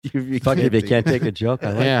Fuck if you can't take a joke. I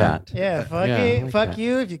like that. Yeah, fuck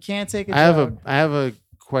you if you can't take a joke. I have a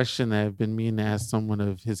question that I've been meaning to ask someone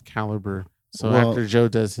of his caliber. So after Joe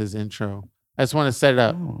does his intro, I just want to set it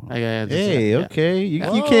up. Okay.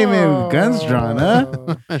 You came in with guns drawn, huh?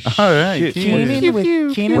 All right.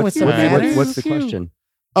 Keenan with some manners. What's the question?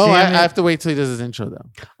 Oh, I have to wait till he does his intro, though.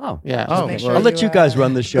 Oh, yeah. I'll let you guys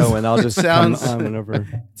run the show, and I'll just come on whenever.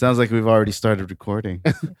 Sounds like we've already started recording.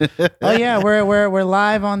 Oh yeah, we're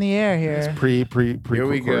live on the air here. It's pre. Here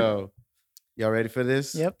we go. Y'all ready for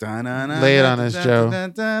this? Yep. Lay it on us, Joe.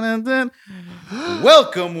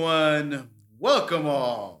 Welcome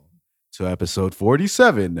all to episode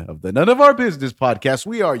 47 of the None of Our Business podcast.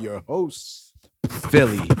 We are your hosts,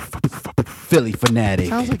 Philly Fanatic.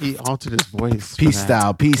 Sounds like he altered his voice. Peace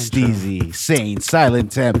style, peace steezy, sane,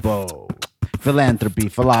 silent tempo, philanthropy,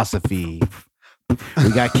 philosophy. We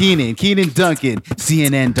got Keenan Duncan,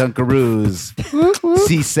 CNN Dunkaroos,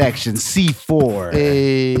 C-section, C4.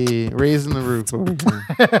 Hey, raising the roof over here.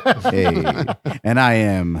 Hey, and I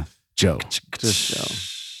am Joe. Just Joe.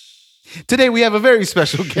 Today we have a very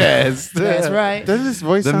special guest. That's right. Doesn't his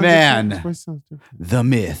voice The sound man. different? His voice sounds different. The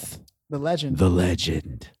myth. The legend. The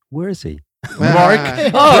legend. Where is he? Mark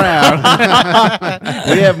Brown.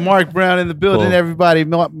 We have Mark Brown in the building, Cool. everybody.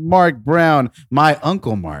 Mark Brown, my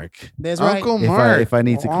Uncle Mark. That's right. Uncle If Mark. if I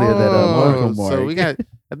need to clear that up, Uncle Mark. So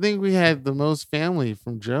I think we had the most family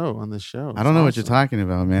from Joe on the show. I don't know what you're talking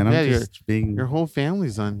about, man. I'm Yeah, just being. Your whole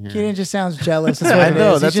family's on here. Keenan just sounds jealous. That's what I it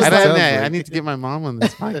know, is. that's He's I, just don't like, have that. like- I need to get my mom on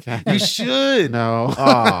this podcast. You should. No.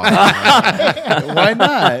 Why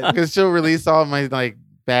not? Because she'll release all my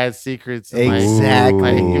bad secrets. And,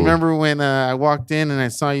 Exactly. you remember when I walked in and I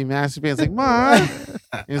saw you masturbate? I was like, Mom.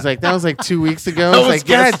 He was like, that was 2 weeks ago. I was like,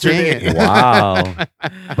 God dang it. Wow,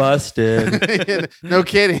 busted. No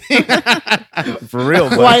kidding. For real.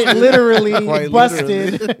 quite literally Quite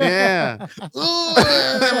busted. literally. Yeah.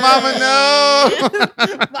 Mama, no.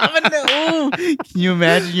 Mama, no. Can you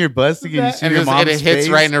imagine you're busting and you see And your mom's it hits face?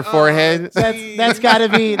 right in her forehead. That's gotta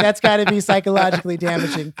be psychologically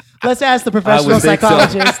damaging. Let's ask the professional think so.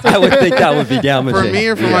 psychologist. I would think that would be damaging. For me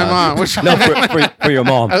or for my mom? Which No, for your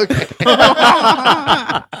mom. Okay.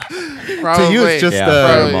 To you, it's just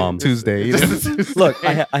probably. Mom. Tuesday. Look,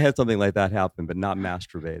 I had something like that happen, but not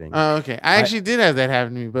masturbating. Oh, okay. I actually did have that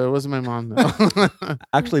happen to me, but it wasn't my mom though.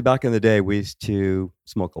 Actually, back in the day, we used to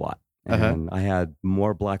smoke a lot. Uh-huh. And I had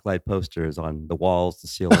more black light posters on the walls, the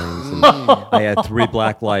ceilings. And I had 3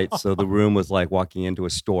 black lights. So the room was like walking into a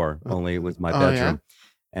store, only it was my bedroom.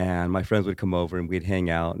 And my friends would come over and we'd hang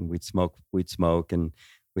out and we'd smoke. And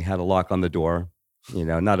we had a lock on the door. You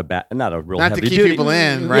know, not a real Not heavy to keep duty. people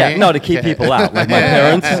in, right? Yeah, no, to keep people out, like my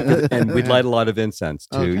parents. And we'd Yeah. light a lot of incense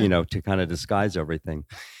to, Okay. to kind of disguise everything.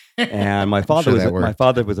 And my father sure that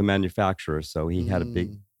worked. was a manufacturer, so he had a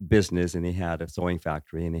big business and he had a sewing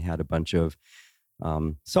factory and he had a bunch of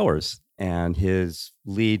sewers. And his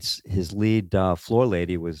lead floor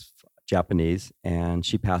lady was Japanese, and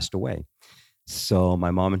she passed away. So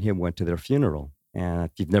my mom and him went to their funeral. And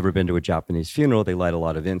if you've never been to a Japanese funeral, they light a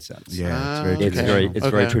lot of incense. Yeah, It's very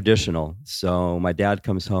Okay. traditional. So my dad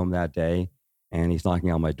comes home that day and he's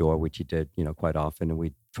knocking on my door, which he did, quite often. And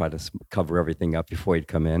we try to cover everything up before he'd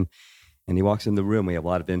come in. And he walks in the room. We have a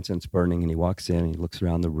lot of incense burning. And he walks in and he looks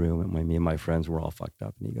around the room. And me and my friends were all fucked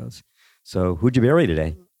up. And he goes, "So who'd you bury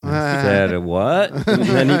today?" And I said, "What?"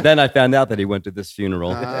 And then I found out that he went to this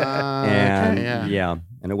funeral. And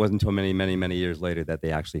and it wasn't until many, many, many years later that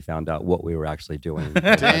they actually found out what we were actually doing. By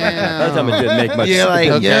that time, it didn't make much You're like,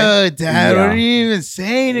 sense. yo, Dad, Yeah. what are you even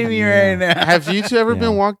saying to me right now? Have you two ever Yeah.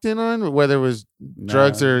 been walked in on, whether it was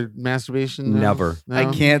drugs or masturbation? No? Never. No? I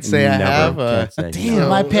can't say I Never. have. Can't say Damn, no.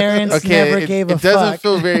 my parents never gave a It doesn't fuck.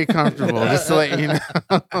 feel very comfortable, just to let you know.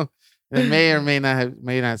 It may or may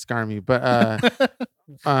not scar me. But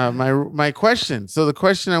my question. So the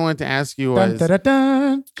question I wanted to ask you Dun, was, dun, dun,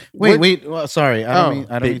 dun. Wait. Well, sorry. I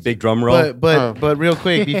don't mean Big drum roll. But real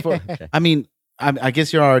quick before. Okay. I mean, I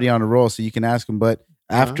guess you're already on a roll, so you can ask him. But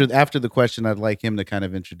after the question, I'd like him to kind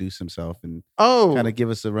of introduce himself and kind of give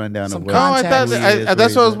us a Some rundown of Oh, what. I thought who he is, that's where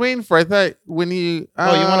what I was he's waiting for. I thought when you you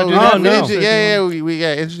wanna do that we did- first, or yeah, we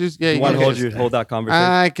got introduced. Yeah, You want can- to hold that conversation?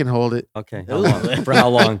 I can hold it. Okay. How long? For how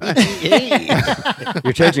long?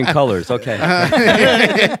 You're changing colors. Okay.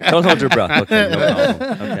 Don't hold your breath. Okay. No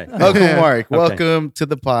problem. Okay. Uncle Mark, Okay. welcome to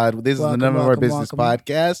the pod. This is the None of Our welcome, Business welcome.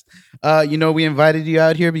 podcast. We invited you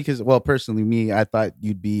out here because, well, personally, I thought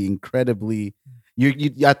you'd be incredibly.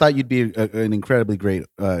 I thought you'd be an incredibly great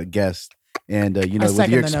guest, and with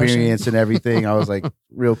second your the notion. experience and everything, I was like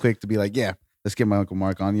real quick to be like, yeah, let's get my Uncle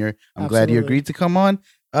Mark on here. I'm glad you Absolutely. agreed to come on.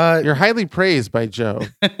 You're highly praised by Joe.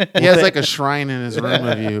 He has like a shrine in his room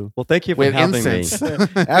of you Well, thank you for with having incense. me.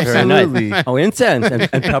 absolutely. Oh, incense and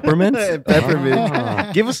peppermint. Peppermint.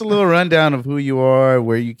 Ah. Give us a little rundown of who you are,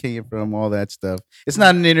 where you came from, all that stuff. It's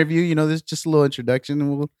not an interview, this is just a little introduction,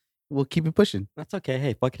 and we'll keep it pushing. That's okay.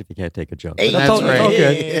 Hey, fuck it if you can't take a joke. Hey, But that's all, right. it's all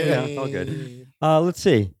good. Hey. Yeah, it's all good. Let's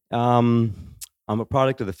see. I'm a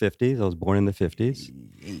product of the 50s. I was born in the 50s.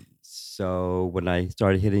 So when I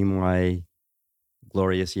started hitting my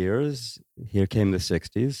glorious years, here came the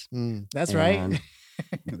 60s. Mm. That's right. And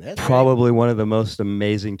That's probably one of the most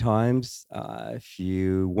amazing times. If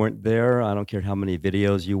you weren't there, I don't care how many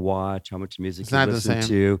videos you watch, how much music It's you not the listen same.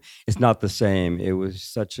 to. It's not the same. It was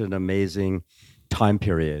such an amazing time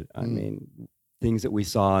period. I mean, things that we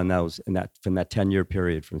saw, and from that 10-year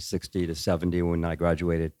period from 60 to 70 when I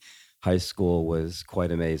graduated high school was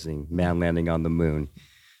quite amazing. Man landing on the moon.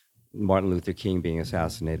 Martin Luther King being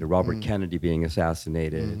assassinated, Robert Kennedy being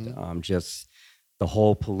assassinated, just the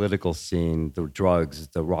whole political scene, the drugs,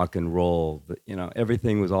 the rock and roll,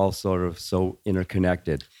 everything was all sort of so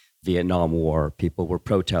interconnected. Vietnam War, people were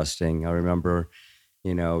protesting. I remember,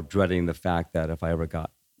 dreading the fact that if I ever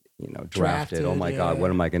got, drafted, oh my God, what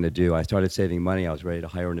am I going to do? I started saving money. I was ready to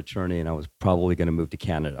hire an attorney, and I was probably going to move to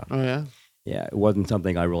Canada. Oh yeah. Yeah, it wasn't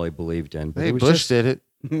something I really believed in. But Hey, it was Bush just, did it.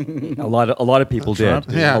 a lot of people Trump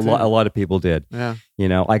did. did. Yeah, a lot of people did. Yeah.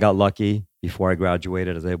 I got lucky. Before I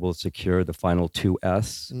graduated, I was able to secure the final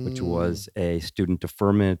 2S, which was a student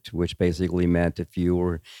deferment, which basically meant if you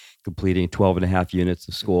were completing 12 and a half units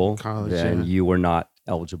of school, College, then yeah. you were not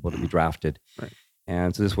eligible to be drafted. Right.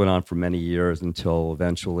 And so this went on for many years until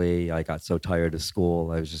eventually I got so tired of school.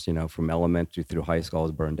 I was just, from elementary through high school, I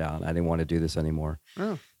was burned out. I didn't want to do this anymore.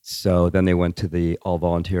 Oh. So then they went to the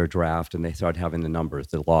all-volunteer draft, and they started having the numbers,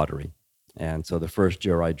 the lottery. And so the first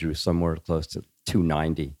year I drew somewhere close to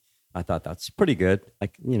 290. I thought that's pretty good.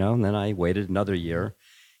 And then I waited another year,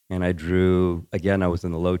 and I drew again. I was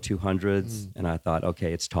in the low 200s, and I thought,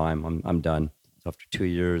 okay, it's time. I'm done. So after 2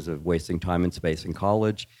 years of wasting time and space in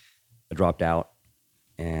college, I dropped out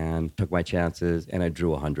and took my chances, and I drew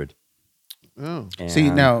 100. Oh. See,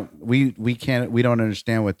 And- now we don't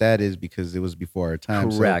understand what that is because it was before our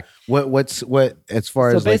time. Correct. So what as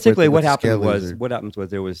far So as basically, what what the happened scale is, was or- what happens was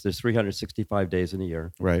there's 365 days in a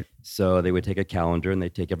year. right. So they would take a calendar and they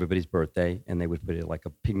take everybody's birthday and they would put it like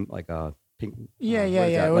a pink. Yeah, what yeah,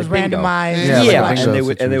 is yeah. that? It was Like bingo. randomized. Yeah, Yeah, like a and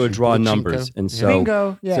bingo they would draw situation. numbers, Pachinko. and Yeah. so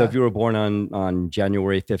Bingo. Yeah. so if you were born on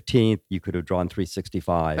January 15th, you could have drawn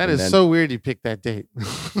 365. That and is then- so weird you picked that date.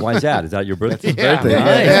 Why is that? Is that your birthday? Yeah. birthday.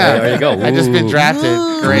 Nice. Yeah. There you go. I just been Ooh. drafted.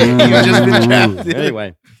 Great. Ooh. You just been drafted.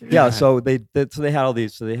 Anyway, yeah. So they had all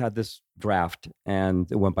these. So they had this draft,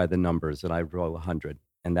 and it went by the numbers, and I drew 100.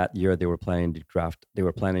 And that year they were planning to draft. They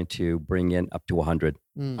were planning to bring in up to 100.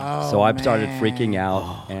 Mm. So Oh, I started freaking man.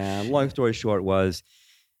 out. And long story short was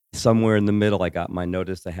somewhere in the middle, I got my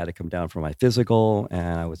notice. I had to come down for my physical,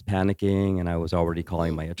 and I was panicking, and I was already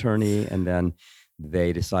calling my attorney. And then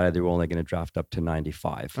they decided they were only going to draft up to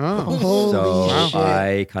 95. Oh. Holy So shit.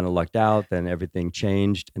 I kind of lucked out. Then everything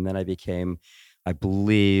changed, and then I became, I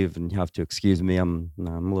believe, and you have to excuse me, I'm a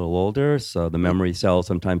little older, so the memory cells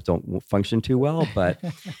sometimes don't function too well. But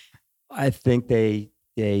I think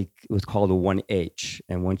it was called a 1H,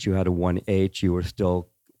 and once you had a 1H, you were still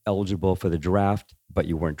eligible for the draft, but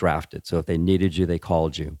you weren't drafted. So if they needed you, they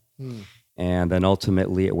called you. Mm. And then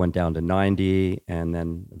ultimately it went down to 90, and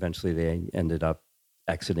then eventually they ended up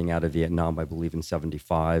exiting out of Vietnam, I believe, in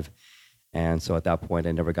 75. And so at that point,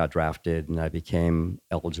 I never got drafted, and I became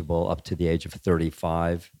eligible up to the age of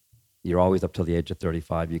 35. You're always up till the age of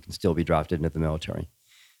 35. You can still be drafted into the military.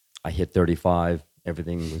 I hit 35.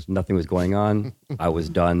 Nothing was going on. I was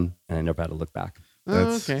done, and I never had to look back.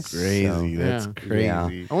 Oh, That's okay. crazy. So, That's yeah. crazy.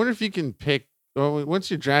 Yeah. I wonder if you can pick. Well, once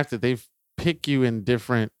you're drafted, they pick you in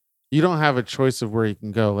different. You don't have a choice of where you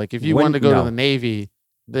can go. Like if you When- wanted to go no. to the Navy,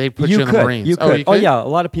 they put you in the could, Marines. You could. you Oh could? yeah, a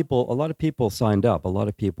lot of people signed up. A lot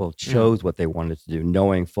of people chose what they wanted to do,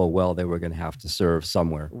 knowing full well they were going to have to serve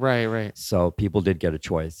somewhere. Right, right. So people did get a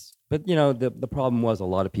choice. But the problem was a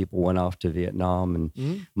lot of people went off to Vietnam, and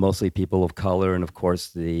Mhm. mostly people of color, and of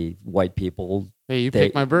course the white people. Hey, you They-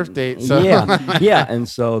 picked my birth date. So. Yeah, and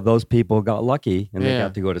so those people got lucky, and they Yeah.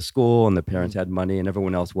 got to go to school, and the parents had money, and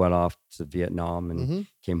everyone else went off to Vietnam and Mhm.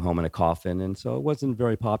 came home in a coffin, and so it wasn't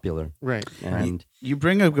very popular. Right. And You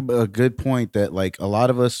bring a good point that like a lot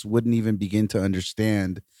of us wouldn't even begin to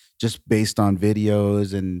understand just based on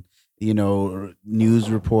videos and news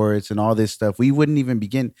reports and all this stuff. We wouldn't even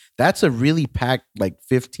begin. That's a really packed like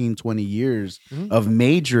 15, 20 years Mhm. of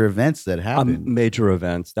major events that happened. major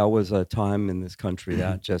events. That was a time in this country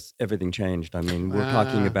that just everything changed. I mean, we're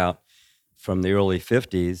talking Ah. about from the early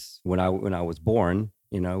 50s when I was born,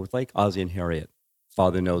 it was like Ozzie and Harriet.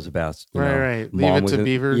 Father knows the best. Right. Mom Leave It was to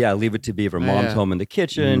Beaver. Yeah, Leave It to Beaver. Mom's Yeah. home in the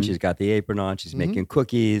kitchen. Mhm. She's got the apron on. She's Mhm. making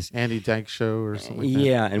cookies. Andy Dyke Show or something like that.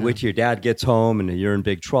 Yeah, and which your dad gets home and you're in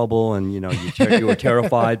big trouble, and you were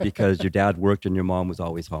terrified because your dad worked and your mom was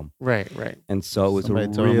always home, Right. and so it was Somebody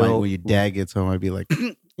a told him, like, real when your dad gets home, I'd be like,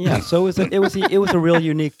 yeah. So it was a real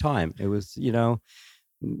unique time. It was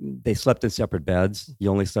they slept in separate beds. You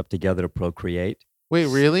only slept together to procreate. Wait,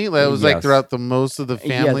 really? That was like Yes. throughout the most of the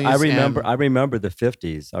families. Yes, I and remember the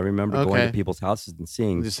 50s. I remember going Okay. to people's houses and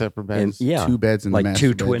seeing the separate and beds. yeah, 2 beds in the like master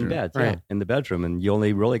 2 twin bedroom. beds Right. in the bedroom, and you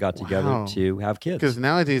only really got together Wow. to have kids. Because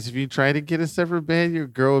nowadays, if you try to get a separate bed, your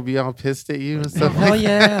girl would be all pissed at you and stuff. Hell like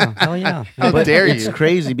yeah, hell yeah. How But dare it's you?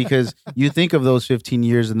 crazy because you think of those 15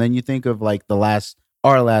 years and then you think of like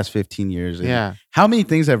our last 15 years. And Yeah. how many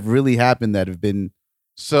things have really happened that have been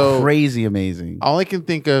So crazy amazing? all I can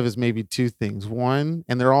think of is maybe 2 things. One,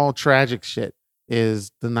 and they're all tragic shit,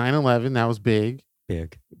 is the 9/11. That was big.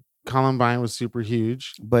 Big. Columbine was super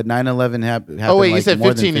huge. But 9/11 happened. Oh, wait, you like said more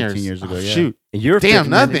 15 than years. 15 years ago. Oh, Yeah. Shoot. Your Damn, 15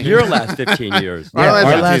 nothing. Your last 15 years. Our Yeah, last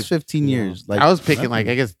our 15 last 15 years. Like I was picking like,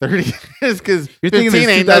 I guess 30 years because you're thinking 15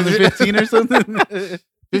 this ain't nothing. 2015 or something.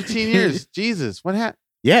 15 years. Jesus. What happened?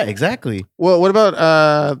 Yeah, exactly. Well, what about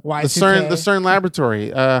the Y2K? CERN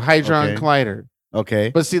laboratory, Hadron Okay. Collider?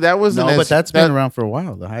 Okay. But see, that wasn't No, as, but that's that, been around for a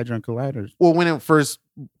while. The Hadron Colliders. well, when it first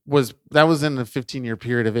was, that was in the 15-year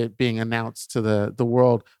period of it being announced to the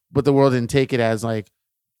world, but the world didn't take it as like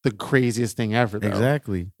the craziest thing ever. Though.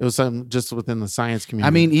 Exactly. It was something just within the science community.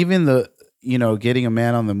 I mean, even getting a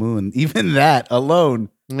man on the moon, even that alone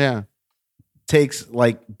yeah,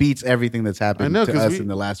 beats everything that's happened I know, to 'cause us in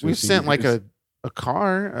the last. we've 15 sent like years. a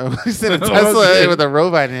car. We sent a Oh, Tesla okay. with a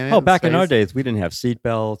robot in it. Oh, back in our space. days, we didn't have seat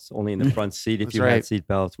belts. Only in the front seat if That's you right. had seat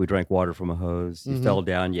belts. We drank water from a hose. You Mhm. fell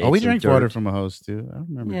down. You Oh, ate we some drank dirt. water from a hose too. I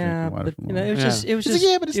remember Yeah, drinking water but from it a hose. was Yeah. just it was It's like,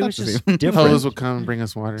 just yeah, but it's it not was the just same. different. Hose would come and bring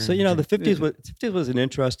us water. So the 50s was an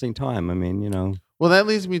interesting time. I mean, Well, that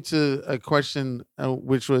leads me to a question,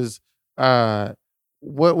 which was,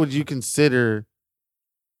 what would you consider,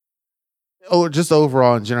 just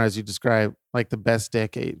overall in general, as you describe, like the best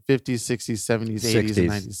decade, 50s, 60s, 70s, 80s, and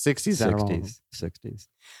 90s, 60s, out of all. 60s.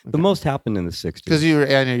 The Okay. most happened in the 60s. Because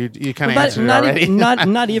I know you kind of But answered it not, already. even,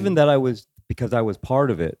 not even that because I was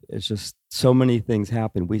part of it. It's just so many things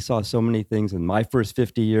happened. We saw so many things in my first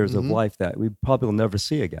 50 years of Mhm. life that we probably will never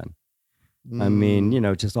see again. I mean,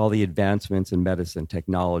 just all the advancements in medicine,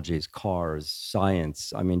 technologies, cars,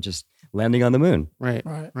 science. I mean, just landing on the moon. right,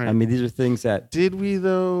 Right. right. I mean, these are things that, Did we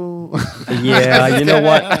though? yeah, you know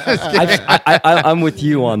what? I'm with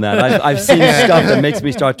you on that. I've seen stuff that makes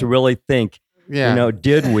me start to really think, yeah.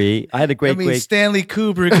 did we? I had a great, great, Stanley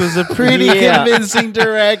Kubrick was a pretty Yeah. convincing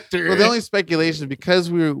director. Well, the only speculation is because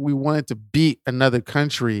we wanted to beat another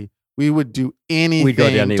country, we would do anything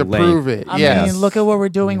to any to length. prove it. I Yes. mean, look at what we're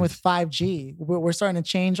doing with 5G. We're starting to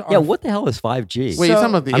change our. yeah, what the hell is 5G? Wait, you're talking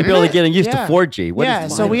about the I'm internet? barely getting used Yeah. to 4G. What is yeah,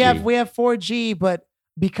 so we 5G? have 4G, but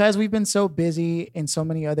because we've been so busy in so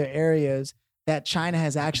many other areas, that China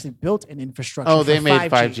has actually built an infrastructure. Oh, they for made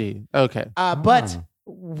 5G. Okay. But Ah.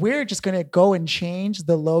 we're just gonna go and change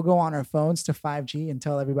the logo on our phones to 5G and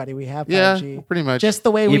tell everybody we have Yeah, 5G. pretty much. Just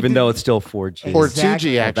the way we Even did- though it's still 4G. or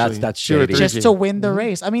Exactly. 2G Oh, actually. that's 2 or shady. 3G. just to win the Mhm.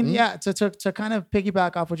 race. I mean, Mhm. yeah, to kind of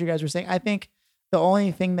piggyback off what you guys were saying, I think the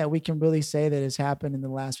only thing that we can really say that has happened in the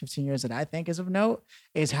last 15 years that I think is of note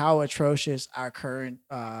is how atrocious our current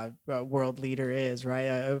world leader is,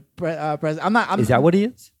 right? President. Is that what he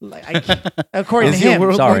is? Like, according to Is he a him.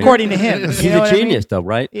 world Sorry. According to him. He's You know a what I mean? genius, though,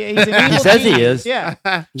 right? Yeah, he's an He evil says he genius. is.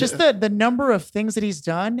 Yeah. Just the number of things that he's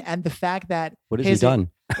done and the fact that What has he his- done?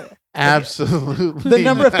 Absolutely. the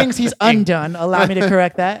number of things he's undone. Allow me to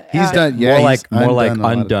correct that. He's done. Yeah, more he's like undone a lot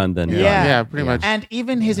of- undone than Yeah. done. Yeah, pretty much. And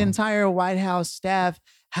even his entire White House staff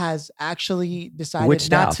has actually decided Which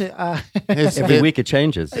not staff? to. His- Every The- week it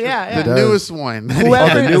changes. yeah, The yeah. does. newest one.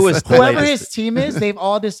 Whoever, Oh, the newest, the whoever latest. his team is, they've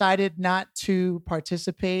all decided not to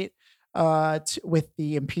participate with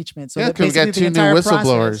the impeachment. So Yeah, that 'cause we got basically the 2 new entire process-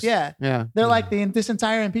 whistleblowers. yeah, Yeah. they're like this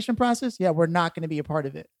entire impeachment process. Yeah, we're not going to be a part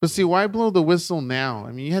of it. But see, why blow the whistle now?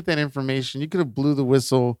 I mean, you had that information. You could have blew the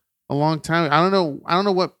whistle a long time. I don't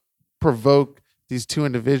know what provoked these 2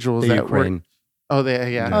 individuals The that Ukraine. were. Oh,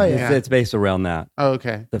 they yeah. Oh, yeah. It's based around that. Oh,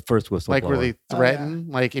 okay. The first whistleblower. Like where they Oh, yeah. threaten,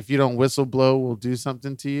 like if you don't whistle blow, we'll do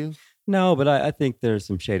something to you. No, but I think there's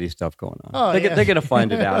some shady stuff going on. Oh, they're, yeah. they're going to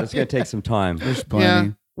find it out. It's going to take some time. There's plenty.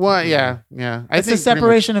 Yeah. Well, yeah. I It's the think pretty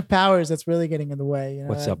separation of powers that's really getting in the way. You know?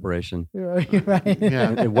 What separation? You're right.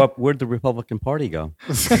 Yeah. And where'd the Republican Party go?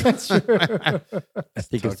 That's true. I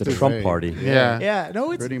think it's tucked the Trump away. party. Yeah. Yeah,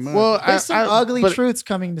 no, it's Pretty much. Well, there's some ugly but- truths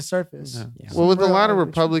coming to surface. Yeah. Yeah. Well, with a Real lot of ugly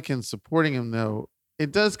truths. Republicans supporting him, though,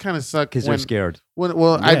 it does kind of suck Because they're scared.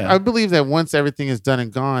 Well, Yeah. I believe that once everything is done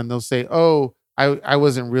and gone, they'll say, "Oh, I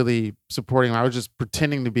wasn't really supporting him. I was just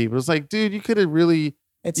pretending to be." But it's like, dude, you could have really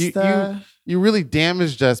It's You- the you really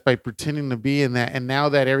damaged us by pretending to be in that. And now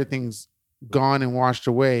that everything's gone and washed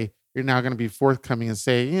away, you're now going to be forthcoming and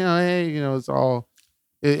say, hey, it's all.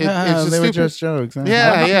 It's just they were stupid. just jokes. huh?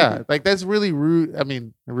 Yeah. Like that's really rude. I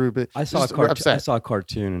mean, rude, but I saw just I upset. saw a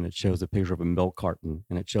cartoon and it shows a picture of a milk carton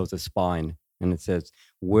and it shows a spine and it says,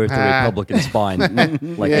 "Where's the Ah. Republican spine?"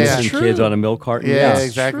 Like Yeah. innocent It's kids true. on a milk carton. Yeah, It's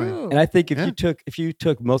exactly. true. And I think if Yeah. you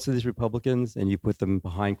took most of these Republicans and you put them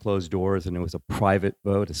behind closed doors and it was a private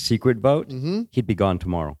vote, a secret vote, Mhm. he'd be gone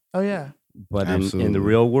tomorrow. Oh yeah. But in Absolutely. the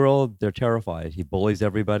real world, they're terrified. He bullies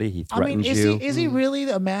everybody. He I mean, threatens is you. he really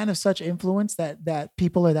a man of such influence that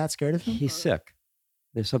people are that scared of him? He's sick.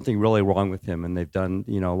 There's something really wrong with him, and they've done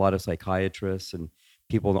a lot of psychiatrists and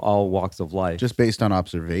people in all walks of life. Just based on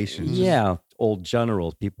observations. yeah, old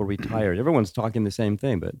generals, people retired. Everyone's talking the same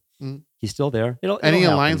thing, but Mhm. he's still there. And he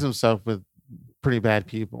it'll aligns happen. himself with pretty bad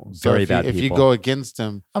people. So Very if you, bad if you people. go against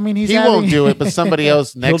him, I mean, he won't do it, but somebody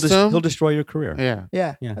else He'll, next to him. he'll destroy your career. Yeah.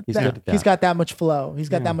 Yeah, Yeah, he's That- good at that. he's got that much flow. He's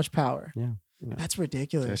got Yeah. that much power. Yeah. Yeah. That's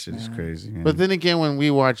ridiculous. That shit is man. crazy. But then again, when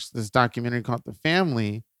we watch this documentary called The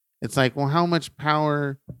Family, it's like, well, how much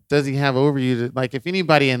power does he have over you? To, like, if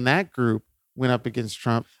anybody in that group went up against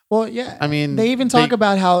Trump, Well, yeah. I mean, They even talk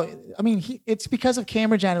about how, I mean, it's because of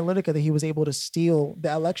Cambridge Analytica that he was able to steal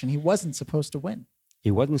the election. He wasn't supposed to win.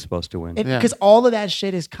 He wasn't supposed to win. Yeah. Because all of that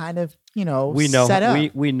shit is kind of, we know set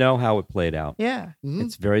up. we know how it played out. Yeah. Mhm.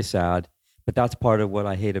 It's very sad, but that's part of what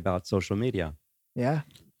I hate about social media. Yeah.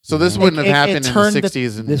 So this It- wouldn't have it happened in the turned the-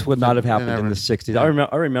 60s. And This would not have happened in never- the 60s. yeah.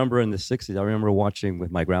 I remember in the 60s, I remember watching with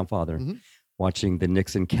my grandfather, Mhm. watching the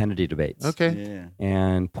Nixon Kennedy debates. Okay. Yeah.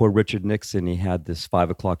 And poor Richard Nixon, he had this 5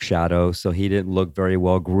 o'clock shadow, so he didn't look very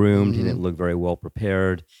well groomed. He Mhm. didn't look very well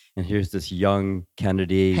prepared. And here's this young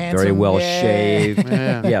Kennedy, very Handsome, well yeah. shaved,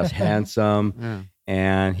 Yeah. yes, handsome, Yeah.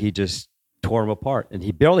 and he just tore him apart. And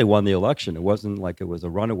he barely won the election. It wasn't like it was a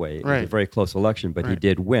runaway. It was a Right. very close election, but he Right.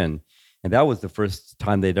 did win. And that was the first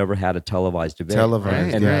time they'd ever had a televised debate.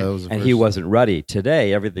 Televised. Right, Yeah, right. that was the And he first- wasn't ready.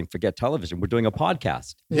 Today, everything, forget television. We're doing a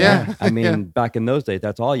podcast. Yeah. I mean, Yeah. back in those days,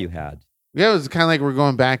 that's all you had. Yeah, it was kind of like we're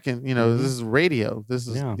going back and, Mhm. this is radio. This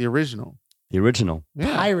is Yeah. the original. The original.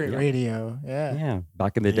 Yeah. Pirate Yeah. radio. Yeah. Yeah.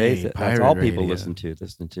 Back in the days, Hey, that's pirate all people radio. listened to.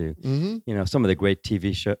 Mm-hmm. Some of the great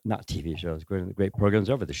TV show, not TV shows, great programs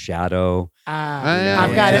over. The Shadow. Ah, Oh, yeah.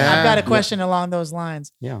 I've got Yeah. I've got a question along those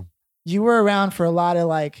lines. Yeah. You were around for a lot of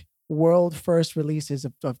like world first releases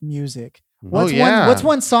of music. Oh, yeah. What's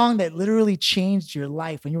one song that literally changed your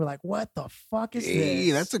life when you were like, what the fuck is Hey,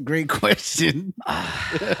 this? that's a great question.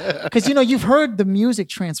 Because you've heard the music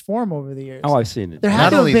transform over the years. Oh, I've seen it. there Not had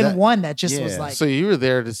to have only been that- one that just was Yeah. like, So you were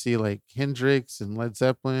there to see like Hendrix and Led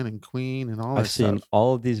Zeppelin and Queen and all that I've seen stuff.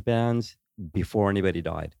 all of these bands before anybody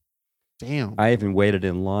died. Damn. I even waited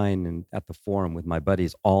in line and at the Forum with my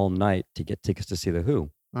buddies all night to get tickets to see the Who.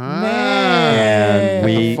 man. And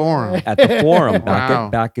we- The Forum. At the Forum, Wow.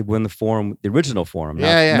 back when the original Forum, not,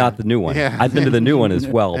 Yeah, yeah. not the new one. Yeah. I've been to the new one as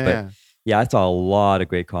well, but Yeah. yeah, I saw a lot of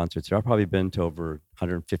great concerts there. I've probably been to over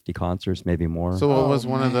 150 concerts, maybe more. So what Oh, was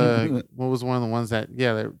one of man. the ones that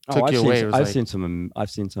that Oh, took I've you seen, away? some- It was I've like,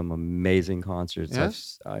 seen some amazing concerts. Yeah?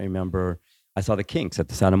 I remember I saw the Kinks at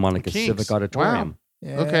the Santa Monica Kinks. Civic Wow. Auditorium,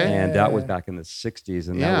 Okay. and that was back in the 60s,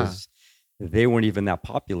 and Yeah. they weren't even that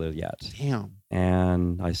popular yet. damn.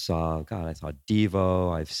 And I saw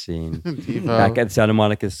Devo. I've seen Devo. back at Santa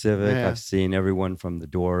Monica Civic. Yeah. I've seen everyone from the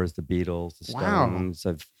Doors, the Beatles, the Wow. Stones.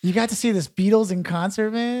 You got to see this Beatles in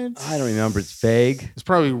concert, man. I don't remember. It's vague. It's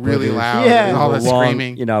probably really it was- loud. Yeah. And all It that was a long-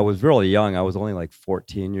 screaming. You know, I was really young. I was only like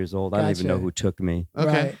 14 years old. I don't even know Gotcha. who took me.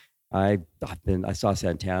 Okay. Right. I saw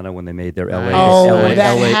Santana when they made their LA, Nice. Oh, LA,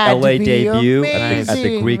 that LA, had to LA be debut at the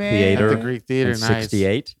amazing, Greek man. At Theater the Greek Theater. in Nice.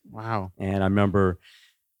 '68. Wow. And I remember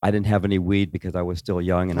I didn't have any weed because I was still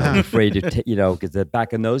young and I was afraid to, because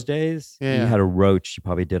back in those days, Yeah. you had a roach, you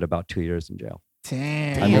probably did about 2 years in jail.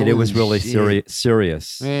 Damn. I mean, it was Holy really shit.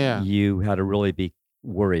 serious. Yeah. You had to really be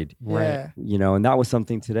worried. Right. Yeah. And that was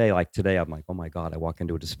something today. Like today, I'm like, oh my God, I walk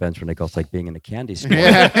into a dispensary and it goes like being in a candy store.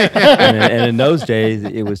 Yeah. and in those days,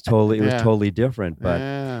 it was Yeah. totally different. But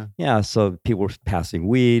Yeah. yeah, so people were passing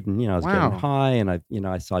weed, and I was Wow. getting high, and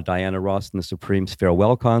I saw Diana Ross in the Supremes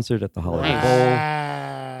farewell concert at the Holiday Nice. Bowl.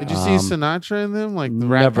 Wow. Did you see Sinatra in them? Like the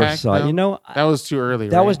Rat never Pack? saw it. No? You know, That was too early.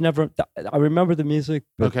 that right? was never. I remember the music,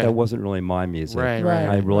 but Okay. that wasn't really my music. Right, Right.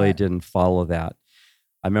 I really right. didn't follow that.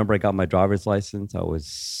 I remember I got my driver's license. I was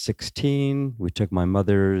 16. We took my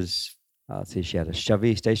mother's. She had a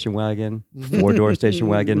Chevy station wagon, 4-door station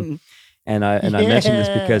wagon. And I mentioned this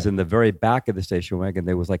because in the very back of the station wagon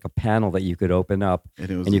there was like a panel that you could open up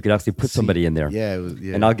and you could actually put somebody in there. Yeah, it was,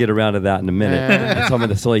 yeah. And I'll get around to that in a minute. Yeah. And some of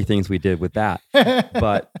the silly things we did with that.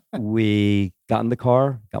 But we got in the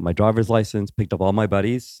car, got my driver's license, picked up all my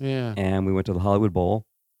buddies, Yeah. and we went to the Hollywood Bowl.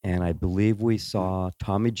 And I believe we saw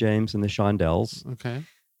Tommy James and the Shondells, Okay.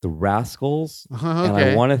 the Rascals, and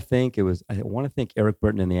Okay. I want to think Eric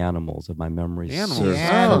Burton and the Animals, if my memory The Animals. serves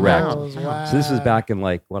Oh, correct. wow. So this was back in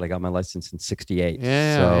like what I got my license in '68.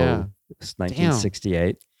 Yeah, so yeah. it's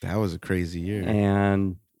 1968, That was a crazy year.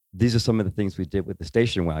 and these are some of the things we did with the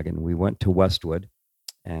station wagon. We went to Westwood,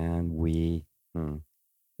 and me,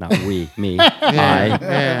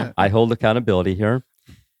 Yeah. I hold accountability here.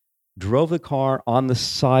 Drove the car on the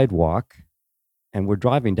sidewalk, and we're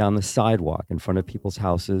driving down the sidewalk in front of people's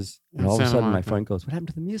houses. And In all of a Santa sudden, my Monica. friend goes, "What happened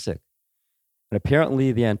to the music?" And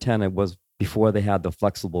apparently, the antenna was before they had the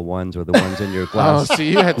flexible ones or the ones in your Oh, glass. so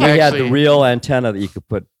you had to We had actually, the real antenna that you could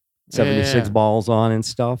put 76 Yeah. balls on and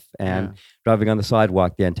stuff. And Yeah. driving on the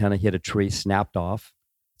sidewalk, the antenna hit a tree, snapped off.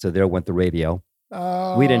 So there went the radio.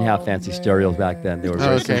 Oh, We didn't have fancy stereos back then. They were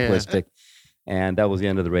very Okay, yeah. simplistic. And that was the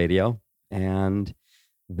end of the radio. And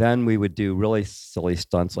then we would do really silly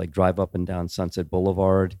stunts like drive up and down Sunset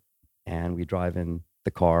Boulevard. And we'd drive in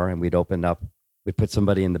the car and we'd open up, we'd put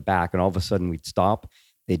somebody in the back, and all of a sudden we'd stop.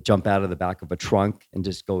 They'd jump out of the back of a trunk and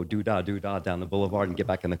just go doo-dah, doo-dah down the boulevard and get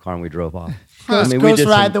back in the car, and we drove off. Ghost, we Ghost did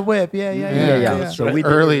ride some- the whip. Yeah. Yeah. So we did-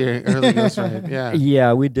 early Ghost Ride. Yeah.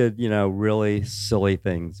 Yeah, we did, really silly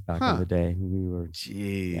things back Huh. in the day. We were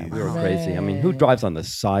Jeez. we were crazy. I mean, who Man. drives on the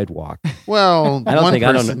sidewalk? Well, I don't one think-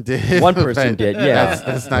 I don't person know. did. One person but did, yeah,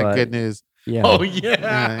 That's not but- good news. Yeah. Oh yeah.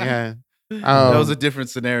 Yeah. That was a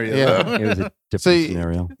different scenario. yeah. though. It was a different So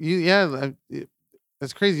scenario.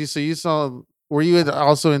 That's crazy. So you saw, were you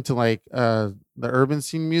also into like the urban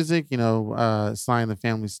scene music? Sly and the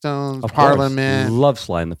Family Stones, Of course. Parliament. Love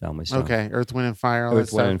Sly and the Family Stone. Okay, Earth, Wind and Fire. All Earth,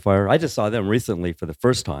 that Wind, stuff. and Fire. I just saw them recently for the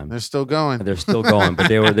first time. They're still going. They're still going, but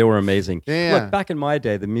they were amazing. Yeah. Look, back in my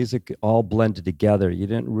day, the music all blended together. You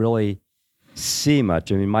didn't really see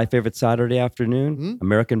much. I mean, my favorite Saturday afternoon, Mhm.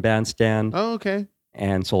 American Bandstand Oh, okay.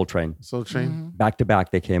 and Soul Train. Soul Train. Mhm. Back to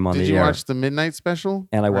back, they came on Did the you air. watch the Midnight Special?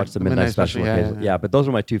 And I Or watched the Midnight Special. Yeah, occasionally. yeah. But those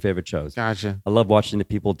were my two favorite shows. Gotcha. I loved watching the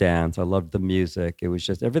people dance. I loved the music. It was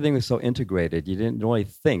just everything was so integrated. You didn't really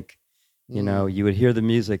think. Mm. You would hear the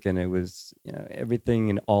music, and it was everything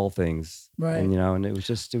and all things. Right. And it was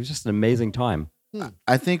just an amazing time.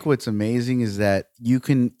 I think what's amazing is that you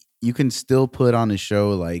can still put on a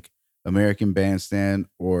show like American Bandstand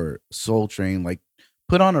or Soul Train, like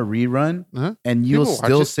put on a rerun, Uh-huh. and you'll People watch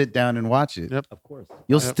still it. sit down and watch it. Yep. Of course,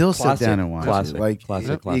 You'll Yep. still sit Classic, down and watch classic, it. Like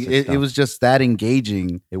classic it stuff. was just that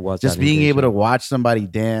engaging. it was Just that being able to engaging. watch somebody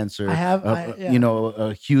dance or yeah.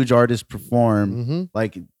 a huge artist perform, Mm-hmm.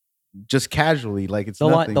 like just casually, like it's the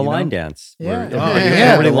nothing, line you know? dance. Yeah. where Oh, everybody, yeah,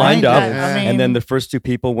 everybody the lined line up, dance. I and then mean- the first two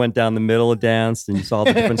people went down the middle and danced, and you saw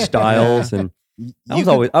the different styles. And I You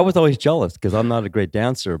was always jealous because I'm not a great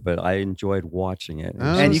dancer, but I enjoyed watching it. It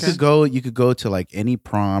was Oh, and just- you could go to like any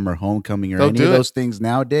prom or homecoming or They'll any do of it. those things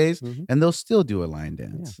nowadays, Mhm. and they'll still do a line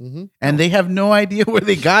dance, Mm-hmm. and they have no idea where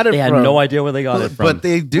they got it they had from. no idea where they got it from. but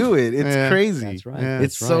they do it. It's Yeah. crazy. That's right. Yeah.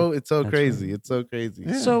 It's That's so right. it's so That's crazy. right. It's so crazy.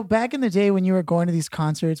 Yeah. So back in the day when you were going to these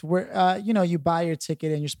concerts, where you buy your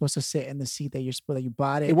ticket and you're supposed to sit in the seat that you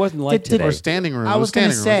bought it. It wasn't like Did- today. Or standing room. I It was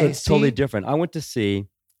gonna standing room. say- It's totally see? different. I went to see,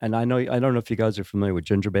 and I don't know if you guys are familiar with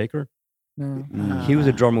Ginger Baker. No. He was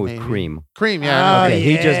a drummer with maybe. Cream. Cream. Yeah. Oh, Okay,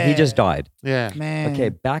 he just yeah. died. Yeah. Man. Okay,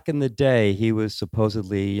 back in the day, he was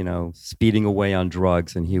supposedly, speeding away on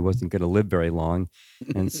drugs, and he wasn't going to live very long.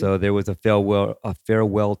 And so there was a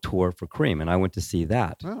farewell tour for Cream, and I went to see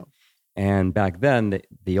that. Oh. And back then,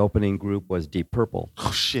 the opening group was Deep Purple.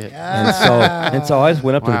 Oh shit. And so I just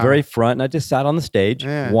went up to the Wow. very front, and I just sat on the stage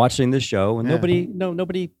Yeah. watching the show, and Yeah.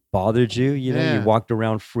 nobody bothered you. Yeah. You walked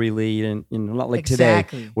around freely, and not like today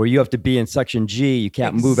Exactly. where you have to be in section G. You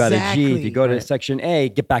can't move out of G. If Exactly. you go to Right. section A,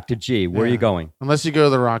 get back to G. Where are Yeah. you going? Unless you go to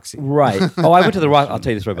the Roxy. Right. Oh, I went to the Rock. I'll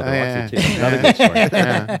tell you the story about the Yeah. Roxy too. Another good story.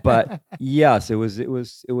 Yeah. But yes, it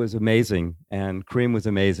was amazing. and Cream was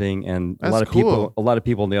amazing, and That's a lot of cool.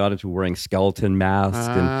 people in the audience were wearing skeleton masks,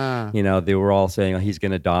 and Ah. they were all saying, oh, he's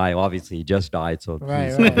going to die. Obviously, he just died, so Right,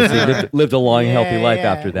 he's right. obviously lived a long, healthy Yeah, life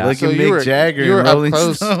yeah. after that. Look So at you were- Mick Jagger you were and up Rolling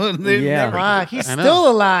close. Stone. They've Yeah. never- Fuck, he's I know.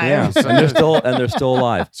 still alive. Yeah, and they're still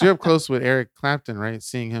alive. So you're up close with Eric Clapton, right?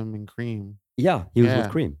 Seeing him in Cream. Yeah, he was Yeah.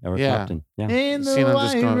 with Cream, Eric Yeah. Clapton. Yeah. In the Seen him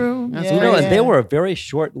just white going, room. that's Yeah, crazy. And they yeah. were a very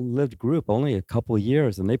short-lived group, only a couple of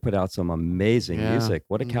years, and they put out some amazing Yeah. music.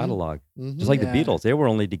 What a Mhm. catalog! Mhm. Just like Yeah. the Beatles, they were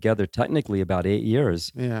only together technically about 8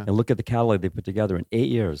 years, Yeah. and look at the catalog they put together in 8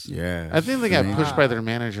 years. Yeah. I think they got Amazing. pushed by their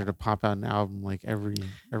manager to pop out an album like every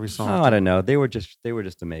song. Oh, I don't know. They were just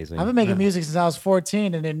amazing. I've been making Yeah. music since I was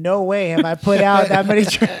 14, and in no way have I put out that many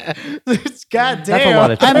tracks. God damn. That's a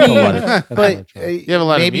lot of. I that's a mean, lot of- that's a lot But of tracks. You have a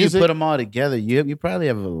lot of maybe music? you put them all together. You probably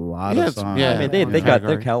have a lot Yeah, of it's- songs. yeah. I mean, they one got their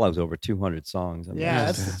category. catalog's over 200 songs. I mean, Yeah,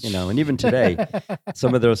 it's that's- just, and even today,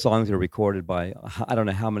 some of their songs are recorded by I don't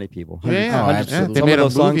know how many people. Yeah, yeah. Oh, hundreds. Yeah, absolutely. They Some made of a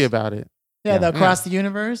those movie songs- about it. Yeah, the Yeah. Across the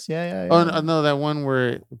Universe. Yeah, yeah. Oh, yeah. no, that one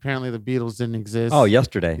where apparently the Beatles didn't exist. Oh,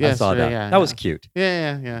 yesterday I saw Yesterday, that. yeah, that was yeah. cute.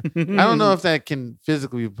 Yeah. I don't know if that can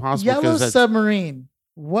physically be possible. Yellow 'cause that's- Submarine.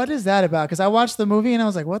 What is that about? Because I watched the movie and I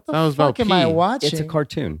was like, what the That was fuck about am I pee. watching? It's a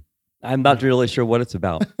cartoon. I'm not really sure what it's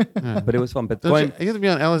about, Yeah. but it was fun. But Don't going, you have to be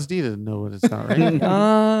on LSD to know what it's about,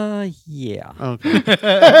 right? yeah.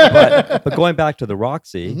 Okay. But going back to the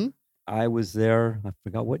Roxy, Mhm. I was there. I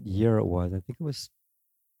forgot what year it was. I think it was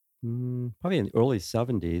probably in the early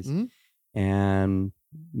 70s. Mhm. And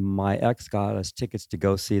my ex got us tickets to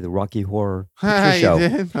go see the Rocky Horror You Picture Show,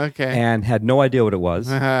 did? Okay. and had no idea what it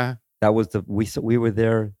was. Uh-huh. That was we were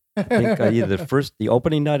there. I think either the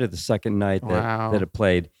opening night or the second night Wow. that it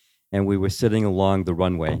played, and we were sitting along the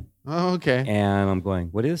runway. Oh, okay. And I'm going,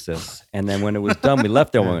 what is this? And then when it was done, we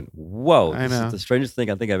left there and went, whoa, I this know. is the strangest thing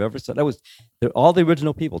I think I've ever said. That was all the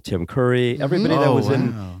original people, Tim Curry, everybody that Oh, was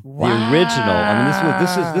in wow. the original. I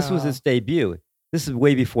mean, this was Wow. its debut. This is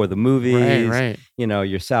way before the movies. Right, right.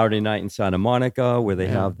 Your Saturday night in Santa Monica where they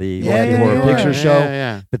Yeah. have the Yeah, Rocky yeah, Horror yeah. Picture Yeah, Show.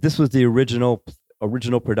 Yeah. But this was the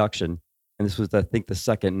original production. And this was, I think, the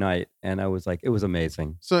second night. And I was like, it was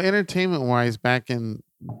amazing. So entertainment wise, back in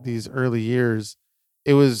these early years,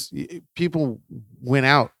 it was people went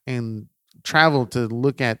out and traveled to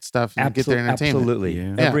look at stuff and get their entertainment. Absolutely.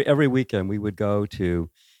 Yeah. Yeah. Every weekend we would go to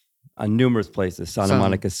numerous places: Santa Some-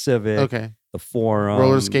 Monica Civic, Okay. the Forum,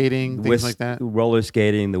 Roller skating, things like that. Roller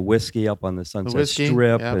skating, the Whiskey up on the Sunset Whiskey,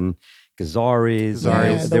 Strip, yep. and Gazzari's. Gazzari's.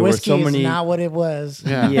 Yeah, the There were whiskey so is many. not what it was.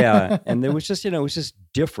 Yeah. Yeah, and there was just it was just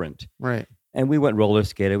different. Right. And we went roller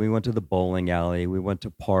skating. We went to the bowling alley. We went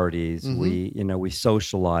to parties. Mhm. We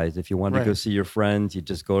socialized. If you wanted to go Right. see your friends, you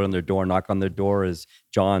just go on their door, knock on their door as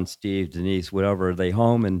John, Steve, Denise, whatever. Are they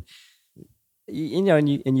home? And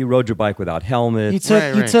and you rode your bike without helmets. You took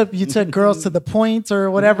Right, you right. took you took girls to the Point or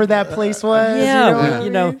whatever that place was. Yeah, you know, what I you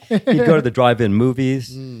know, mean? You'd go to the drive-in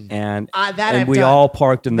movies, Mm. and That and I've we done. all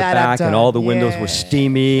parked in the That I've back, and done. all the windows Yeah. were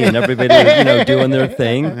steamy, and everybody was, doing their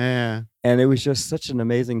thing. Yeah. And it was just such an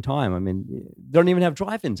amazing time. I mean, they don't even have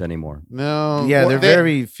drive-ins anymore. No. Yeah, well, they're they-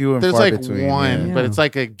 very few and There's far like between. one, yeah. but it's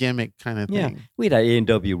like a gimmick kind of Yeah. thing. We had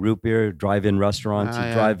A&W root beer, drive-in restaurants. Ah, You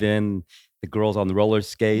yeah. drive in, the girls on the roller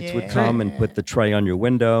skates would Yeah. come and put the tray on your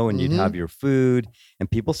window, and you'd Mhm. have your food, and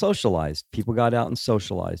people socialized. People got out and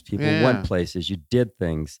socialized. People Yeah. went places. You did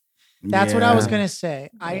things. That's what I was Yeah. gonna say.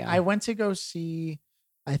 Yeah. I went to go see,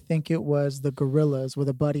 I think it was the Gorillas with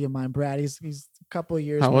a buddy of mine, Brad. He's a couple of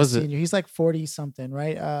years How my was it? senior. He's like 40 something,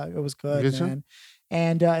 right? It was good, Good show? man.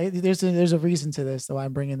 And there's a reason to this, though.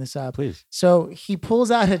 I'm bringing this up. Please. So he pulls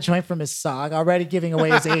out a joint from his sock, already giving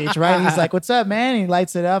away his age, right? He's like, "What's up, man?" And he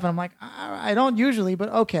lights it up, and I'm like, "I don't usually, but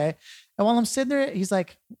okay." And while I'm sitting there, he's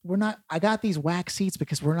like, I got these wax seats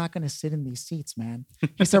because we're not going to sit in these seats, man.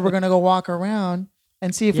 He said, we're going to go walk around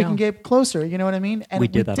and see if we Yeah. can get closer. You know what I mean? And We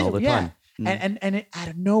did that all the yeah. time. And it, out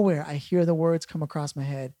of nowhere, I hear the words come across my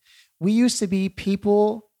head. We used to be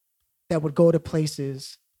people that would go to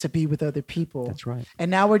places to be with other people. That's right. And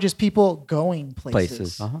now we're just people going places.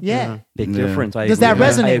 Places, uh-huh. Yeah. Big Yeah. difference. I Does agree that with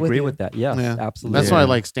resonate I with agree you? with that. Yes, Yeah. absolutely. That's why I Yeah.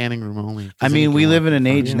 like standing room only. 'cause I then mean, you we can live watch- in an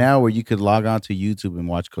age yeah. now where you could log on to YouTube and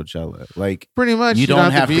watch Coachella. Like, Pretty much. you don't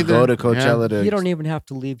have be to go there. to Coachella to. You don't even have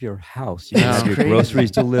to leave your house. You can No. have your Crazy. groceries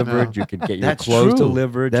delivered. No. You could get your That's clothes true.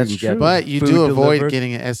 delivered. That's you can get true. But you food do avoid delivered.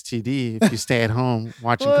 getting an STD if you stay at home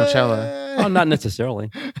watching Coachella. Oh, not necessarily.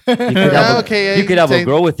 You could have a- Okay, yeah, You could have a take-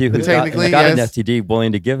 girl with you who's got technically, an yes. STD,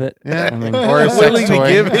 willing to give it. Yeah. I mean, Or a Willing sex to toy.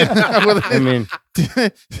 give it. I mean,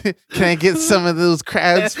 Can I get some of those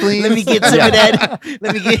crabs, please? Let me get some Yeah. of that.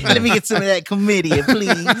 Let me get some of that chlamydia, please.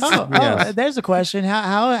 Yes. There's a question.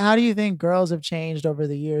 How do you think girls have changed over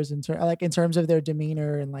the years in terms of their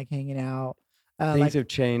demeanor and like hanging out? Things have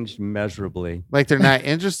changed measurably. Like they're not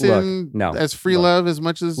interested Look, in no, as free look. love as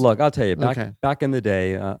much as. Look, I'll tell you, Okay. back in the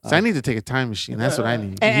day, So I need to take a time machine. That's what I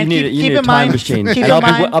need. And you keep need a in time mind- machine. keep And in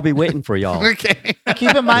mind- I'll be waiting for y'all. Okay.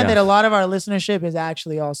 Keep in mind Yeah. that a lot of our listenership is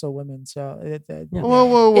actually also women. So Yeah.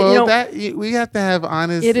 Whoa! You know- that we have to have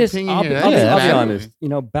honest It is. opinion I'll, here. be, That I'll, be, doesn't I'll be matter. honest. You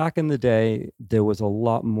know, back in the day, there was a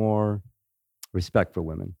lot more respect for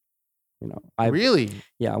women. You know, Really?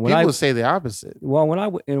 yeah. When People I say the opposite. well, when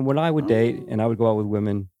I would date and I would go out with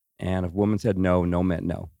women, and if a woman said no, no meant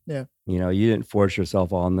no. Yeah. You know, you didn't force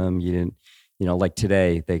yourself on them. You didn't. You know, like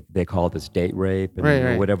today, they call this date rape and Right, you know,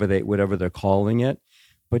 right. whatever they're calling it.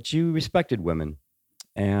 But you respected women,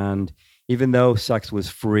 and even though sex was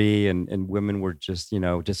free and women were just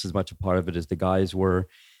just as much a part of it as the guys were,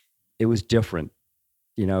 it was different.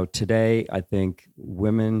 You know, today I think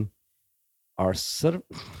women are sort of.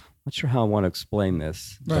 Not sure how I want to explain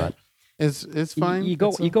this, Right. but It's fine. you go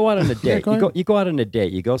It's you go out on a date. go ahead. You go out on a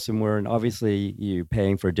date. You go somewhere, and obviously you're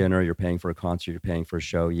paying for dinner, you're paying for a concert, you're paying for a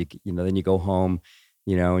show. You know, then you go home,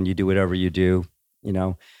 and you do whatever you do.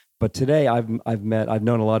 But today I've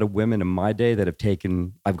known a lot of women in my day that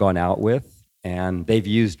I've gone out with, and they've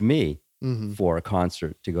used me Mhm. for a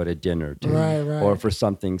concert, to go to dinner, Right. or for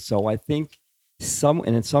something. So I think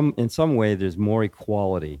in some way there's more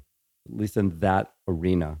equality, at least in that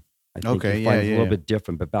arena. I think Okay, you find yeah, it's a yeah, little yeah. bit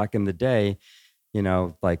different. But back in the day,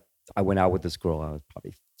 like I went out with this girl, I was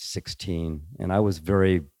probably 16, and I was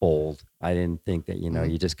very bold. I didn't think that,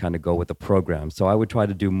 you just kind of go with the program. So I would try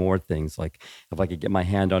to do more things, like if I could get my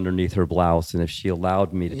hand underneath her blouse, and if she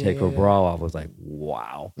allowed me to take her Yeah. bra off, I was like,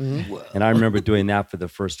 wow. Mhm. And I remember doing that for the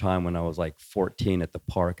first time when I was like 14 at the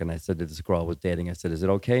park. And I said to this girl I was dating, I said, is it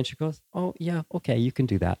okay? And she goes, oh yeah, okay, you can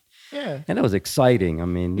do that. Yeah. And it was exciting. I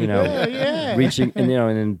mean, Yeah. reaching, and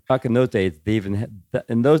then back in those days, they even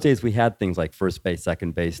in those days we had things like first base,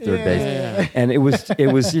 second base, third base, Yeah. and it was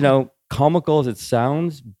comical as it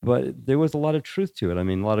sounds, but there was a lot of truth to it. I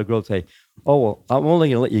mean, a lot of girls say, "Oh, well, I'm only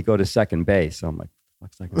going to let you go to second base." I'm like,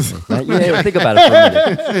 "What's second base?" Yeah, think about it for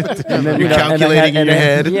a minute. And then, You're and I calculating in your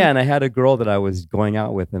head. Yeah, and I had a girl that I was going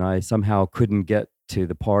out with, and I somehow couldn't get to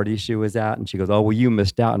the party she was at, and she goes, "Oh, well, you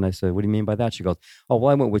missed out." And I said, "What do you mean by that?" She goes, "Oh,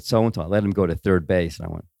 well, I went with so and so. I let him go to third base." And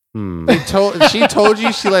I went, She told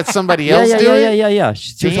you she let somebody else do it? Yeah.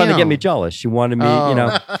 She was trying to get me Damn. jealous. She wanted me,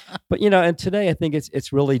 Oh. But and today I think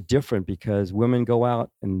it's really different because women go out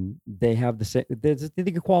and they have the same. There's the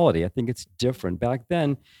equality. I think it's different. Back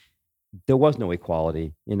then, there was no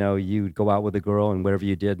equality. You'd go out with a girl and whatever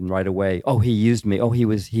you did, and right away, oh, he used me. Oh, he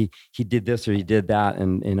did this or he did that,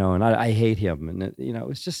 and and I hate him, and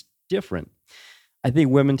it's just different. I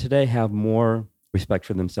think women today have more respect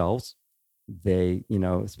for themselves. They,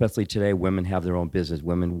 especially today, women have their own business.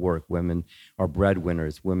 Women work. Women are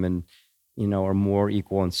breadwinners. Women, are more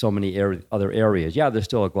equal in so many other areas. Yeah, there's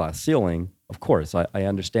still a glass ceiling, of course. I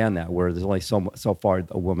understand that, where there's only so far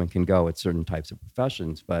a woman can go at certain types of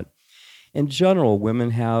professions. But in general, women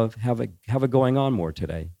have it going on more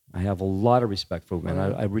today. I have a lot of respect for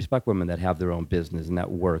women. I respect women that have their own business and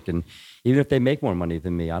that work. And even if they make more money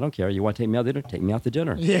than me, I don't care. You want to take me out to dinner? Take me out to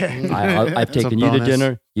dinner. Yeah. I've That's a taken you to bonus.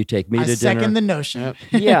 dinner. You take me I to second dinner. the notion. Yep.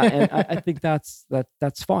 Yeah, and I think that's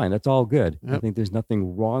fine. That's all good. I Yep. think there's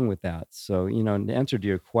nothing wrong with that. So, in answer to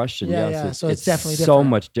your question, Yeah, yes, yeah. So it's definitely so different.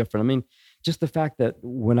 much different. I mean, just the fact that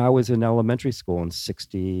when I was in elementary school in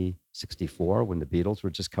 64, when the Beatles were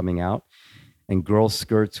just coming out, and girls'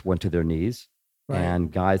 skirts went to their knees, Right.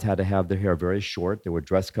 and guys had to have their hair very short. There were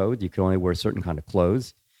dress codes. You could only wear a certain kind of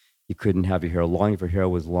clothes. You couldn't have your hair long. If your hair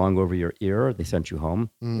was long over your ear, they sent you home.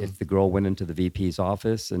 Mm. If the girl went into the VP's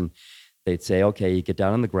office and they'd say, okay, you get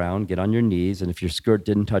down on the ground, get on your knees, and if your skirt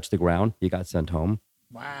didn't touch the ground, you got sent home.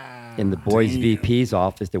 Wow. In the boys' Damn. VP's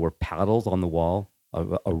office, there were paddles on the wall,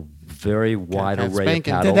 a very wide that array of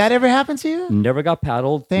spanking. paddles. Did that ever happen to you? Never got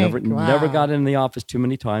paddled. Think, Never wow. got in the office too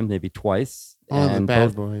many times, maybe twice. Oh, the and bad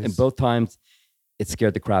both, boys. And both times, it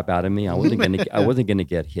scared the crap out of me. I wasn't gonna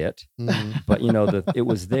get hit, Mhm. but it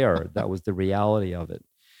was there. That was the reality of it.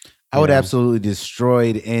 I would Yeah. absolutely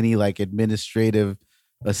destroy any like administrative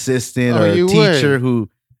assistant Oh, or you teacher who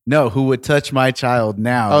would touch my child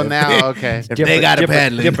now. Oh, If now, okay. If they got a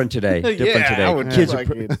paddling. different today. Different Yeah, today. I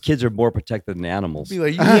would Kids are more protected than animals. be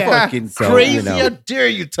like, you Yeah. fucking So, crazy! you know. How dare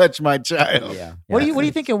you touch my child? Yeah. What do Yeah.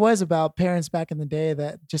 you think it was about parents back in the day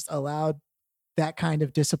that just allowed that kind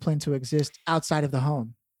of discipline to exist outside of the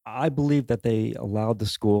home? I believe that they allowed the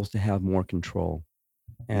schools to have more control.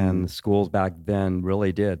 And the schools back then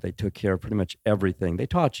really did. They took care of pretty much everything. They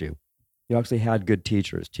taught you. You actually had good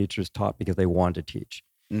teachers. Teachers taught because they wanted to teach.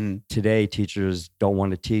 Mhm. Today, teachers don't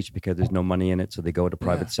want to teach because there's no money in it, so they go to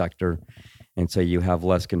private sector. And so you have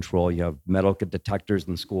less control. You have metal detectors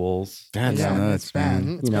in schools. That's Yeah, nuts, it's bad.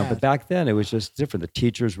 man. It's But bad. back then it was just different. The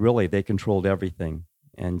teachers really, they controlled everything.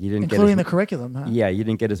 And you didn't Including the get curriculum, huh? yeah, you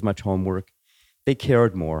didn't get as much homework. They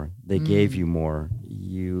cared more. They gave Mm. you more.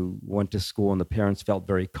 You went to school and the parents felt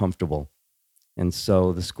very comfortable. And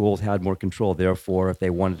so the schools had more control. Therefore, if they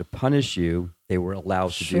wanted to punish you, they were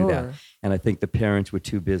allowed to do that. Sure. And I think the parents were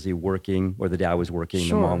too busy working, or the dad was working,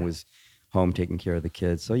 the mom Sure. was home taking care of the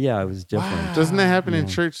kids. So yeah, it was different. Wow. Doesn't that happen in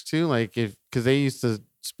Yeah. church too? Like because they used to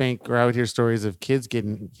spank, or I would hear stories of kids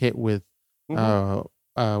getting hit with what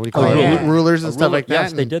do you call Oh, it? yeah. Rulers and A stuff ruler- like that.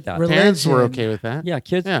 Yes, they and did that. Religion. Parents were okay with that. Yeah,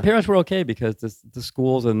 Yeah. parents were okay because the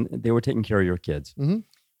schools and they were taking care of your kids. Mhm.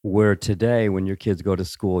 Where today, when your kids go to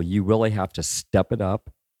school, you really have to step it up.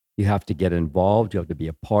 You have to get involved. You have to be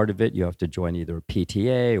a part of it. You have to join either a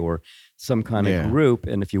PTA or some kind Yeah. of group.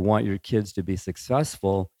 And if you want your kids to be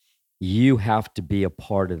successful, you have to be a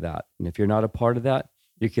part of that. And if you're not a part of that,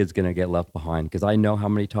 your kid's going to get left behind. Because I know how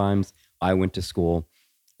many times I went to school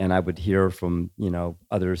and I would hear from,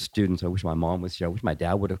 other students, I wish my mom was here. I wish my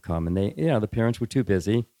dad would have come. And they, the parents were too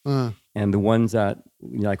busy. And the ones that,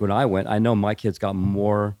 like when I went, I know my kids got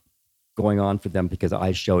more going on for them because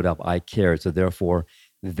I showed up, I cared. So therefore,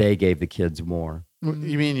 they gave the kids more.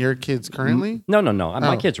 You mean your kids currently? No.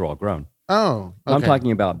 My Oh. kids are all grown. Oh, okay. I'm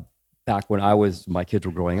talking about back when my kids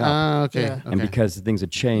were growing up. Okay. Yeah. And because things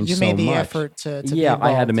had changed You so made the much. effort to be Yeah, I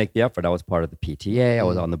had to involved. make the effort. I was part of the PTA. I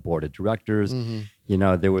was on the board of directors. Mhm.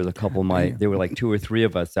 There was a couple of there were like 2 or 3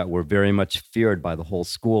 of us that were very much feared by the whole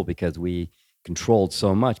school because we controlled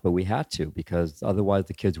so much, but we had to because otherwise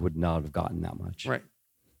the kids would not have gotten that much. Right.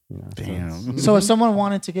 So Damn. it's- So if someone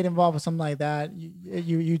wanted to get involved with something like that,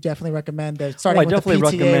 you definitely recommend that starting I with definitely the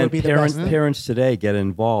PTA would recommend be the parents best thing. parents today get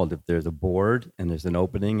involved. If there's a board and there's an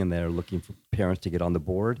opening and they're looking for parents to get on the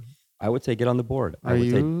board, I would say get on the board. I Are would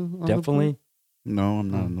you say on the definitely. No, I'm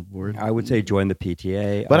not on the board. I would say join the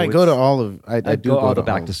PTA. But I would go to s- all of. I I'd do go go all to the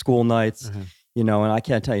back all to of- school nights, Uh-huh. and I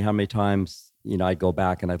can't tell you how many times, I'd go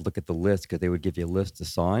back and I'd look at the list because they would give you a list to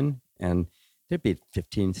sign and there'd be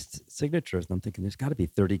 15 signatures. And I'm thinking there's got to be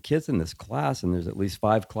 30 kids in this class and there's at least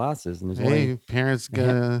 5 classes and there's Hey, only, parents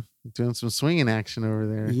doing some swinging action over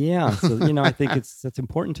there. yeah. So, I think that's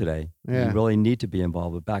important today. Yeah. You really need to be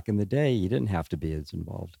involved. But back in the day, you didn't have to be as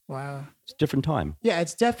involved. Wow. It's a different time. Yeah,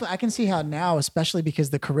 it's definitely, I can see how now, especially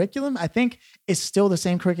because the curriculum, I think, is still the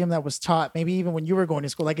same curriculum that was taught, maybe even when you were going to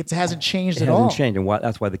school. Like it hasn't changed It at hasn't all. changed. And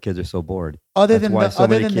that's why the kids are so bored. Other That's than why the, so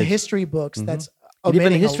other many than the kids- history books, Mhm. that's And even the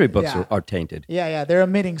omitting a- history books yeah. are tainted. Yeah, they're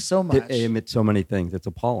omitting so much. They emit so many things. It's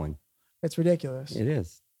appalling. It's ridiculous. It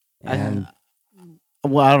is. I- And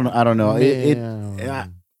Well, I don't know. Yeah.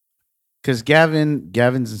 Because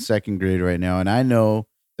Gavin's in second grade right now, and I know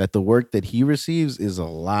that the work that he receives is a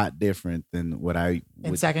lot different than what I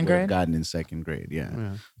In would second have grade? gotten in second grade.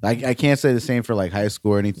 Yeah, Yeah, I can't say the same for like high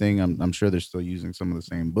school or anything. I'm sure they're still using some of the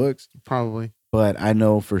same books, probably. but I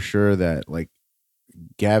know for sure that like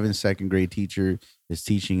Gavin's second grade teacher is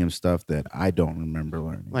teaching him stuff that I don't remember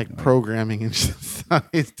learning. Like programming and stuff.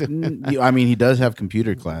 He's doing. I mean, he does have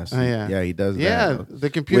computer class. Oh, yeah. Yeah, he does. Yeah, that. the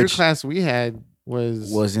computer Which class we had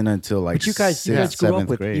wasn't until like but you guys sixth, grew up seventh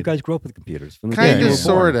with grade. you guys grew up with computers from the kind day you of were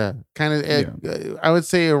born. sorta kind of. I would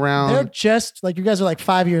say around. They're just like, you guys are like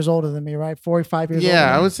 5 years older than me, right? 4 or 5 years older. Yeah,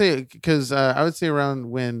 than I me? would say because I would say around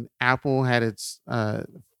when Apple had its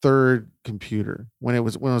third computer, when it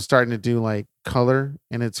was starting to do like color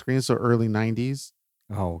in its screen, so early 90s.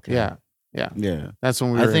 Oh, okay. Yeah, Yeah, that's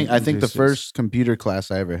when we. I were think the introduced. first computer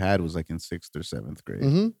class I ever had was like in 6th or 7th grade.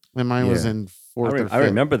 Mhm. And mine was Yeah. in fourth or I fifth.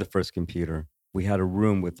 remember the first computer. We had a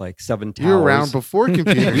room with like 7 towers. You were around before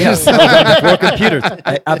computers. Yes, before computers.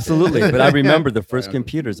 Absolutely. But I remember the first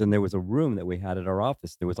computers, and there was a room that we had at our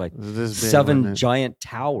office. There was like This big, 7 wasn't it? giant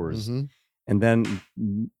towers, Mhm. and then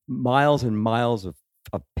miles and miles of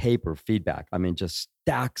paper feedback. I mean, just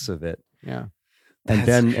stacks of it. Yeah. And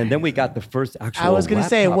then we got the first actual. I was going to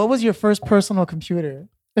say, laptop. what was your first personal computer?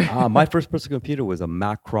 My first personal computer was a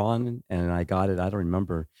Macron, and I got it. I don't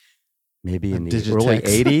remember. Maybe in the early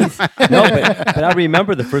Digitex. 80s. No, but I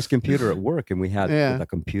remember the first computer at work, and we had Yeah. a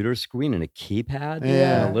computer screen and a keypad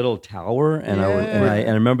Yeah. and a little tower. And I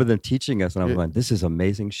remember them teaching us, and I was Yeah. like, "This is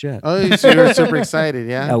amazing shit." Oh, so you were super excited,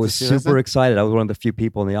 yeah? I was to see this super thing? excited. I was one of the few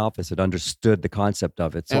people in the office that understood the concept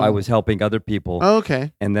of it. So And- I was helping other people, Oh,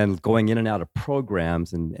 okay. and then going in and out of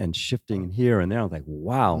programs and shifting here and there. I was like,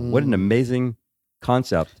 "Wow, what an Mm. amazing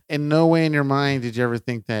concept!" In no way in your mind did you ever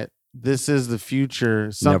think that this is the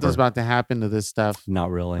future. Something's Never. about to happen to this stuff. Not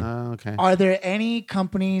really. Okay. Are there any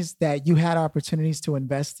companies that you had opportunities to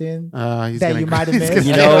invest in? He's that gonna- you might have he's missed? gonna-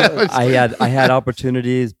 You know, I had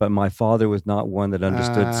opportunities, but my father was not one that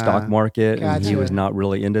understood stock market, and he Gotcha. was not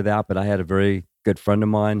really into that. But I had a very good friend of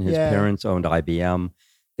mine. His Yeah. parents owned IBM.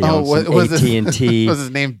 They Oh, owned what some was AT&T. Was his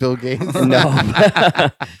name Bill Gates? No.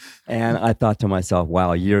 And I thought to myself,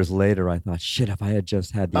 wow, years later, I thought, shit, if I had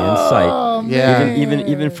just had the insight, Oh, Yeah.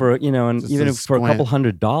 even for, you know, and Just even a for a couple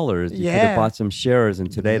 $100, you could Yeah. have bought some shares. And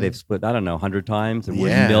today Yeah. they've split, I don't know, 100 times and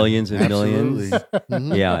Yeah, worth millions and absolutely. millions.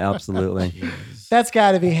 Mhm. Yeah, absolutely. That's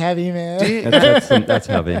got to be heavy, man. Do you- That's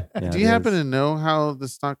heavy. Yeah, Do it you happen is. to know how the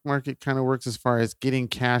stock market kind of works as far as getting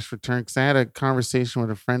cash return? Because I had a conversation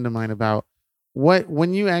with a friend of mine about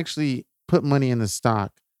when you actually put money in the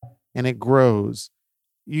stock and it grows,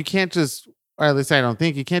 you can't just, or at least I don't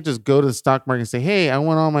think you can't just go to the stock market and say, "Hey, I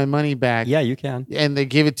want all my money back," Yeah, you can. and they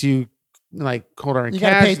give it to you like cold hard You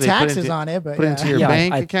cash. got to pay they put it taxes into- on it, but put it yeah. into your Yeah,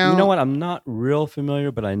 bank You account. know what? I'm not real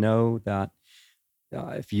familiar, but I know that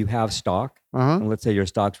if you have stock, Uh-huh. and let's say your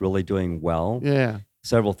stock's really doing well, Yeah.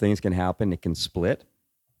 several things can happen. It can split.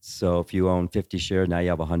 So if you own 50 shares, now you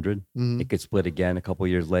have 100. Mhm. It could split again a couple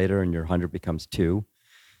years later, and your 100 becomes 2.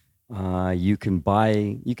 You can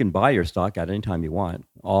buy your stock at any time you want,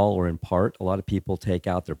 all or in part. A lot of people take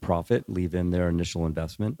out their profit, leave in their initial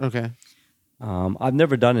investment. Okay. I've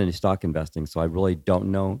never done any stock investing, so I really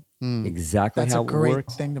don't know Mm. exactly That's how a it great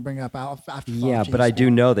works. thing to bring up. After Yeah, but I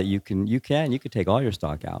do know that you could take all your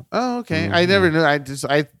stock out, Oh, okay. Mhm. I never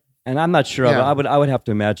knew. and I'm not sure. Yeah. I would have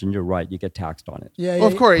to imagine you're right. You get taxed on it. Yeah, Well,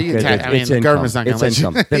 of course, you Because can I mean, the income. government's not going It's to let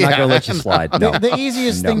income. you. They're not going to Yeah, let you slide. no. No. The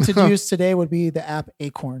easiest No. thing to use today would be the app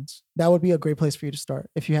Acorns. That would be a great place for you to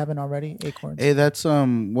start if you haven't already. Acorns. Hey, that's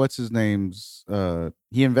what's his name's?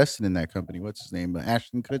 He invested in that company. What's his name?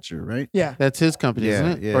 Ashton Kutcher, right? Yeah, That's his company, Yeah,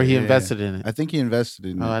 isn't it? yeah, or he yeah, invested in it. I think he invested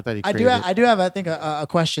in Oh, it. I thought he I created do. it. I do have. I think a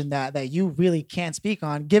question that you really can't speak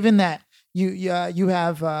on, given that you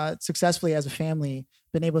have successfully as a family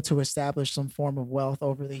been able to establish some form of wealth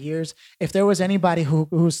over the years. If there was anybody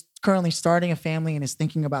who's currently starting a family and is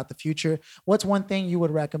thinking about the future, what's one thing you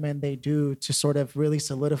would recommend they do to sort of really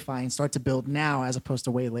solidify and start to build now as opposed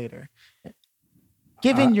to way later?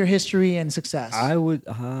 Given your history and success, I would.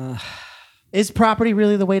 is property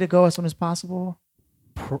really the way to go as soon as possible?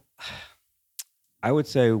 I would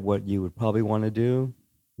say what you would probably want to do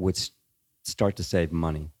would start to save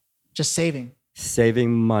money. Just saving,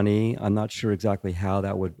 Saving money. I'm not sure exactly how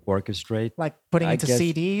that would orchestrate. like putting I into guess-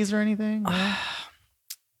 CDs or anything? No?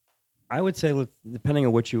 I would say, depending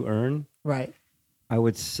on what you earn, Right. I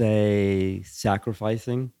would say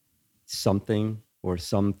sacrificing something or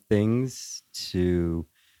some things to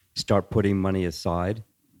start putting money aside.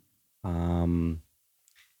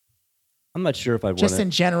 I'm not sure if I'd want Just to. in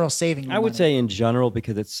general, saving. I would money. say in general,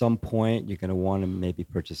 because at some point you're going to want to maybe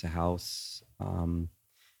purchase a house.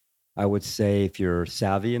 I would say if you're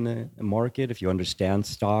savvy in the market, if you understand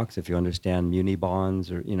stocks, if you understand muni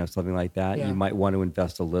bonds or something like that, Yeah. you might want to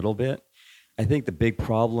invest a little bit. I think the big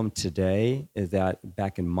problem today is that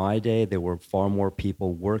back in my day, there were far more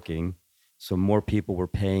people working, so more people were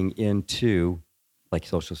paying into like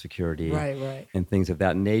Social Security Right. and things of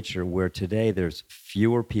that nature, where today there's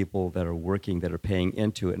fewer people that are working that are paying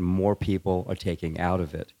into it and more people are taking out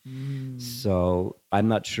of it. So I'm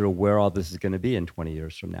not sure where all this is going to be in 20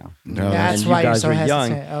 years from now. No, That's And you why you're guys so are hesitant.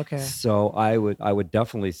 young, Okay. So I would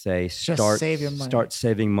definitely say start save your money. start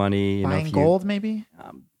saving money. Buying if you- gold, maybe.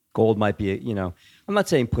 Gold might be, I'm not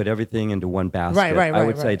saying put everything into one basket. Right, I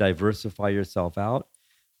would say right. diversify yourself out,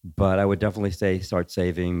 but I would definitely say start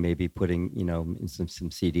saving, maybe putting, in some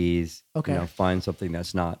CDs, Okay. find something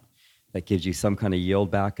that gives you some kind of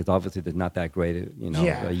yield back. Cause obviously there's not that great,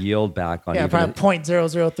 Yeah. a yield back on Yeah, even probably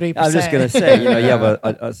 0.003%. I was just going to say, you have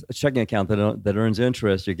a checking account that earns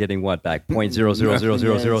interest. You're getting what back?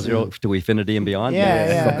 0.00000 to infinity and beyond.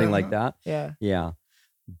 Yeah. Something like that. Yeah. Yeah.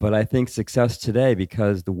 But I think success today,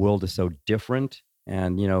 because the world is so different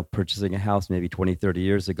and, purchasing a house maybe 20, 30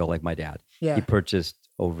 years ago, like my dad, Yeah. he purchased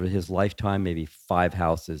over his lifetime, maybe 5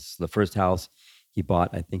 houses. The first house he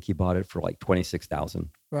bought, I think he bought it for like $26,000.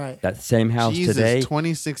 Right. That same house Jesus, today,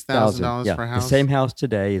 $26,000 yeah, for a the house. same house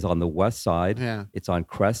today is on the west side. Yeah. It's on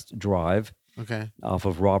Crest Drive Okay. off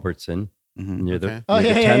of Robertson. Mhm. Near the, Okay. Oh,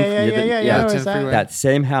 near the yeah. 10 Yeah. near the- I know yeah, where 10 it's at. freeway. That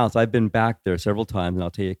same house, I've been back there several times, and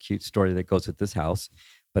I'll tell you a cute story that goes with this house.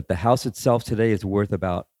 But the house itself today is worth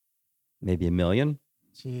about maybe $1 million,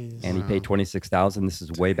 Jeez. and he Wow. paid $26,000. This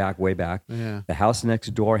is way back. Yeah. The house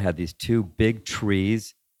next door had these 2 big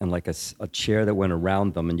trees and like a chair that went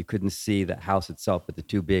around them, and you couldn't see the house itself, but the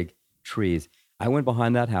 2 big trees. I went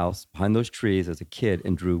behind that house, behind those trees as a kid,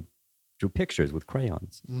 and drew drew pictures with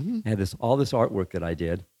crayons. Mhm. I had all this artwork that I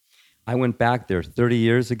did. I went back there 30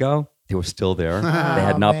 years ago. They were still there. They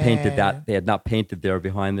had Oh, not painted man. that. They had not painted there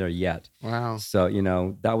behind there yet. Wow. So,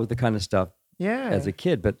 that was the kind of stuff Yeah. as a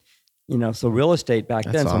kid. But, so real estate back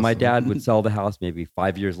That's then. So my awesome. dad would sell the house maybe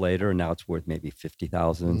 5 years later, and now it's worth maybe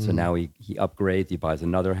 50,000. So Mm. now he upgrades. He buys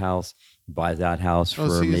another house. He buys that house Oh, for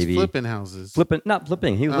so he's maybe flipping houses. not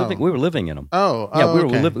flipping. He was living. Oh. We were living in them. Oh, Yeah, we were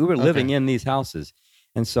okay. we were living Okay. in these houses.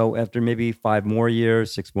 And so after maybe 5 more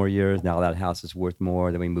years, 6 more years, now that house is worth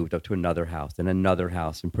more. Then we moved up to another house, then another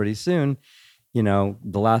house, and pretty soon,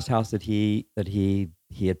 the last house that he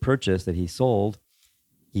had purchased, that he sold,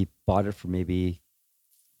 he bought it for maybe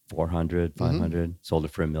 400, 500, sold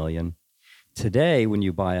it for $1 million. Today, when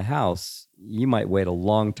you buy a house, you might wait a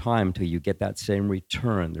long time till you get that same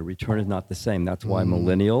return. The return is not the same. That's why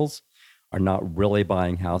millennials are not really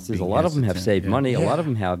buying houses. Being A lot of them have hesitant, saved yeah. money. A lot Yeah. of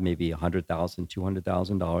them have maybe $100,000,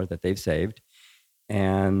 $200,000 that they've saved,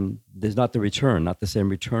 and there's not the return, not the same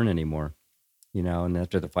return anymore. And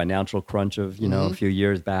after the financial crunch of a few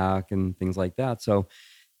years back and things like that, so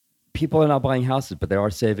people are not buying houses, but they are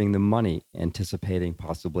saving the money, anticipating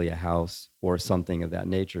possibly a house or something of that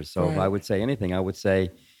nature. So if I Right. would say anything, I would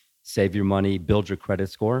say save your money, build your credit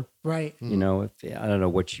score. Right. If I don't know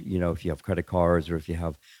what if you have credit cards or if you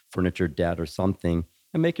have furniture debt or something,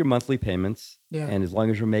 and make your monthly payments. Yeah. And as long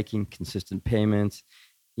as you're making consistent payments,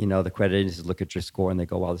 the credit agencies look at your score and they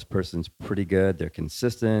go, "Wow, this person's pretty good. They're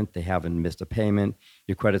consistent. They haven't missed a payment."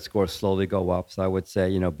 Your credit scores slowly go up. So I would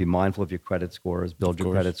say, be mindful of your credit scores, build your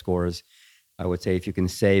course. credit scores. I would say if you can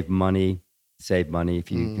save money, save money.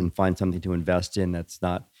 If you can find something to invest in that's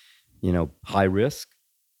not, high risk.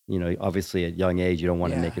 Obviously at young age, you don't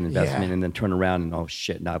want to Yeah, make an investment yeah. and then turn around and, oh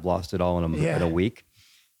shit, now I've lost it all in Yeah. a week.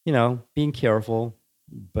 Being careful,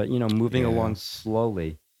 but moving Yeah. along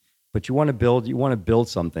slowly. But you want to build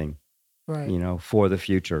something, Right. for the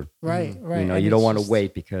future. Right. Right. You And don't it's want to just-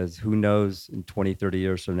 wait, because who knows in 20, 30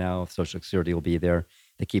 years from now if Social Security will be there.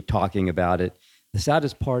 They keep talking about it. The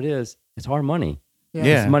saddest part is it's our money. Yeah.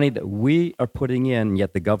 It's money that we are putting in,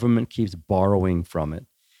 yet the government keeps borrowing from it,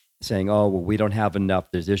 saying, "Oh, well, we don't have enough.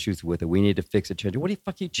 There's issues with it. We need to fix it, change it." What are you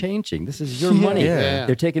fucking changing? This is your Yeah. money. Yeah.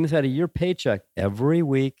 They're taking this out of your paycheck every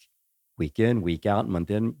week, week in, week out,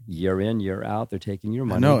 month in, year out. They're taking your I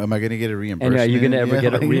money. know. Am I going to get a And reimbursement? are you going to ever Yeah,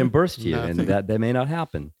 get it like- reimbursed to you? Nothing. And that may not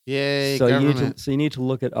happen. Yay, So government. you need to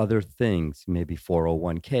look at other things, maybe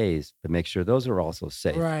 401ks, but make sure those are also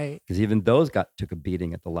safe. Right. Because even those took a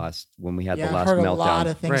beating at when we had Yeah. the I've last heard a meltdown. lot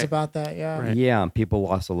of things Right. about that. Yeah. Right. Yeah, and people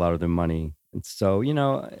lost a lot of their money. And so,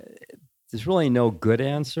 there's really no good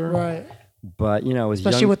answer. Right. But, as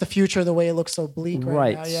Especially young, with the future, the way it looks so bleak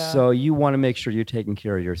right, now. Yeah. So you want to make sure you're taking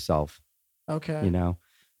care of yourself, Okay.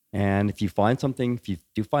 And if you find something, if you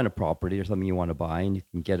do find a property or something you want to buy and you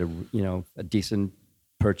can get a decent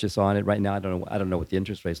purchase on it right now, I don't know what the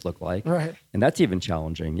interest rates look like. Right. And that's even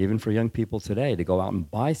challenging, even for young people today, to go out and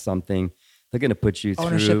buy something. They're going to put you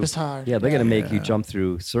Ownership through. is hard. Yeah, they're going to make you Yeah. jump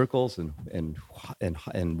through circles and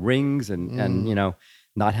rings and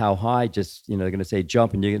not how high. Just they're going to say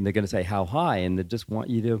jump and they're going to say how high, and they just want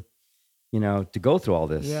you to go through all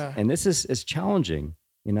this. Yeah. And this is challenging.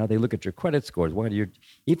 They look at your credit scores.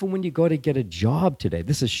 Even when you go to get a job today,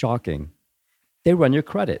 this is shocking. They run your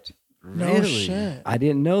credit. No Really? shit. I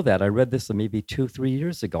didn't know that. I read this maybe 2-3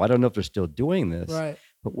 years ago. I don't know if they're still doing this. Right.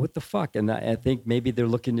 But what the fuck? And I think maybe they're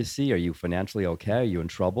looking to see, are you financially okay? Are you in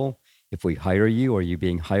trouble? If we hire you, are you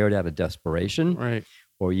being hired out of desperation? Right.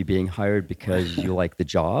 Or are you being hired because you like the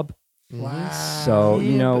job? Wow. So,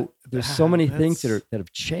 Yeah, there's so many things that's- that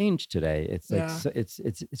have changed today. It's like, Yeah.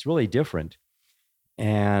 it's really different.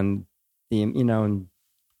 And the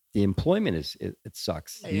employment it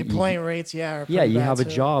sucks. Hey, employment rates, yeah. Are Yeah, pretty you bad have a too.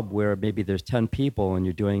 job where maybe there's 10 people and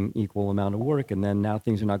you're doing equal amount of work, and then now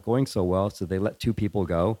things are not going so well, so they let 2 people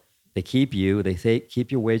go. They keep you. They say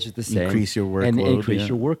keep your wages the same, Increase your and they workload, increase yeah.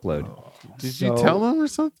 your workload. Did So- you tell them or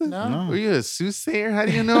something? No. Were you a soothsayer? How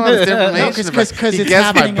do you know all this information? 'cause about- it's he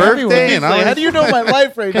guessed my happening everywhere. birthday and all Like, how this- do you know my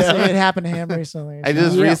life right Because now? it happened to him recently. I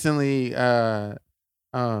just Yeah. recently,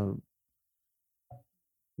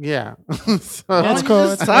 yeah. So, That's you cool.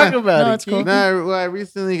 just That's talk cool. about No, it, it's cool. No, well, I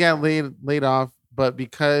recently got laid off, but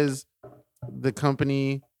because the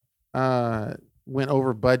company went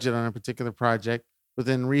over budget on a particular project, but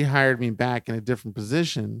then rehired me back in a different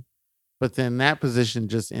position, but then that position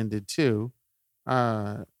just ended too,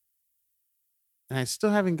 and I still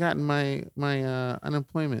haven't gotten my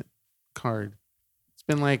unemployment card. It's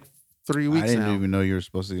been like 3 I weeks didn't now. even know you were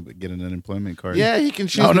supposed to get an unemployment card. Yeah, you can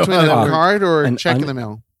choose No, no, between a no. card or a An check in un- the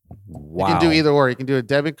mail. Wow. You can do either or. You can do a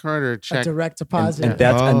debit card or a A check. direct And, deposit. and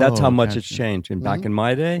that's how Oh, much it's gotcha. changed. And back in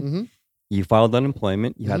my day, Mhm. You filed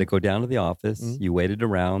unemployment. You had to Mhm. go down to the office. Mhm. You waited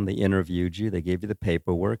around. They interviewed you. They gave you the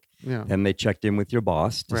paperwork. Yeah. Then they checked in with your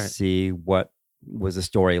boss to Right. see what was the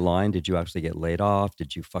storyline. Did you actually get laid off?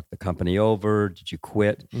 Did you fuck the company over? Did you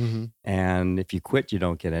quit? Mm-hmm. And if you quit, you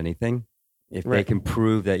don't get anything. If they Right. can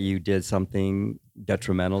prove that you did something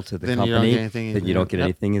detrimental to the Then you don't company, get anything. then you don't get Yep.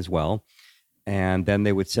 anything as well. And then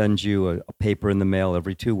they would send you a paper in the mail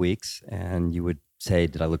every 2 weeks, and you would say,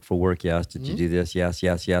 "Did I look for work? Yes. Did you Mhm. do this? Yes,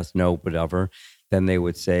 yes, yes. No, whatever." Then they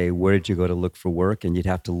would say, "Where did you go to look for work?" And you'd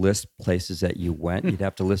have to list places that you went. You'd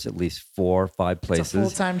have to list at least 4 or 5 It's a places.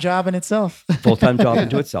 full-time job in itself. Full-time job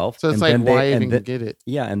into itself. So it's And like, then why they, even and the- get it?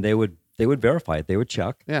 yeah, and they would verify it. They would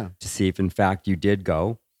check Yeah. to see if in fact you did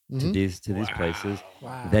go to Mhm. these places.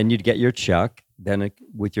 Wow. Then you'd get your check. Then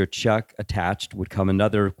with your check attached would come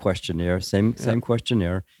another questionnaire, same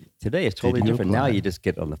questionnaire. Today it's totally you different. Now apply? you just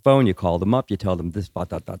get on the phone, you call them up, you tell them this, da,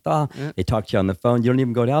 da, da, da. Yeah. They talk to you on the phone. You don't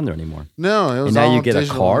even go down there anymore. No, it was now all you get a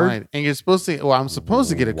digital card? online. And you're supposed to. Well, I'm supposed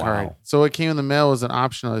to get a card. Wow. So what came in the mail was an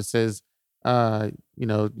optional. It says,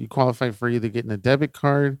 you qualify for either getting a debit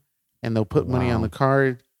card, and they'll put money on Wow. the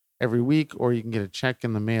card every week, or you can get a check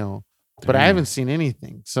in the mail. But I Damn. haven't seen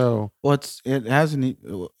anything. So Well, it hasn't.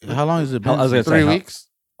 How long has it been? I was gonna since- say, 3 how- weeks.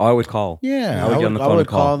 I would call. Yeah, I would get on the phone and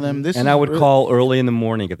call. call them. This And is I would really- call early in the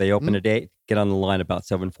morning if they open Mhm. a date, get on the line about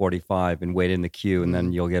 7:45 and wait in the queue, and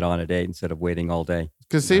then you'll get on a date instead of waiting all day.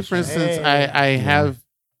 Because say for instance, I have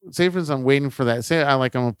say for instance, I'm waiting for that. Say I'm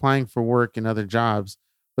applying for work in other jobs,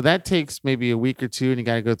 but that takes maybe a week or two, and you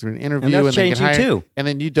got to go through an interview, And that's they can changing hire, too. and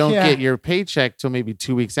then you don't Yeah. get your paycheck till maybe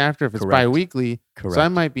 2 weeks after if it's Correct. bi-weekly. Correct. So I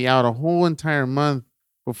might be out a whole entire month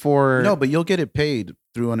before. No, but you'll get it paid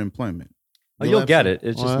through unemployment. Oh, you'll get it.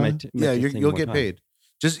 It's just What? might Yeah, take you'll more get time. paid.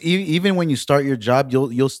 Just even when you start your job,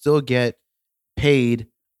 you'll still get paid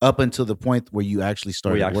up until the point where you actually Where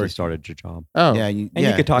started you actually working. started your job. Oh, Yeah, And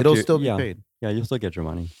you could talk it'll to your- still be yeah. paid. Yeah, you'll still get your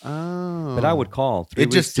money. oh, But I would call. 3 It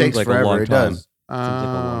weeks just seems takes like forever. a long It time. does.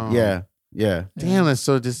 Oh. Yeah, yeah. Damn, that's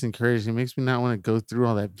so disencouraging. It makes me not want to go through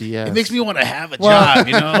all that BS. It makes me want to have a Well- job.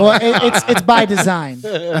 You know. Well, it's by design.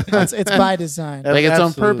 It's by design. like it's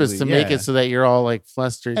on purpose to Absolutely, make yeah. it so that you're all like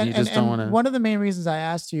flustered. And, you just and- don't and want to. One of the main reasons I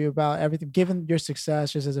asked you about everything, given your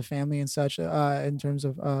success just as a family and such, in terms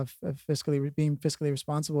of being fiscally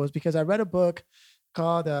responsible, is because I read a book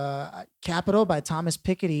called Capital by Thomas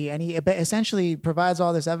Piketty, and he essentially provides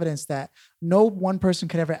all this evidence that no one person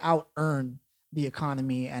could ever out earn the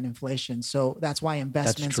economy and inflation. So that's why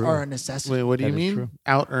investments true. are a necessity. Wait, what do you That is mean? true.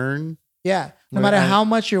 Out earn? Yeah, no Well, matter I- how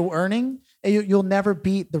much you're earning, you'll never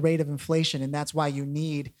beat the rate of inflation, and that's why you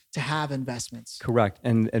need to have investments. Correct.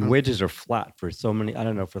 And Okay. wages are flat for so many, I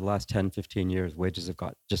don't know, for the last 10, 15 years, wages have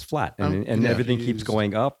got just flat. And Yeah. everything keeps Jeez.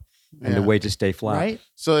 going up and the Yeah. wages stay flat. Right?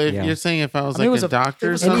 So if Yeah. you're saying if I was I mean, it like was a a- doctor it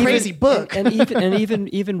or was a something, crazy book. And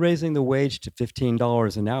even raising the wage to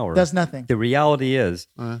 $15 an hour. Does nothing. The reality is,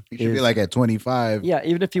 You should be is- like at 25. yeah,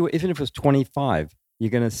 even if it was 25, you're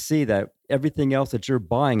going to see that everything else that you're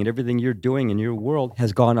buying and everything you're doing in your world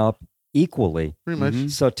has gone up equally. pretty much.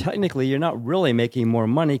 Mhm. So technically, you're not really making more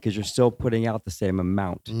money because you're still putting out the same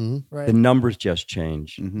amount. Mhm. Right. The numbers just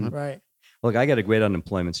change. Mhm. Right. Look, I got a great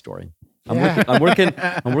unemployment story. Yeah. I'm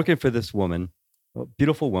working for this woman, a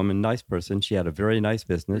beautiful woman, nice person. She had a very nice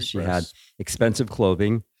business. She had expensive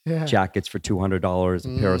clothing, Yeah. jackets for $200, a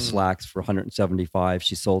pair of Mm. slacks for $175.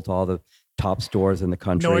 She sold to all the top stores in the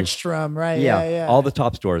country. Nordstrom. Right. Yeah. Yeah. all the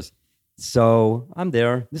top stores. So I'm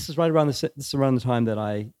there. This is around the time that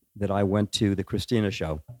I went to the Christina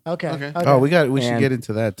show. Okay. Okay. Oh, we should And- get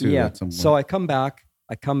into that too. Yeah. at some point. So I come back.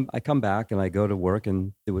 I come back and I go to work,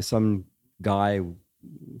 and there was some guy.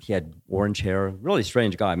 He had orange hair. Really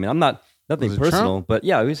strange guy. I mean, I'm not nothing Was it personal, Trump? but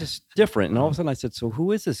yeah, he was just different. And all of a sudden, I said, "So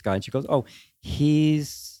who is this guy?" And she goes, "Oh,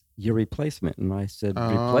 he's your replacement." And I said,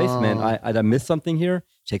 "Replacement? Oh. I missed something here."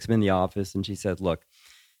 She takes me in the office, and she said, "Look,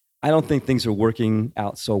 I don't think things are working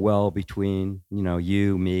out so well between,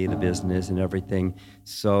 you, me, the business and everything.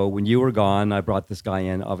 So when you were gone, I brought this guy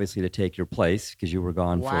in obviously to take your place because you were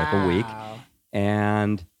gone for like a week. Wow.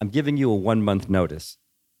 And I'm giving you a 1 month notice."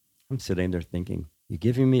 I'm sitting there thinking, you're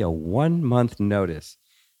giving me a 1 month notice.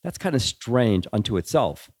 That's kind of strange unto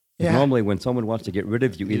itself. 'Cause Yeah. Normally when someone wants to get rid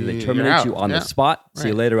of you, either they You're terminate out. you on Yeah. the spot, see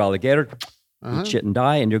you Right. later, alligator, Uh-huh. eat shit and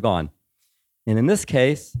die, and you're gone. And in this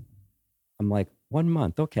case, I'm like, 1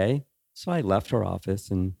 month, okay. So I left her office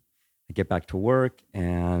and I get back to work,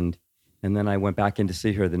 and then I went back in to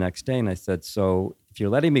see her the next day, and I said, "So if you're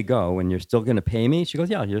letting me go and you're still going to pay me?" She goes,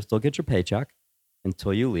 "Yeah, you'll still get your paycheck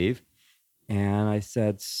until you leave." And I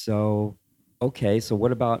said, "So, okay, so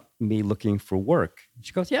what about me looking for work?"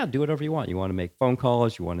 She goes, "Yeah, do whatever you want. You want to make phone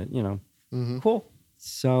calls, you want to, Mhm. cool."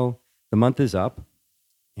 So the month is up,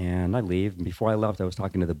 And I leave. And before I left, I was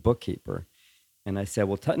talking to the bookkeeper. And I said,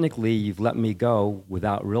 well, technically, you've let me go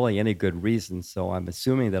without really any good reason. So I'm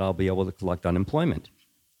assuming that I'll be able to collect unemployment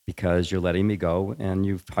because you're letting me go and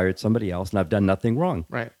you've hired somebody else and I've done nothing wrong.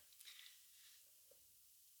 Right.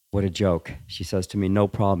 What a joke. She says to me, no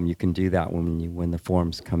problem. You can do that when the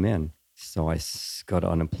forms come in. So I go to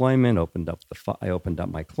unemployment, I opened up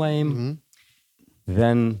my claim. Mm-hmm.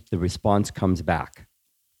 Then the response comes back.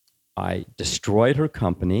 I destroyed her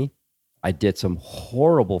company. I did some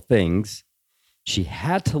horrible things. She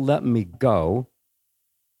had to let me go.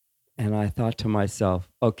 And I thought to myself,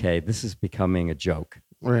 okay, this is becoming a joke.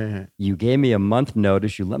 Right. You gave me a month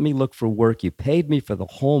notice. You let me look for work. You paid me for the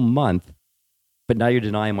whole month. But now you're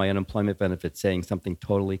denying my unemployment benefits, saying something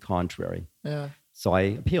totally contrary. Yeah. So I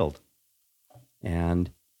appealed.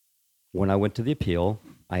 And when I went to the appeal,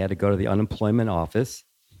 I had to go to the unemployment office.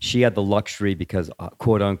 She had the luxury because,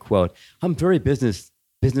 quote unquote, I'm very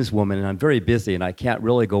businesswoman and I'm very busy and I can't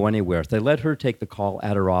really go anywhere. So they let her take the call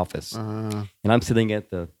at her office. And I'm sitting at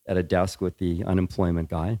a desk with the unemployment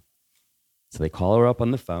guy. So they call her up on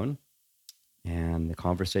the phone and the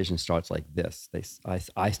conversation starts like this.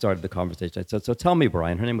 I started the conversation. I said, so tell me,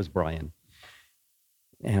 Brian. Her name was Brian.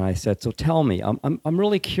 And I said, so tell me, I'm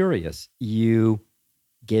really curious. You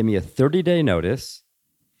gave me a 30-day notice.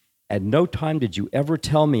 At no time did you ever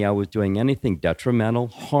tell me I was doing anything detrimental,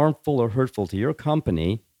 harmful, or hurtful to your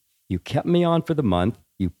company. You kept me on for the month.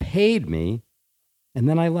 You paid me. And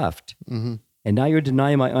then I left. Mm-hmm. And now you're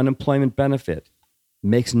denying my unemployment benefit.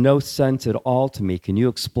 Makes no sense at all to me. Can you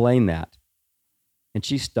explain that? And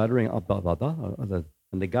she's stuttering. And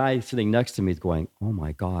the guy sitting next to me is going, oh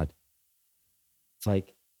my God. It's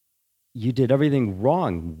like, you did everything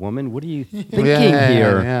wrong, woman. What are you thinking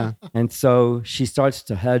here? Yeah. And so she starts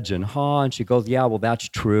to hedge and haw, and she goes, yeah, well, that's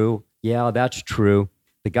true. Yeah, that's true.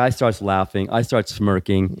 The guy starts laughing. I start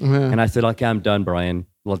smirking. Yeah. And I said, okay, I'm done, Brian.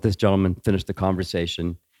 Let this gentleman finish the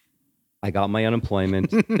conversation. I got my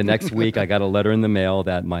unemployment. The next week, I got a letter in the mail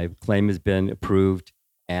that my claim has been approved.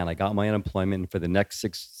 And I got my unemployment for the next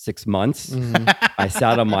six months. Mm-hmm. I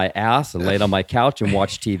sat on my ass and laid on my couch and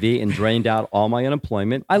watched TV and drained out all my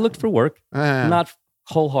unemployment. I looked for work, not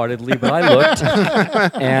wholeheartedly, but I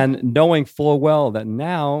looked. And knowing full well that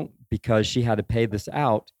now, because she had to pay this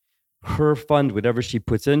out, her fund, whatever she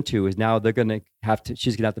puts into, is now she's going to have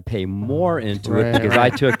to pay more into it because I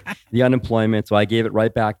took the unemployment. So I gave it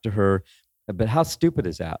right back to her. But how stupid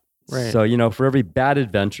is that? Right. So, for every bad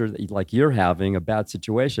adventure like you're having, a bad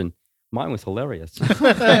situation, mine was hilarious.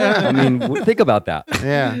 I mean, think about that.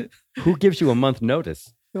 Yeah. Who gives you a month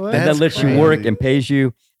notice and then That's lets crazy. you work and pays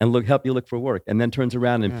you and help you look for work and then turns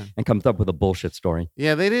around and comes up with a bullshit story?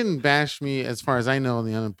 Yeah, they didn't bash me as far as I know in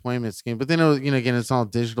the unemployment scheme, but they know, again, it's all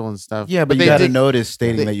digital and stuff. Yeah, but you they got a did- notice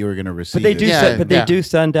stating that you were going to receive But they do. it. They do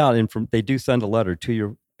send out they do send a letter to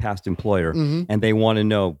your past employer, Mhm. and they want to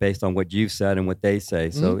know based on what you've said and what they say.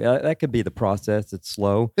 So that could be the process. It's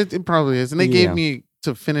slow. It probably is. And they Yeah. gave me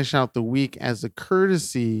to finish out the week as a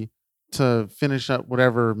courtesy to finish up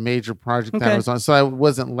whatever major project that I Okay. was on. So I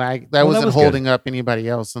wasn't that Well, that wasn't was holding up anybody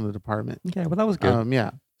else in the department. Okay, well that was good. Yeah.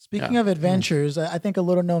 Speaking of adventures, I think a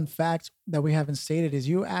little known fact that we haven't stated is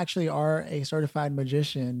you actually are a certified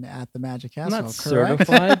magician at the Magic I'm Castle. not correct?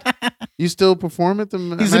 certified. You still perform at the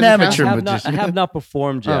He's an Magic amateur Castle? I have not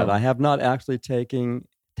performed yet. Oh. I have not actually taken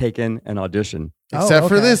an audition. Except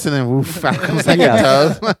for okay. this, and then woof, out comes like Yeah. a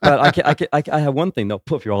dove. But I have one thing though.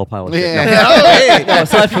 Poof, you're all a pile of shit. Yeah. No. Oh, hey. No,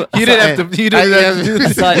 aside from, You didn't have to. You didn't have to do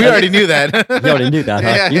this. Aside- We already knew that. you already knew that, huh?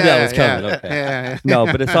 Yeah, you knew that yeah, was coming. yeah, Okay. yeah. No,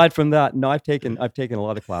 but aside from that, no, I've taken a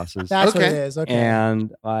lot of classes, That's what it Okay. is. Okay. and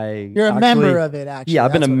You're a actually- member of it, actually. Yeah,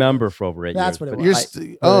 I've been a That's what it member is. for over 8 That's years. what it but was.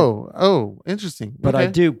 You're I- interesting. But Okay. I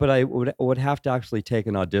do. But I would have to actually take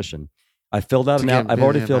an audition. I filled out To an. get I've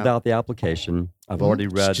already in and filled out. out the application. I've Mhm. already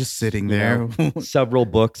read. Just sitting you know, there. several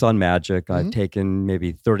books on magic. I've Mhm. taken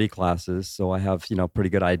maybe 30 classes, so I have pretty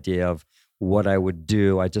good idea of what I would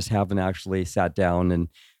do. I just haven't actually sat down and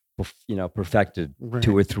perfected Right.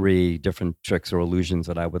 2 or 3 different tricks or illusions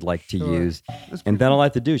that I would like to Sure. use. That's And then all I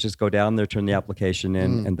have to do is just go down there, turn the application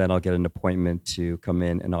in, Mm. and then I'll get an appointment to come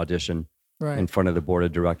in and audition Right. in front of the board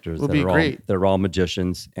of directors. Will be great. They're all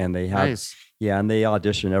magicians, and they have nice. and they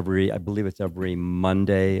audition I believe it's every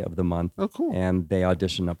Monday of the month. Oh, cool. And they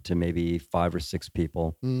audition up to maybe 5 or 6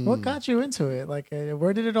 people. What Mm. got you into it? Like,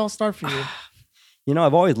 where did it all start for you?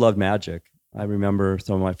 I've always loved magic. I remember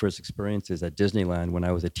some of my first experiences at Disneyland when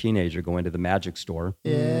I was a teenager going to the magic store.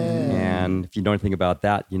 Yeah. And if you know anything about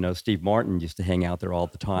that, Steve Martin used to hang out there all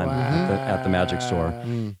the time at the magic store. Wow.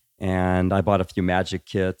 Mm. And I bought a few magic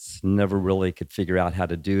kits, never really could figure out how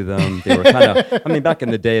to do them. They were kind of, back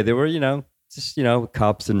in the day, they were, just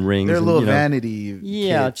cups and rings. They're a and, little vanity.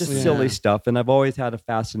 Yeah, kits. just Yeah. silly stuff. And I've always had a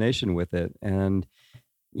fascination with it. And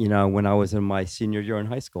when I was in my senior year in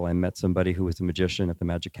high school, I met somebody who was a magician at the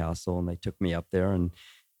Magic Castle, and they took me up there.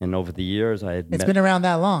 And over the years, I had It's met. been around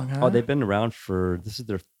that long, huh? Oh, they've been around this is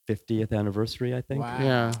their 50th anniversary, I think. Wow.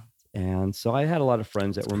 Yeah. And so I had a lot of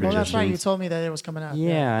friends that were Well, magicians. that's right. You told me that it was coming out.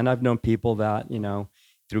 Yeah, and I've known people that,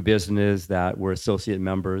 through business that were associate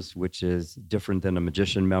members, which is different than a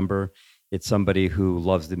magician member. It's somebody who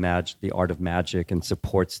loves the art of magic, and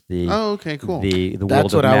supports the Oh, okay, cool. the world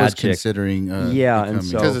That's of what I was magic. considering. Yeah, and becoming.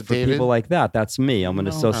 so Because of for David? people like that, that's me. I'm an No,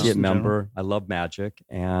 associate just in general. member. I love magic,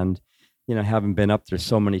 and having been up there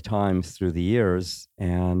so many times through the years,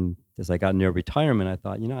 and as I got near retirement, I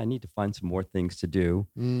thought, I need to find some more things to do,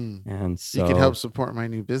 Mm. and so You could help support my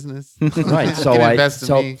new business. Right, You so can I invest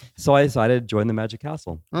in me. so I decided to join the Magic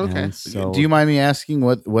Castle. Okay. And so Do you mind me asking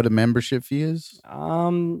what a membership fee is?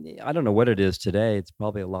 I don't know what it is today. It's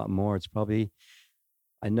probably a lot more. It's probably,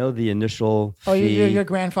 I know the initial Oh, fee. you're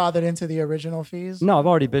grandfathered into the original fees? No, I've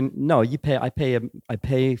already been. No, you pay. I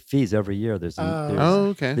pay fees every year. There's Oh,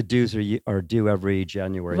 okay. the dues are due every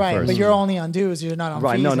January Right, 1st. but you're only on dues. You're not on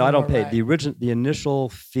Right. fees No, I don't anymore, pay right. the initial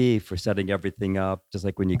fee for setting everything up. Just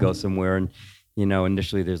like when you go somewhere and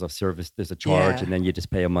initially there's a charge, Yeah. and then you just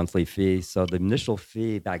pay a monthly fee. So the initial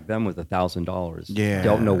fee back then was $1,000. Yeah.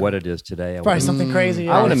 Don't know what it is today. I Probably wouldn't- something crazy.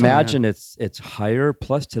 I would yeah. imagine it's higher.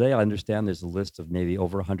 Plus today, I understand there's a list of maybe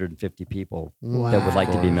over 150 people that would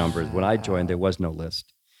like to be Wow. members. When I joined, there was no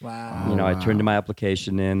list. Wow. Oh, I wow. turned in my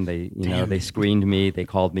application in. They, they screened me. They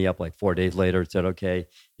called me up like 4 days later and said, "Okay,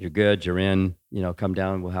 you're good. You're in. Come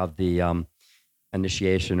down. We'll have the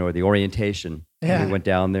initiation or the orientation." And Yeah. we went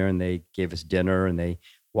down there, and they gave us dinner, and they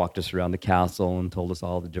walked us around the castle and told us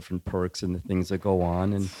all the different perks and the things that go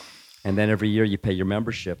on. And then every year you pay your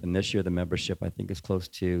membership. And this year the membership I think is close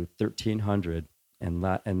to $1,300. And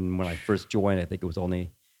when I first joined, I think it was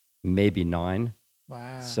only maybe $9.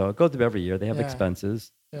 Wow. So it goes up every year. They have Yeah.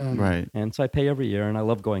 expenses. Yeah. Right. And so I pay every year, and I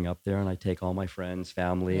love going up there, and I take all my friends,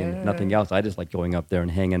 family, and Yeah. nothing else. I just like going up there and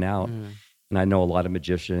hanging out. Yeah. And I know a lot of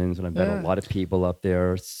magicians, and I've met Yeah. a lot of people up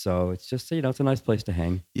there. So it's just, it's a nice place to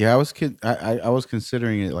hang. Yeah, I was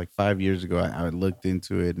considering it like 5 years ago. I looked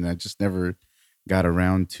into it, and I just never got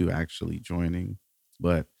around to actually joining.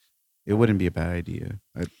 But it wouldn't be a bad idea.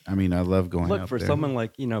 I mean, I love going. Look, up for there. someone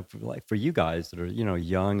like, for you guys that are,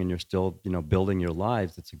 young and you're still, building your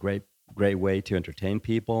lives, it's a great way to entertain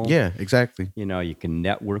people. Yeah, exactly. You can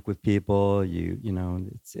network with people.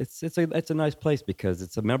 It's a nice place because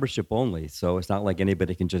it's a membership only. So it's not like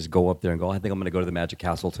anybody can just go up there and go, "I think I'm going to go to the Magic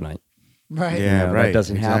Castle tonight." Right. Yeah. That right,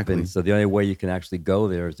 doesn't exactly. happen. So the only way you can actually go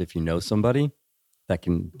there is if you know somebody that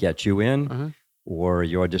can get you in, Uh-huh. or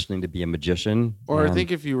you're auditioning to be a magician. Or I and-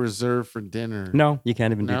 think if you reserve for dinner. no, you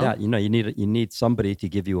can't even No? do that. You need somebody to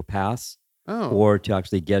give you a pass Oh. or to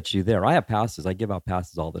actually get you there. I have passes. I give out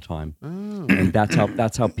passes all the time, Oh. and that's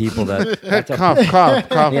how people that's how, cough, cough,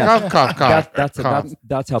 cough, Yeah. cough, cough, cough. that's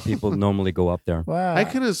that's how people normally go up there. Wow. I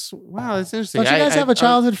could have. Wow, that's interesting. Don't you guys have a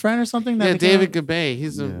childhood friend or something? That Yeah, became- David Gabay.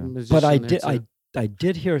 He's a Yeah. magician. But I there, did too. I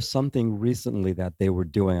did hear something recently that they were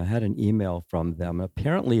doing. I had an email from them.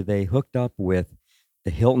 Apparently, they hooked up with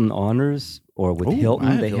the Hilton Honors or with Ooh, I Hilton.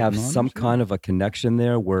 had They have Hilton some Honors, yeah. kind of a connection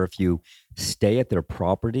there where if you stay at their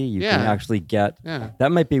property, you can Yeah. actually get. Yeah.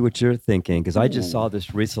 That might be what you're thinking because I just Ooh. saw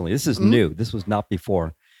this recently. This is Mhm. new. This was not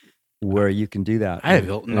before, where you can do that. I have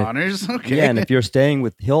Hilton And if- honors. Okay. Yeah, and if you're staying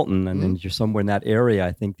with Hilton and Mm-hmm. then you're somewhere in that area,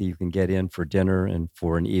 I think that you can get in for dinner and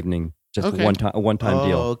for an evening, just Okay. a one time oh,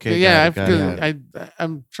 deal. okay. Yeah, got it, got it.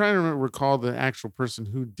 I'm trying to recall the actual person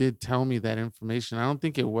who did tell me that information. I don't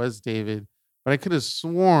think it was David, but I could have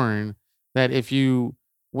sworn that if you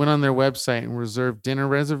went on their website and reserved dinner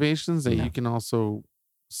reservations, that Yeah. you can also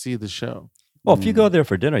see the show. Well, if you go there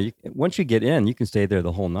for dinner, once you get in, you can stay there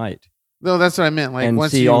the whole night No, that's what I meant. Like and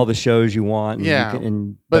once see you, all the shows you want. And Yeah, you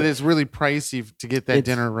can, but it's really pricey to get that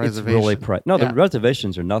dinner reservation. It's really no, Yeah. the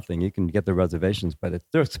reservations are nothing. You can get the reservations, but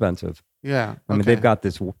they're expensive. Yeah, I mean, okay.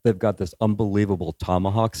 they've got this unbelievable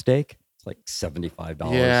tomahawk steak. It's like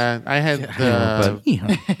 $75. Yeah, I had the.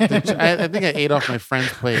 I think I ate off my friend's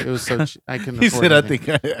plate. It was so I couldn't. He afford said, "I anything.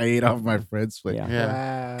 think I ate off my friend's plate." Yeah.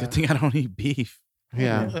 Yeah. Wow. Good thing I don't eat beef.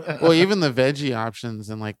 Yeah. Well, even the veggie options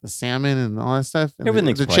and like the salmon and all that stuff. And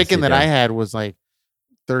Everything's the chicken pricey that there. I had was like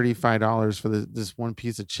 $35 for this one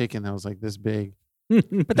piece of chicken that was like this big.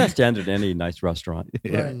 But that's standard in any nice restaurant.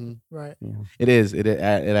 Yeah. Right. Mhm. Right. Yeah. It is. It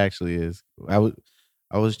actually is. I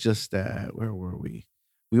was just at, where were we?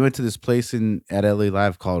 We went to this place at LA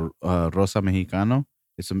Live called Rosa Mexicano.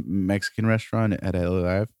 It's a Mexican restaurant at LA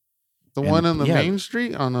Live, The And- one on the yeah. main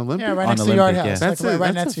street on Olympic. Yeah, right On next to Yard Olympic, House. yeah. That's like, a,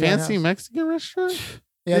 right that's next a to Yard fancy House. Mexican restaurant.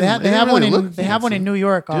 Yeah, It they didn't have one really in look they have one in fancy. New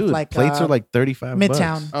York off Dude, like plates are like 35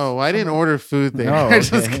 Midtown. bucks. Oh, I didn't order food there. No, I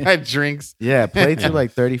just okay. got drinks. Yeah, plates are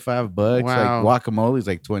like 35 bucks. Wow. Like guacamole's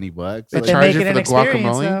like 20 bucks. They but Like, they charge make you it for an the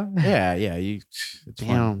experience. guacamole? Though. yeah, it's Damn.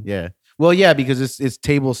 fun. Yeah. Well, yeah, because it's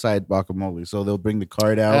table side guacamole, so they'll bring the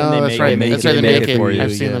card out. Oh, they that's make- right. they make That's it- right. They they make make it it for you,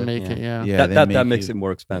 I've seen yeah. them make it. Yeah. Yeah, they that make makes you- it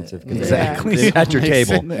more expensive because Exactly. at your Makes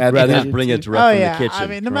table it- at rather the than bring it table. direct Oh from yeah, the kitchen. I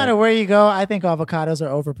mean, no right? matter where you go, I think avocados are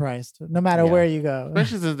overpriced. No matter Yeah. where you go.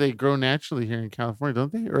 Especially since they grow naturally here in California,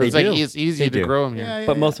 don't they? Or They it's like do. it's easier They to do. grow them here. Yeah, yeah,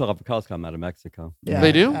 But yeah. most avocados come out of Mexico. Yeah.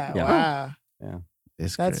 They do? Wow.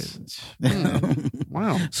 It's That's crazy.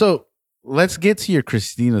 Wow. So let's get to your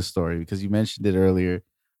Christina story because you mentioned it earlier.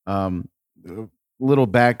 A little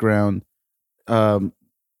background.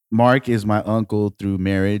 Mark is my uncle through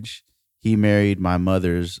marriage. He married my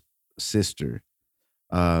mother's sister.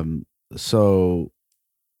 So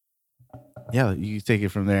yeah, you take it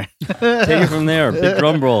from there. Take it from there. Big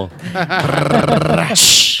drum roll. So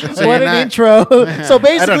what you're an not- intro. So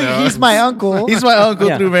basically, know. he's my uncle. He's my uncle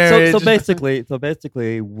Yeah. through marriage. So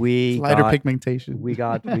basically, we lighter got, pigmentation. we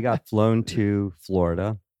got flown to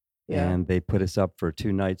Florida, Yeah. and they put us up for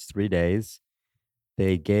 2 nights, 3 days.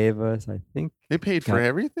 They gave us, I think, They paid for Got-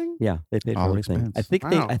 everything? yeah, they paid for All everything. expense.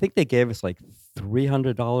 Wow. I think they gave us like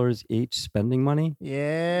 $300 each spending money.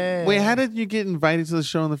 Yeah. Wait, how did you get invited to the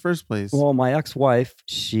show in the first place? Well, my ex-wife,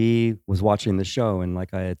 she was watching the show, and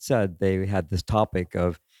like I had said, they had this topic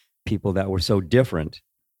of people that were so different,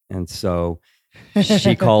 and so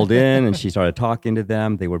she called in and she started talking to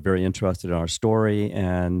them. They were very interested in our story,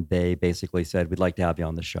 and they basically said, "We'd like to have you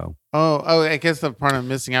on the show." Oh, I guess the part I'm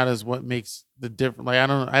missing out is what makes the difference. Like, I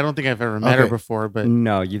don't think I've ever met her Okay. before, but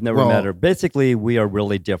No, you've never Well- met her. Basically, we are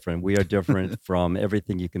really different. We are different from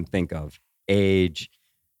everything you can think of: age,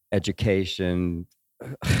 education,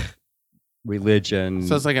 religion.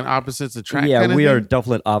 so it's like an opposites attract. yeah, kind of we are thing?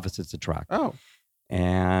 definite opposites attract. Oh,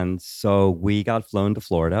 And so we got flown to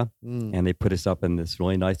Florida, Mm. and they put us up in this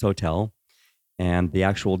really nice hotel. And the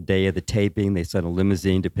actual day of the taping, they sent a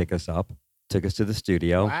limousine to pick us up, took us to the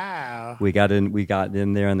studio. Wow. We got in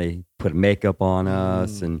there, and they put makeup on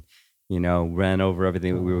us, Mm. and ran over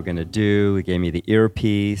everything that we were going to do. He gave me the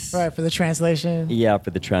earpiece, Right, for the translation. yeah,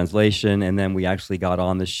 for the translation, and then we actually got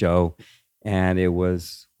on the show, and it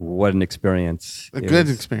was what an experience! A It good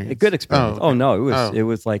was experience. A good experience. Oh, Oh, no, Oh. it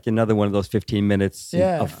was like another one of those 15 minutes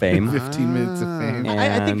Yeah. of fame. 15 minutes of fame.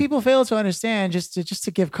 I think And- people fail to understand, just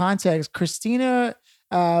to give context, Christina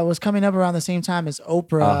was coming up around the same time as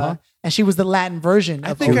Oprah, Uh-huh. and she was the Latin version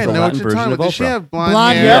I of think She I was Oprah. the know what Latin you're talking version about. of Does she Oprah. have blonde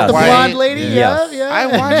Blonde, hair? yeah, the white- blonde lady. Yes. Yeah, yeah.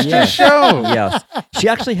 I watched Yeah. the show. Yes, she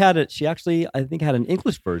actually had it. She actually, I think, had an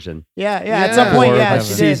English version. Yeah, At Yeah. some point, for yeah, a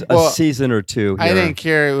she season, did. Well, a season or two. I here. didn't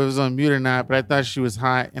care if it was on mute or not, but I thought she was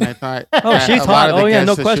hot, and I thought, Oh, that she's a lot hot. of the Oh, yeah, guests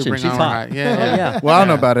no that she question. bring She's on were hot. Yeah, Oh, yeah. Well, I don't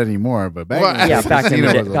know about it anymore, but back Well, then, yeah, back in the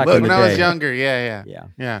Christina day- was a back look. in when the I was day. younger, yeah.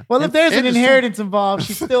 Yeah, Well, if there's an Interesting. inheritance involved,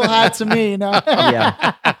 she's still hot to me,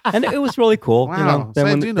 yeah, and it was really cool. Wow. So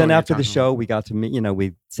I do know Then what after you're the talking show, about. we got to meet.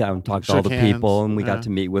 We sat and talked to all Shook the people, hands. and we Yeah. got to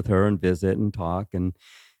meet with her and visit and talk, and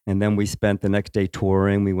then we spent the next day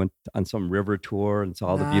touring. We went on some river tour and saw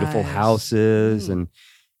all the beautiful Nice. houses, Mm. and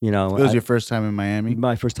It was your first time in Miami?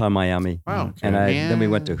 my first time in Miami. Wow. Okay. And then we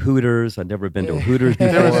went to Hooters. I'd never been to a Yeah. Hooters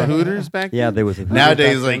before. There was Hooters back then? Yeah, there was a Hooters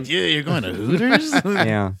Nowadays, back like, then. yeah, you're going to Hooters?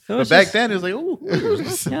 Yeah. So it But was back just- then, it was like, oh,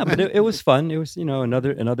 Hooters. yeah, but it was fun. It was,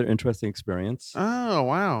 another interesting experience. Oh,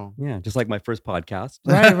 wow. Yeah, just like my first podcast.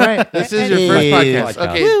 Right. This is And- your first Hey. podcast.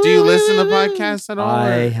 Okay, do you listen to podcasts at all? I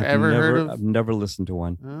or have ever heard of? I've never listened to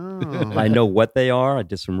one. Oh. I know what they are. I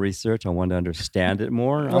did some research. I wanted to understand it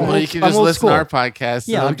more. I'm Well, old- you can I'm just old listen school. to our podcast.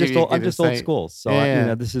 Yeah, It'll I'm give just you a old, I'm good just old insight. school. So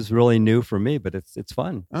Yeah. this is really new for me, but it's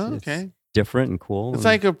fun. Oh, It's okay. different and cool. It's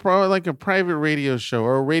and- like a private radio show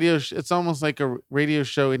or a radio. It's almost like a radio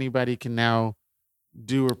show anybody can now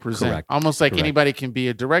do or present. Correct. Almost like Correct. anybody can be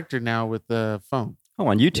a director now with the phone.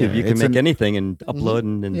 on YouTube, Yeah, you can it's make an- anything and upload,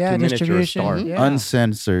 and in Yeah, 2 minutes you're a distribution. star. Yeah.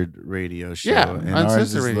 Uncensored radio show. Yeah, and ours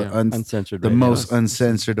uncensored is radio. Uncensored the radio. most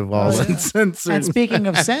uncensored of all Oh, yeah. uncensored. And speaking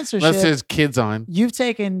of Unless censorship, there's kids on. you've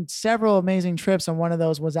taken several amazing trips, and one of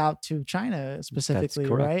those was out to China specifically,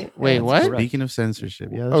 correct. right? Wait, And- what? correct. Speaking of censorship,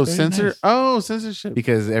 yeah. that's Oh, very censor. nice. Oh, censorship.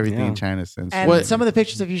 Because everything Yeah. in China is censored. And What- some of the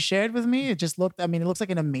pictures that you shared with me, it just looked. I mean, it looks like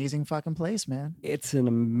an amazing fucking place, man. It's an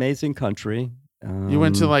amazing country. You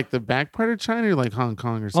went to Um, like the back part of China or like Hong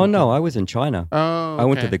Kong or Oh something? no, I was in China. Oh, I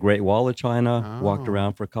went to okay. the Great Wall of China, walked Oh.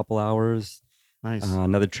 around for a couple hours. Nice.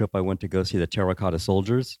 Another trip, I went to go see the terracotta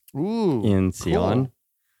soldiers Ooh. in cool. Xi'an.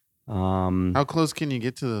 How close can you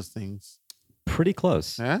get to those things? Pretty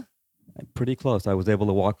close. Yeah. Pretty close. I was able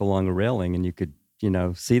to walk along a railing, and you could,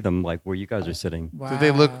 see them like where you guys are sitting. Wow. Did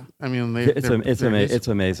they look? I mean, It's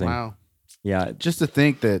amazing. Wow. Yeah. Just to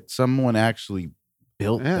think that someone actually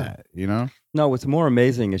built that, No, what's more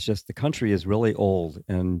amazing is just the country is really old,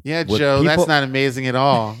 and Yeah, what Joe, that's people- not amazing at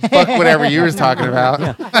all. Fuck whatever you was talking about.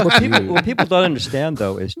 Yeah. What people don't understand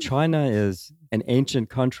though is China is an ancient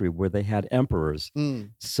country where they had emperors.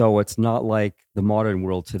 Mm. So it's not like the modern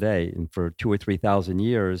world today. And for 2,000 or 3,000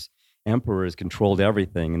 years, emperors controlled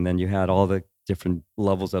everything, and then you had all the different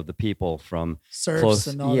levels of the people from Serfs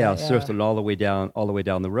and all that. serfs and all the way down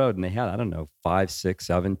the road. And they had, I don't know, 5, 6,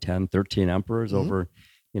 7, 10, 13 emperors over,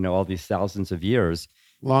 all these thousands of years.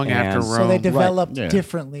 Long after And- Rome. So they developed Yeah.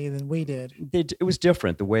 differently than we did. It was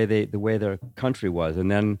different the way their country was. And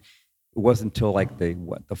then it wasn't until like the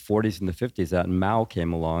 40s and the 50s that Mao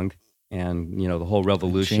came along, and the whole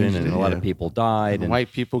revolution, changed and it, a lot of yeah. people died. And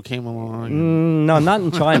white people came along. no, not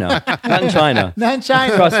in China. Not in China. Not in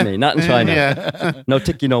China. Trust me, not in China. Yeah. No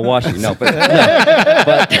tiki, no washing. No, but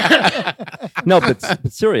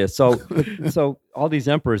but serious. So all these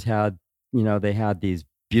emperors had, they had these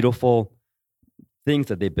beautiful things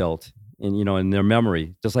that they built in their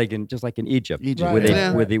memory, just like in Egypt, Egypt, where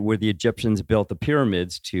yeah. where the Egyptians built the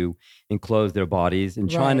pyramids to enclose their bodies. In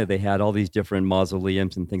China, Right. they had all these different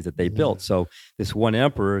mausoleums and things that they built. So this one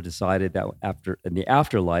emperor decided that in the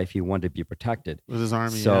afterlife, he wanted to be protected. With his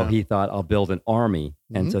army. So yeah. he thought, I'll build an army.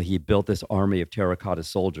 And Mhm. so he built this army of terracotta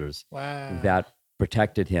soldiers Wow. that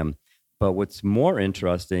protected him. But what's more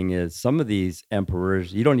interesting is some of these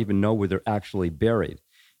emperors, you don't even know where they're actually buried.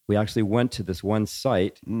 We actually went to this one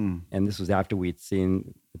site, and this was after we'd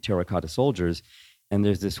seen the terracotta soldiers. And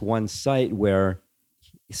there's this one site where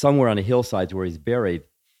somewhere on a hillside is where he's buried.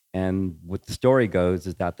 And what the story goes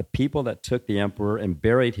is that the people that took the emperor and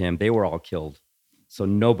buried him, they were all killed. So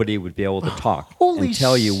nobody would be able to talk Holy and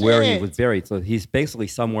tell you where he shit. was buried. So he's basically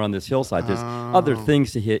somewhere on this hillside. There's other Oh.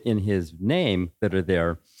 things to hit in his name that are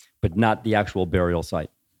there, but not the actual burial site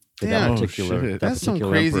for Yeah. that Oh, particular. shit. That That's some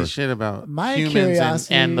particular crazy emperor. shit about My humans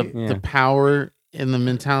curiosity- and the Yeah. power and the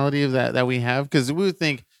mentality of that we have. Because we would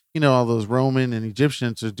think, all those Roman and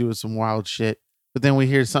Egyptians are doing some wild shit. But then we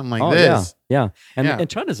hear something like Oh, this. yeah. And, Yeah. and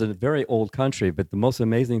China's a very old country, but the most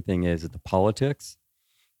amazing thing is the politics,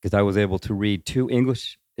 because I was able to read 2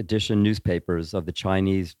 English edition newspapers of the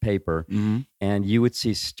Chinese paper, and you would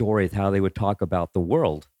see stories how they would talk about the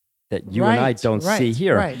world that you and I don't see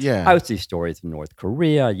here. Right. Yeah. I would see stories from North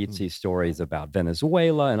Korea. You'd see stories about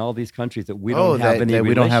Venezuela and all these countries that we don't have any that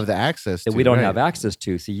we don't have relation- the access that to. we don't right. have access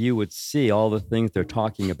to. So you would see all the things they're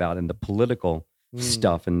talking about and the political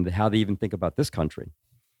stuff and how they even think about this country.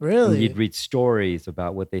 And Really? you'd read stories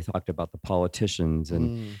about what they talked about the politicians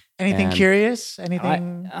and Anything and curious?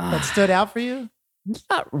 Anything that stood out for you?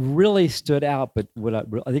 not really stood out, but what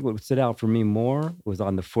I think what stood out for me more was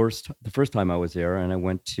on the first time I was there, and I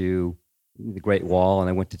went to the Great Wall and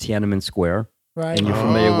I went to Tiananmen Square. Right. And you're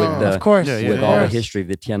familiar with the Of course. Yeah, yeah, with yeah. all the Yes. history of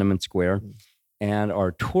the Tiananmen Square. And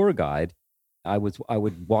our tour guide, I would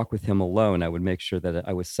walk with him alone. I would make sure that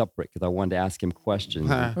I was separate because I wanted to ask him questions.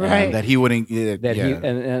 Huh. Right. That he wouldn't. That yeah.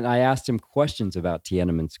 and I asked him questions about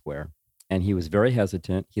Tiananmen Square, and he was very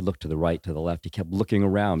hesitant. He looked to the right, to the left. He kept looking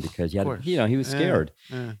around because course. he was Yeah, scared.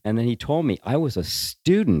 yeah. And then he told me I was a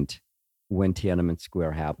student when Tiananmen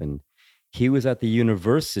Square happened. He was at the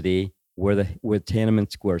university where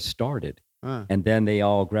Tiananmen Square started. Huh. And then they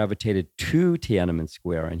all gravitated to Tiananmen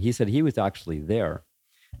Square. And he said he was actually there,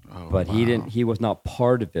 Oh, but wow. he was not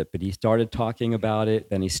part of it. But he started talking about it.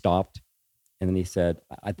 Then he stopped. And then he said,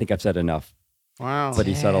 I think I've said enough. Wow. But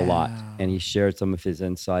he said a lot. Damn. And he shared some of his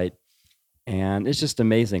insight. And it's just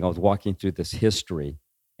amazing. I was walking through this history.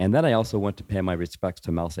 And then I also went to pay my respects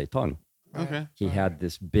to Mao Zedong. Okay. He had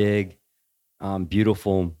this big,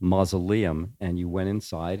 beautiful mausoleum, and you went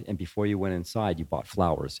inside. And before you went inside, you bought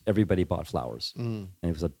flowers. Everybody bought flowers, Mm. and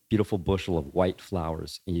it was a beautiful bushel of white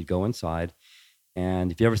flowers. And you'd go inside,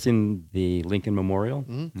 and if you ever seen the Lincoln Memorial,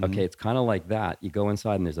 Mhm. okay, it's kind of like that. You go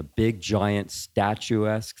inside, and there's a big, giant,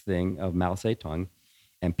 statuesque thing of Mao Zedong,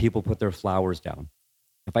 and people put their flowers down.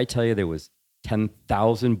 If I tell you there was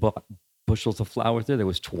 10,000 bushels of flowers there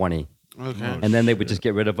was 20. Okay. And then they would just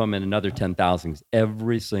get rid of them and another 10,000.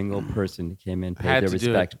 Every single person that came in paid Had their to do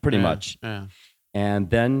respect, it. pretty Yeah, much. Yeah. And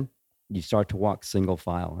then you start to walk single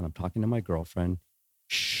file. And I'm talking to my girlfriend,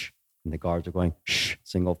 shh. And the guards are going, shh,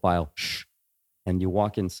 single file, shh. And you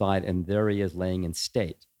walk inside, and there he is laying in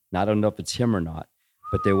state. Now, I don't know if it's him or not,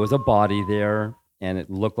 but there was a body there, and it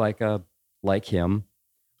looked like him.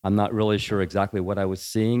 I'm not really sure exactly what I was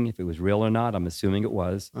seeing, if it was real or not. I'm assuming it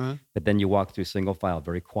was. Uh-huh. But then you walk through single file,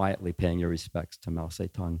 very quietly paying your respects to Mao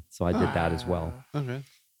Zedong. So I did that as well. Okay.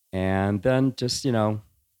 And then just,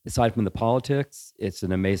 aside from the politics, it's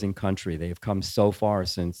an amazing country. They've come so far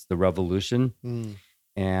since the revolution.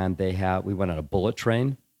 And we went on a bullet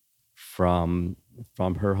train from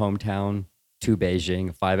her hometown to Beijing,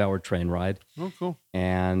 a 5-hour train ride. Oh, cool.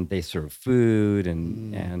 And they serve food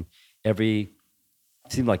and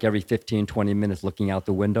seemed like every 15, 20 minutes looking out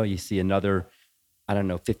the window, you see another,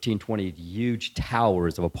 15, 20 huge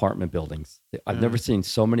towers of apartment buildings. I've never seen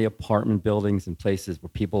so many apartment buildings and places where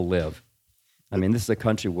people live. I mean, this is a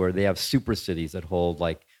country where they have super cities that hold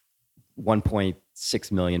like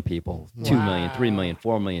 1.6 million people, 2 million, 3 million,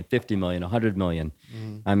 4 million, 50 million, 100 million.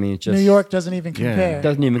 I mean, just New York doesn't even compare. It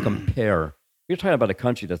doesn't even compare. You're talking about a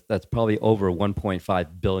country that's probably over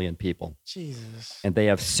 1.5 billion people. Jesus. And they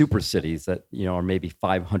have super cities that, are maybe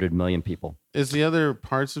 500 million people. Is the other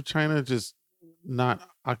parts of China just not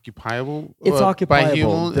occupiable? It's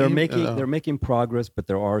occupiable. By They're making progress, but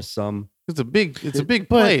there are some. It's a big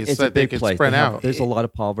place. It's a big place. Spread out. There's a lot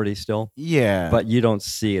of poverty still. Yeah. But you don't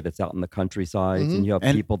see it. It's out in the countryside, and you have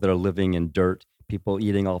people that are living in dirt, people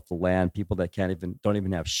eating off the land, people that don't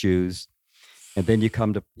even have shoes. And then you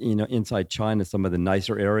come to, inside China, some of the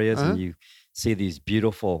nicer areas, and you see these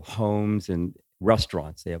beautiful homes and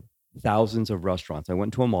restaurants. They have thousands of restaurants. I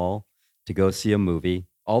went to a mall to go see a movie.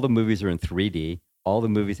 All the movies are in 3D. All the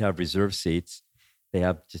movies have reserved seats. They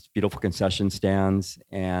have just beautiful concession stands,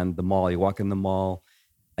 and the mall. You walk in the mall.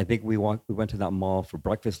 I think we went to that mall for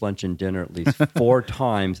breakfast, lunch, and dinner at least 4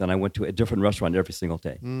 times, and I went to a different restaurant every single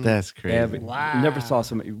day. That's crazy. Never saw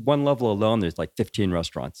one level alone. There's like 15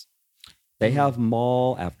 restaurants. They have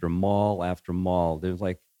mall after mall after mall. There's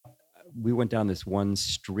we went down this one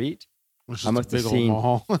street. Which is I must a have big seen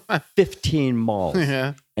old mall. 15 malls.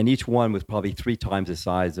 Yeah. And each one was probably 3 times the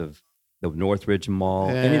size of the Northridge Mall.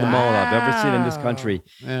 Any of the mall I've ever seen in this country.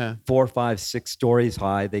 Yeah. 4, 5, 6 stories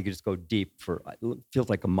high. They could just go deep it feels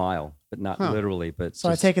like a mile, but not literally. But so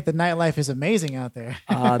I take it the nightlife is amazing out there.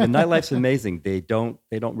 The nightlife's amazing. They don't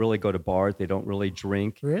really go to bars. They don't really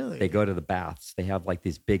drink. Really? They go to the baths. They have like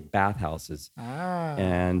these big bathhouses,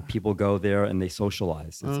 and people go there and they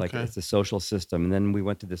socialize. It's like it's a social system. And then we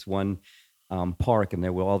went to this one park, and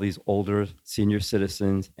there were all these older senior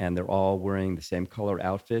citizens, and they're all wearing the same color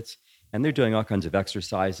outfits. And they're doing all kinds of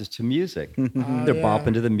exercises to music. They're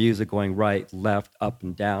bopping to the music, going right, left, up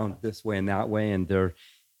and down, this way and that way.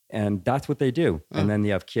 And that's what they do. And then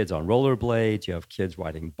you have kids on rollerblades, you have kids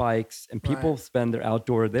riding bikes, and people spend their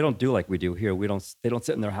outdoor. They don't do like we do here. They don't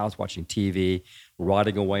sit in their house watching TV,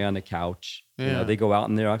 rotting away on the couch. Yeah. They go out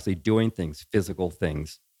and they're actually doing things, physical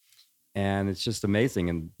things. And it's just amazing.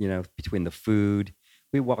 And, between the food,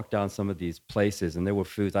 we walked down some of these places and there were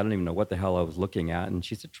foods. I don't even know what the hell I was looking at. And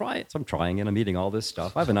she said, try it. So I'm trying it. I'm eating all this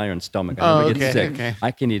stuff. I have an iron stomach. I never get sick. Okay.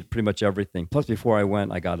 I can eat pretty much everything. Plus, before I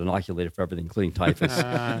went, I got inoculated for everything, including typhus.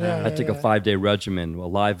 I took a 5-day regimen, a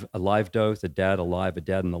live dose, a dead,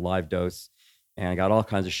 and a live dose. And I got all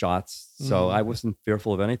kinds of shots. So I wasn't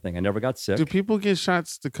fearful of anything. I never got sick. Do people get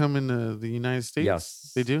shots to come into the United States?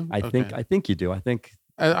 Yes. They do? I think you do. I think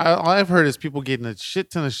all I've heard is people getting a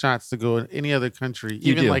shit ton of shots to go in any other country,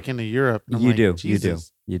 even like into Europe. And I'm like,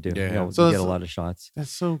 Jesus. You do. Yeah. You get a lot of shots.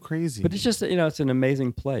 That's so crazy. But it's just, it's an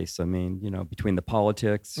amazing place. I mean, between the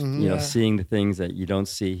politics, seeing the things that you don't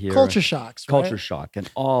see here. Culture shocks, right? Culture shock and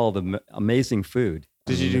all the amazing food.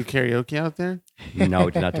 Did you do karaoke out there? No, I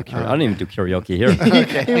did not do karaoke. I don't even do karaoke here.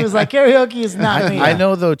 He was like, karaoke is not me. I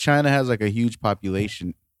know though, China has like a huge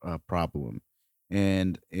population problem.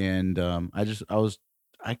 And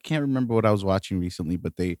I can't remember what I was watching recently,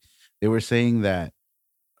 but they were saying that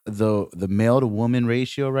the male to woman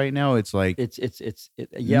ratio right now, it's like it's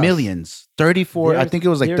millions. 34. I think it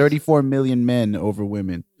was like 34 million men over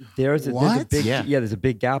women. There's a big, Yeah. There's a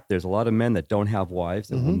big gap. There's a lot of men that don't have wives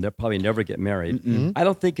that will probably never get married. I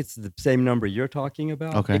don't think it's the same number you're talking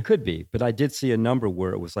about. Okay. It could be, but I did see a number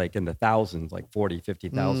where it was like in the thousands, like 40,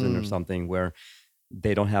 50,000 or something, where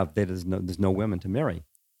there's no women to marry.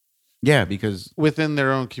 Yeah, because within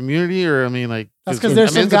their own community, or that's because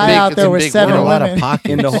there's some guy out there with 7 a lot of women.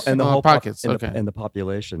 pockets. in the whole pockets. in the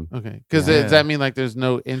population. Okay, because does that mean like there's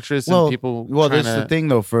no interest in people? Well, that's the thing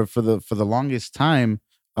though. For the longest time,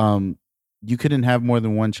 you couldn't have more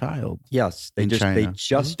than one child. Yes, they just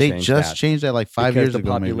changed that like 5 years ago. Because the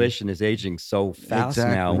population is aging so fast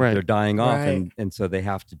now, Right. they're dying off, Right. and so they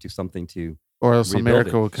have to do something to. Or else rebuild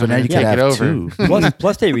America it. will So come now in you and can take it have over. two.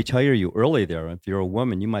 Plus, they retire you early there. If you're a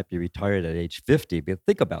woman, you might be retired at age 50. But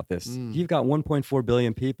think about this: you've got 1.4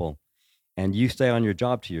 billion people, and you stay on your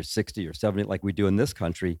job till you're 60 or 70, like we do in this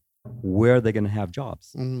country. Where are they going to have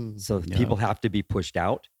jobs? So people have to be pushed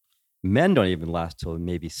out. Men don't even last till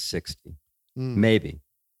maybe 60, maybe.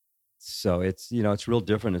 So it's it's real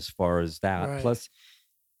different as far as that. Right. Plus,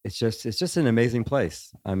 it's just an amazing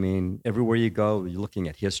place. I mean, everywhere you go, you're looking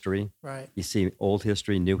at history. Right. You see old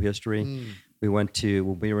history, new history. Mm.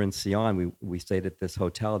 When we were in Sion, we stayed at this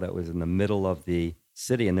hotel that was in the middle of the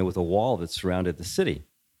city, and there was a wall that surrounded the city.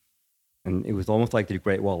 And it was almost like the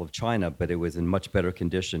Great Wall of China, but it was in much better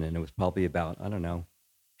condition. And it was probably about, I don't know,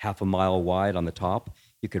 half a mile wide on the top.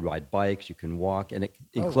 You could ride bikes, you can walk, and it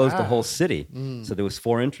enclosed the wow. whole city. Mm. So there was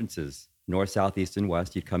 4 entrances, north, south, east, and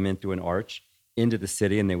west. You'd come in through an arch into the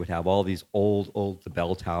city, and they would have all these old, the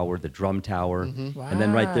bell tower, the drum tower. Mhm. Wow. And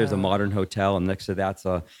then right there's a modern hotel, and next to that's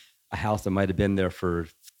a house that might have been there for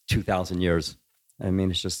 2,000 years. I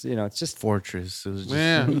mean, it's just, it's just, Fortress. It was just,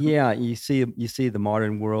 Yeah. yeah, you see the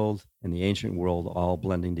modern world and the ancient world all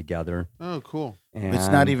blending together. Oh, cool. And it's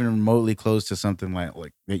not even remotely close to something like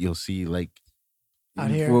that you'll see like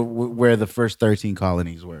Out here. where the first 13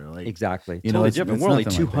 colonies were. Like exactly. You know, Totally it's different. We're only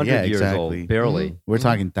nothing like that. 200 Yeah, years exactly. old, barely. we're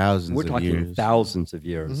talking thousands We're of talking years. thousands of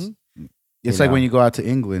years. Mhm. It's you like when know. you go out to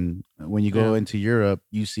England, when you go Yeah. into Europe,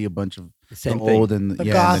 you see a bunch of Same the thing. old and The the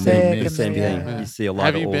Gothic new and The mix. same the- thing. yeah. You see a lot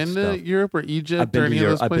Have of you old been stuff. to Europe or Egypt I've been or to any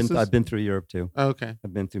Europe. of those places? I've been through Europe too. Oh, okay.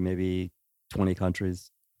 I've been through maybe 20 countries.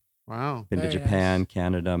 Wow. Been Very to nice. Japan,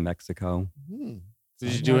 Canada, Mexico. Hmm.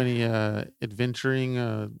 Did you do any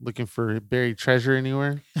adventuring, looking for buried treasure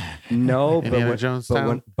anywhere? No, but Indiana when, Jones but style?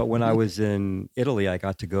 when but when I was in Italy, I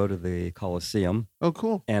got to go to the Colosseum, Oh,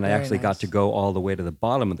 cool. and I Very actually got nice. to go all the way to the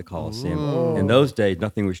bottom of the Colosseum. Ooh. In those days,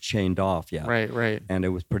 nothing was chained off yet. Right. And it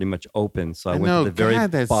was pretty much open. So I I went know, to the very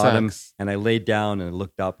God, that bottom sucks. and I laid down and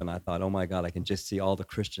looked up and I thought, oh my God, I can just see all the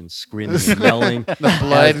Christians screaming and yelling The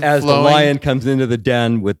blood as the flowing. lion comes into the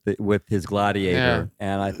den with his gladiator. Yeah.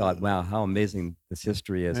 And I thought, wow, how amazing this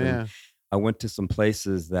history is. Yeah. And I went to some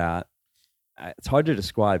places that it's hard to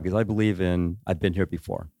describe because I've been here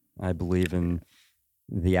before. I believe in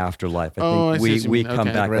the afterlife. I Oh, I think see what you we mean. come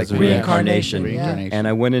Okay. back like Reincarnation. reincarnation. Yeah. And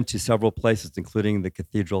I went into several places, including the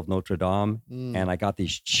Cathedral of Notre Dame, Mm. and I got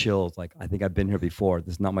these chills. Like, I think I've been here before.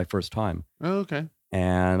 This is not my first time. Oh, okay.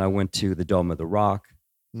 And I went to the Dome of the Rock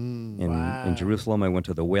Mm. Wow. in Jerusalem. I went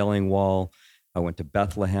to the Wailing Wall. I went to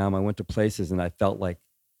Bethlehem. I went to places, and I felt like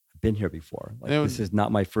I've been here before. Like, Now, this is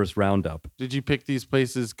not my first roundup. Did you pick these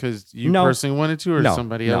places because you No. personally wanted to, or no,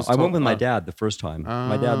 somebody no. else? I went told- with my oh. dad the first time.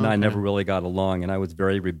 My dad and I okay. never really got along, and I was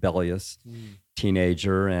very rebellious Mm.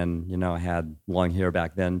 teenager, and I had long hair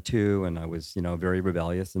back then too, and I was very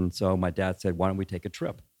rebellious. And so my dad said, "Why don't we take a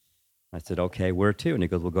trip?" I said, "Okay, where to?" And he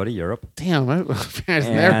goes, "We'll go to Europe." Damn, my parents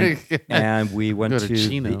And- never. And we went Go to to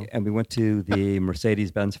Chino. the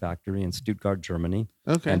Mercedes-Benz factory in Stuttgart, Germany,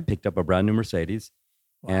 Okay. and picked up a brand new Mercedes.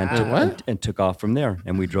 And, Wow. took, What? and, and took off from there.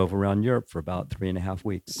 And we drove around Europe for about 3.5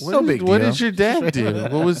 weeks. What, No did, big what deal. did your dad do?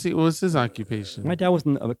 What was his occupation? My dad was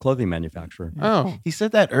a clothing manufacturer, Oh, He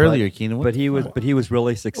said that earlier, Keenan. What but he was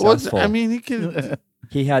really well, successful. I mean, he could.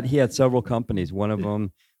 He had several companies. One of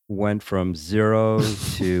them went from 0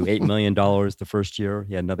 to $8 million the first year.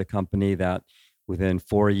 He had another company that within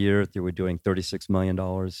 4 years they were doing $36 million.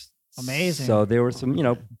 Amazing. So there were some,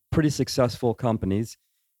 pretty successful companies.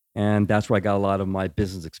 And that's where I got a lot of my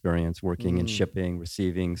business experience working in Mm. shipping,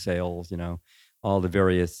 receiving, sales, all the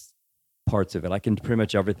various parts of it. I can pretty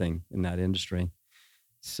much everything in that industry.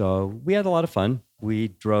 So we had a lot of fun. We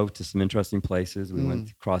drove to some interesting places. We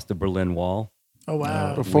went across the Berlin Wall. Oh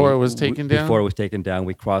wow. Before it was taken down? Before it was taken down,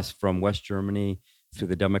 we crossed from West Germany through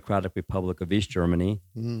the Democratic Republic of East Germany,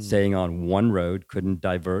 Mm. staying on one road, couldn't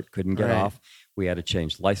divert, couldn't get Right. off. We had to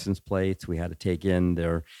change license plates. We had to take in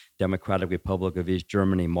their Democratic Republic of East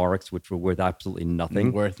Germany marks, which were worth absolutely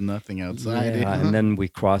nothing. worth nothing outside. Yeah, and then we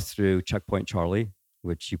crossed through Checkpoint Charlie,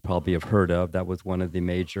 which you probably have heard of. That was one of the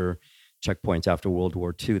major checkpoints after World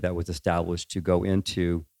War II that was established to go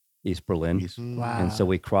into East Berlin. Mm. Wow. And so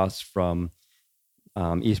we crossed from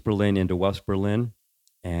East Berlin into West Berlin.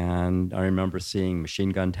 And I remember seeing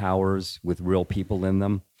machine gun towers with real people in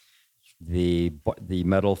them, the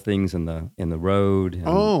metal things in the road, and,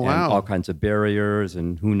 Oh, and wow. all kinds of barriers,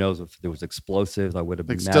 and who knows if there was explosives. I would have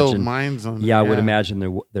Like still imagined. mines on. Yeah, I would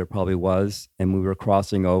imagine there probably was. And we were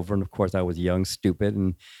crossing over, and of course I was young, stupid,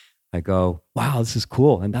 and I go, "Wow, this is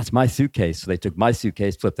cool!" And that's my suitcase. So they took my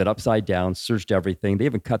suitcase, flipped it upside down, searched everything. They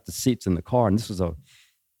even cut the seats in the car, and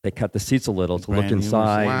they cut the seats a little to look Brand new.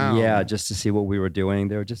 inside. Wow. Yeah, just to see what we were doing.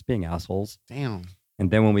 They were just being assholes. Damn. And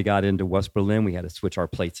then when we got into West Berlin, we had to switch our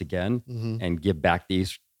plates again Mm-hmm. and give back the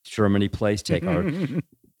East Germany place, take our.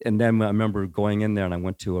 And then I remember going in there, and I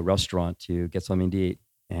went to a restaurant to get something to eat,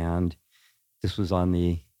 and this was on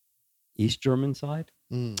the East German side,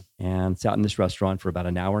 Mm. and sat in this restaurant for about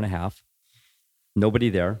an hour and a half. Nobody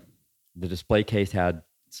there. The display case had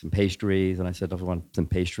some pastries. And I said, I want some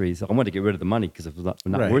pastries. I wanted to get rid of the money because it was not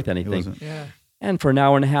Right. worth It anything. wasn't- Yeah. And for an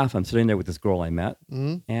hour and a half, I'm sitting there with this girl I met.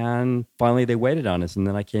 Mhm. And finally, they waited on us. And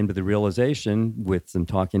then I came to the realization with some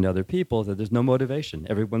talking to other people that there's no motivation.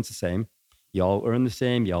 Everyone's the same. Y'all earn the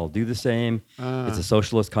same. Y'all do the same. It's a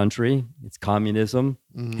socialist country. It's communism.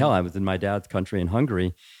 Mhm. Hell, I was in my dad's country in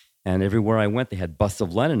Hungary. And everywhere I went, they had busts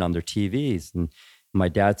of Lenin on their TVs. And my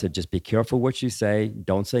dad said, just be careful what you say.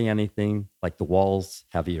 Don't say anything. Like the walls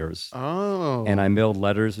have ears. Oh. And I mailed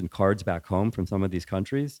letters and cards back home from some of these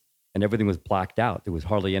countries. And everything was blacked out. There was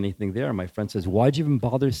hardly anything there. And my friend says, why'd you even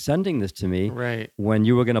bother sending this to me Right. when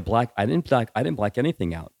you were going to black? I didn't black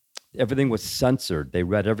anything out. Everything was censored. They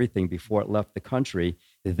read everything before it left the country.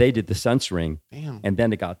 They did the censoring, Damn. and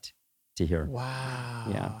then it got to here. Wow.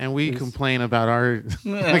 Yeah. And we It was- complain about our.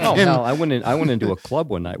 Oh hell! I went into a club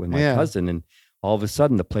one night with my Yeah. cousin, and all of a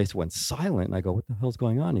sudden the place went silent. And I go, "What the hell's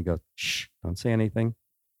going on?" He goes, "Shh, don't say anything."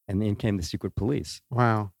 And then came the secret police,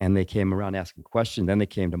 Wow. and they came around asking questions. Then they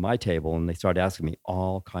came to my table and they started asking me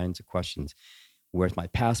all kinds of questions. Where's my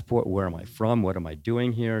passport? Where am I from? What am I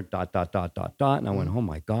doing here? ... And I went, oh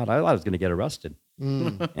my God, I was going to get arrested.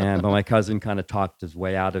 Mm. But my cousin kind of talked his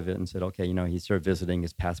way out of it and said, okay, he's here visiting.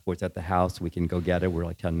 His passport's at the house. We can go get it. We're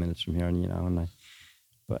like 10 minutes from here. And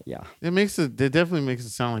but yeah. It definitely makes it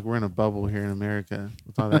sound like we're in a bubble here in America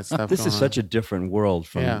with all that stuff. This is such a different world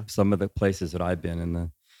from Yeah. some of the places that I've been and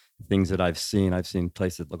the things that I've seen. I've seen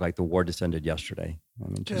places that look like the war just ended yesterday. I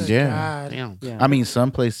mean, Good Yeah. God. Damn. yeah. I mean,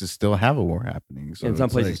 some places still have a war happening. So and some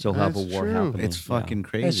it's places like- still have a That's war true. happening. It's fucking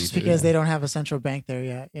crazy. It's just dude. because they don't have a central bank there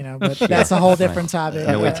yet, but that's a whole different topic.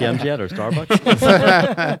 No ATMs yet or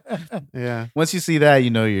Starbucks? Yeah. Once you see that,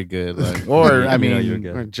 you know you're good. Like, or I You know mean, you're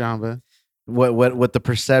good. Or Jamba. what the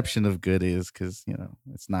perception of good is, because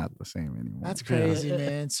it's not the same anymore. That's crazy,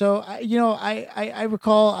 man. So I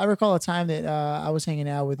recall a time that I was hanging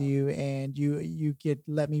out with you, and you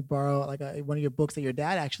let me borrow like one of your books that your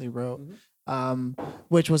dad actually wrote,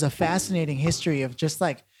 which was a fascinating history of just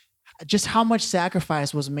how much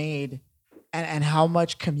sacrifice was made, and how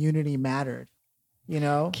much community mattered.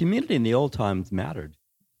 Community in the old times mattered.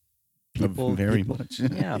 Very much.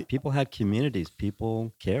 Yeah, people had communities.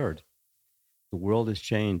 People cared. The world has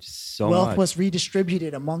changed so Wealth much. was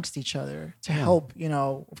redistributed amongst each other to Yeah. help.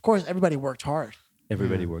 Of course, everybody worked hard.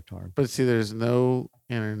 Everybody worked hard. But see, there's no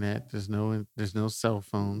internet. There's no cell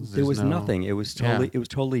phones. There was no- nothing. It was Yeah.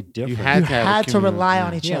 totally different. had You to have a had to community, rely yeah.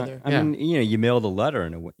 on each other. I Yeah. mean, you mailed a letter,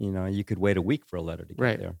 and you could wait a week for a letter to get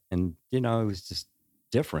Right. there, and it was just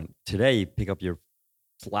different. Today, you pick up your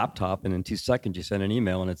laptop, and in 2 seconds, you send an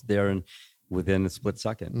email, and it's there, and within a split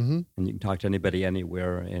second, Mhm. and you can talk to anybody,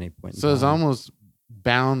 anywhere, at any point. So in it's time. almost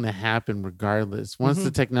bound to happen regardless. Once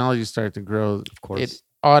the technology started to grow, of course, it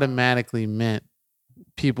automatically meant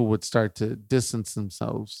people would start to distance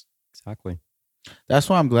themselves. exactly. That's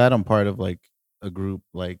why I'm glad I'm part of like a group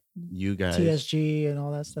like you guys. TSG and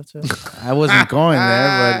all that stuff too. I wasn't going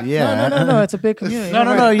there, but yeah. No. It's a big community. No,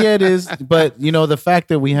 You're no. right. Yeah, it is. But the fact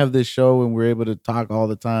that we have this show and we're able to talk all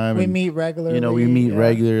the time. We and, meet regularly. we meet yeah.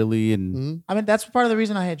 regularly, and Mhm. I mean, that's part of the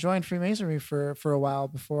reason I had joined Freemasonry for a while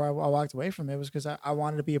before I walked away from it, was because I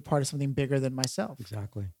wanted to be a part of something bigger than myself.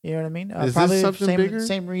 Exactly. You know what I mean? Is this Probably something same, bigger?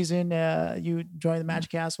 same reason you joined the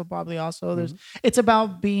Magic Castle. Probably also. Mm-hmm. It's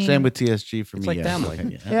about being same with TSG for It's me. like yeah. family.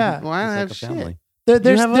 Okay, yeah. Well, I don't It's have like a shit. family. There's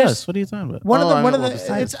you have there's us. What are you talking about? one of the Oh, one of well, the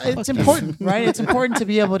besides it's fuck important, right? It's important to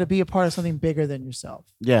be able to be a part of something bigger than yourself.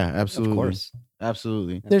 Yeah, absolutely. Of course.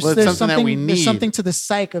 Absolutely. There's Well, it's there's something that we there's need. something to the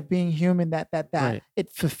psyche of being human that Right.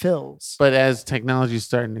 it fulfills. But as technology is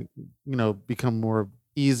starting to, become more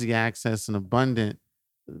easy access and abundant,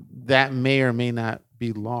 that may or may not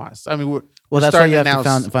be lost. I mean, we're Well, that's why starting you have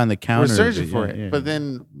now to find the counter. we're of searching for yeah, it. yeah. But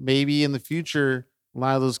then maybe in the future, a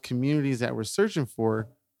lot of those communities that we're searching for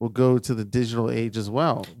will go to the digital age as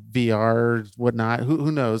well. VR, whatnot.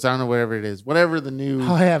 Who knows? I don't know, whatever it is. Whatever the new.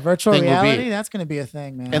 Oh yeah, virtual thing will be. reality. That's going to be a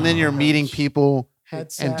thing, man. And then you're meeting people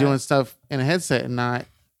Headset. and doing stuff in a headset and not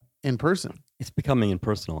in person. It's becoming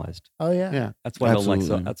impersonalized. Oh yeah. Yeah. That's why I don't like.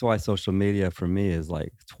 Absolutely. That's why social media for me is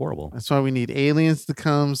like it's horrible. That's why we need aliens to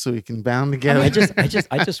come so we can bound together. I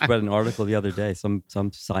just read an article the other day. Some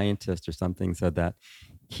scientist or something said that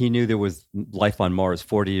he knew there was life on Mars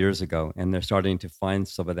 40 years ago, and they're starting to find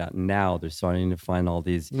some of that now. They're starting to find all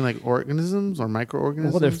these. You mean like organisms or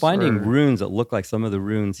microorganisms? Well, they're finding or- runes that look like some of the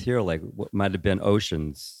runes here, like what might have been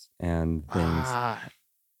oceans and things. Ah,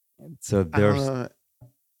 So there's.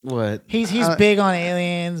 what? He's Uh, big on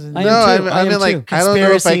aliens. And I no, am too. I I mean am like too. I don't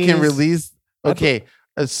know if I can Conspiracies. release. Okay,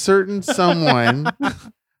 a certain someone,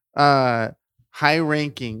 high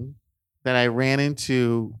ranking, that I ran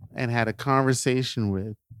into and had a conversation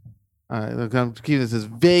with, Look, I'm keeping this as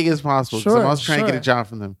vague as possible because I'm Sure, also trying to get a sure. job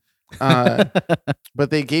from them. Uh, but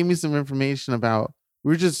they gave me some information about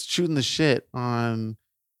we were just shooting the shit on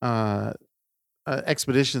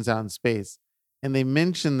expeditions out in space, and they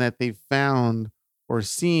mentioned that they found or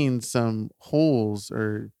seen some holes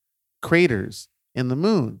or craters in the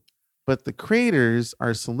moon, but the craters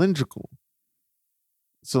are cylindrical.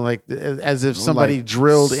 So like as if somebody Like,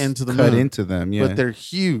 drilled into the cut moon, into them. Yeah, but they're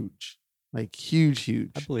huge, like huge.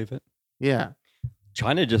 I believe it. Yeah.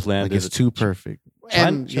 China just like landed. it's too perfect.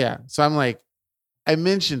 And yeah, so I'm like, I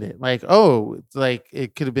mentioned it, like, oh, it's like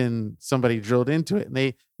it could have been somebody drilled into it, and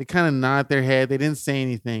they kind of nod their head. They didn't say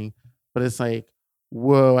anything, but it's like,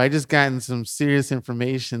 whoa, I just gotten some serious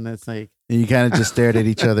information that's like, And you kind of just stared at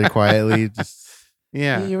each other quietly. Just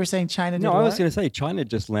yeah, You were saying China did No, I was what? going to say China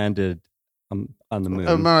just landed on the moon,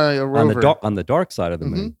 a on the rover. on the dark side of the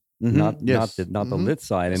moon, not yes. not the Mhm. lit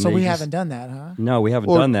side. And So they we just- haven't done that, huh? No, we haven't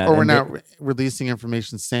or, done that. or we're And they- not releasing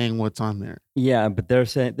information saying what's on there. Yeah, but they're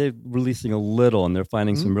saying they're releasing a little, and they're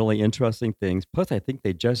finding Mm-hmm. some really interesting things. Plus, I think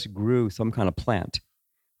they just grew some kind of plant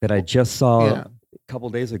that I just saw Yeah. a couple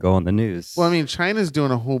days ago on the news. Well, I mean, China's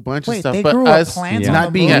doing a whole bunch of Wait, stuff, they but grew us, a plant Yeah. on not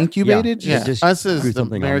the being moon? incubated. yeah, just us grew as something on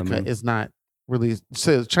the America moon. is not released.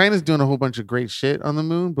 So China's doing a whole bunch of great shit on the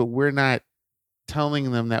moon, but we're not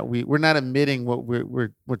telling them that we're not admitting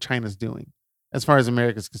what China's doing as far as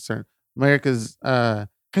America's concerned. America's Because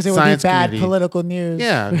it would be science bad community. political news.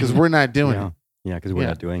 yeah, because we're not doing yeah, it. yeah, because we're Yeah.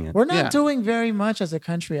 not doing it. We're not Yeah. doing very much as a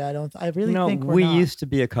country. I really No, think we're we not. used to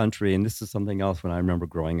be a country, and this is something else. When I remember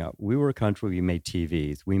growing up, we were a country. We made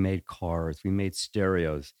TVs, we made cars, we made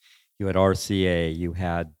stereos. You had RCA, you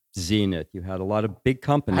had Zenith, you had a lot of big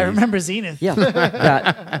companies. I remember Zenith. Yeah,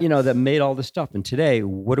 that that made all this stuff. And today,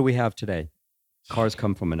 what do we have today? Cars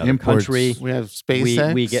come from another Imports. country. We have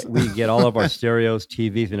SpaceX. We get all of our stereos,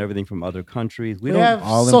 TVs, and everything from other countries. We don't. have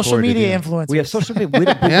all social imported, media yeah. influencers. We have social media. We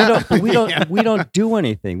don't, but Yeah. we don't do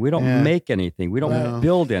anything. We don't Yeah. make anything. We don't No.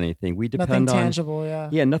 build anything. We nothing depend on tangible.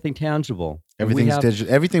 Yeah. nothing tangible. And we Everything's have-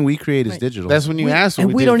 digital. Everything we create is Right. digital. That's when you we- asked what and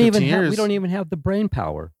we, we did don't 15 even have, years. we don't even have the brain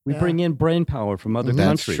power. We Yeah. bring in brain power from other Mhm.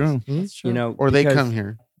 That's countries. true. That's true. You know, or they because- come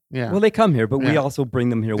here. Yeah. Well, they come here, but we Yeah. also bring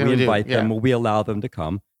them here. Yeah, we we do, invite them, yeah. or we allow them to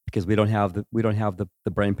come because we don't have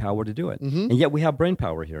the brain power to do it. Mhm. And yet we have brain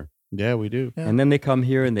power here. Yeah, we do. Yeah. And then they come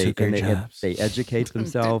here and they Took our and jobs. they educate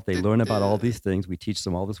themselves. They learn about all these things. We teach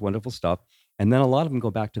them all this wonderful stuff, and then a lot of them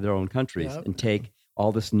go back to their own countries Yep. and take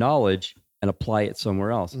all this knowledge and apply it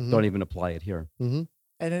somewhere else. Mhm. Don't even apply it here.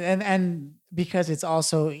 And because it's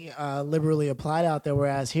also liberally applied out there,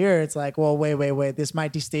 whereas here it's like, well, wait, this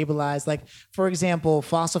might destabilize. Like, for example,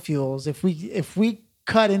 fossil fuels. If we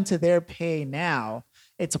cut into their pay now,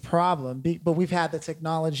 it's a problem. But we've had the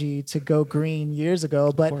technology to go green years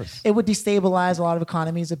ago. But course. it would destabilize a lot of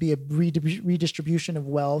economies. It'd be a redistribution of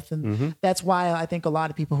wealth, and Mhm. that's why I think a lot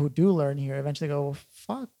of people who do learn here eventually go, well,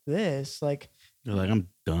 fuck this, like. They're like, I'm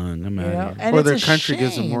done. I'm You out know? of here. And Or it's their a country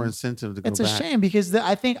gives them more shame. incentive to go It's a back. shame because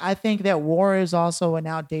I think that war is also an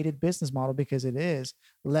outdated business model because it is.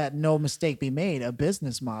 Let no mistake be made, a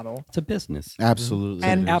business model. It's a business. Absolutely. It's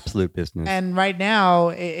an And- absolute business. And right now,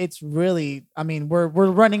 it's really. I mean, we're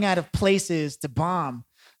running out of places to bomb.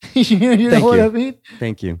 you know Thank what you. I mean?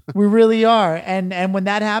 Thank you. We really are. And when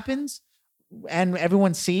that happens, and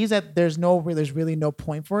everyone sees that there's really no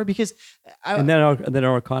point for it because And then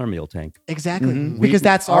our economy will tank. exactly Mhm. because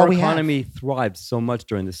that's all our we have. economy thrived so much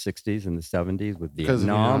during the 60s and the 70s with Because of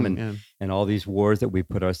Vietnam Vietnam, and all these wars that we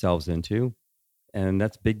put ourselves into. And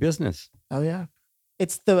that's big business. Oh yeah,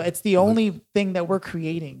 it's the only thing that we're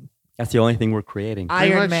creating. That's the only thing we're creating.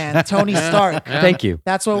 Pretty Iron much. Man, Tony Yeah. Stark. Yeah. Thank you.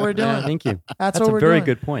 That's what we're doing. Thank you. That's That's what a we're very doing.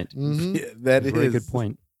 good point. Mhm. Yeah, that That's a is very good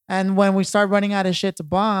point. And when we start running out of shit to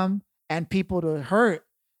bomb and people to hurt,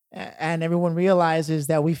 and everyone realizes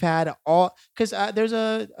that we've had all, because there's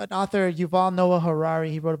an author, Yuval Noah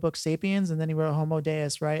Harari. He wrote a book, *Sapiens*, and then he wrote *Homo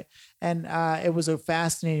Deus*, right? And it was a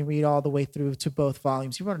fascinating read all the way through to both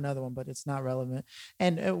volumes. He wrote another one, but it's not relevant.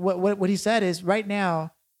 And what he said is, right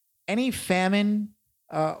now, any famine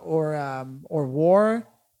or war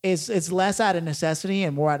is less out of necessity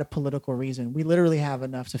and more out of political reason. We literally have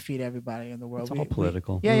enough to feed everybody in the world. It's all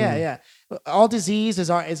political. Yeah. All disease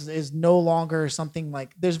is no longer something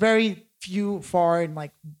like, there's very few, far, and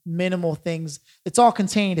like minimal things. It's all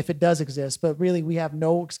contained if it does exist, but really we have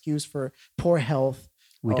no excuse for poor health.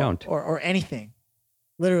 We don't. or anything.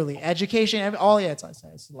 Literally, education.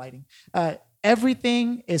 It's lighting.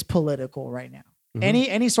 Everything is political right now. Mhm.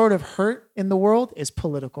 Any sort of hurt in the world is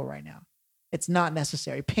political right now. It's not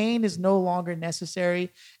necessary. Pain is no longer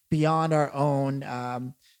necessary beyond our own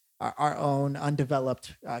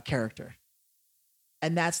undeveloped character,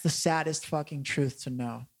 and that's the saddest fucking truth to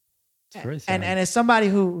know. It's very sad. And as somebody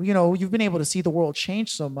who, you've been able to see the world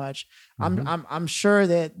change so much, I'm sure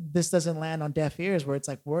that this doesn't land on deaf ears where it's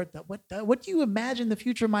like, what do you imagine the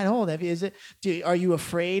future might hold? Are you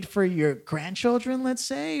afraid for your grandchildren, let's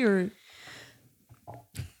say, or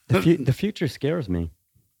the future scares me.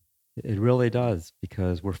 It really does,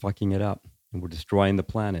 because we're fucking it up and we're destroying the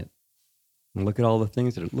planet. And look at all the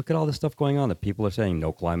things look at all the stuff going on that people are saying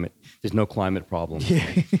there's no climate problem.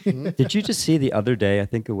 Did you just see the other day, I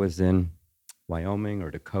think it was in Wyoming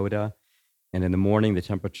or Dakota, and in the morning the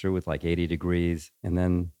temperature was like 80 degrees, and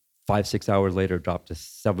then 5-6 hours later it dropped to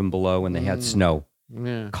 7 below and they had snow.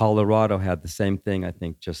 Yeah. Colorado had the same thing, I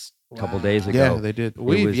think, just a couple days ago. Yeah, they did.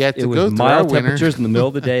 It was mild temperatures in the middle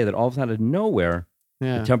of the day that all of a sudden, out of nowhere,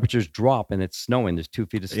 the temperatures drop and it's snowing. There's 2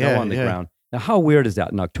 feet of snow on the ground. Now, how weird is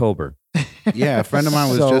that in October? Yeah, a friend of mine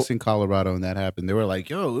was just in Colorado and that happened. They were like,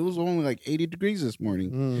 yo, it was only like 80 degrees this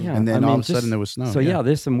morning. Yeah, and then all of a sudden there was snow. So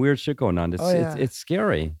there's some weird shit going on. It's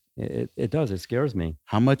scary. It does. It scares me.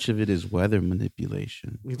 How much of it is weather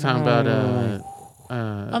manipulation? You're talking about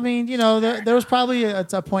I mean, there was probably a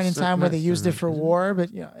point in time where they used it for war, but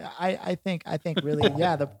I think really,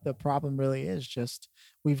 the problem really is just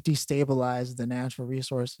we've destabilized the natural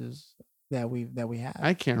resources that we have.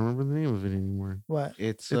 I can't remember the name of it anymore. What?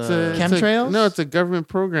 It's a chemtrails? It's a government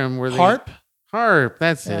program where HARP.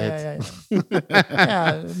 That's it.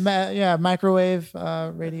 Microwave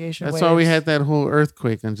radiation. That's waves. why we had that whole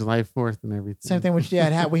earthquake on July 4th and everything. Same thing. We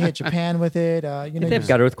hit Japan with it. They've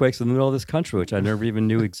got earthquakes in the middle of this country, which I never even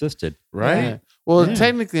knew existed. Right. Yeah. Well,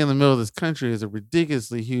 technically, in the middle of this country is a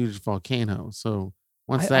ridiculously huge volcano. So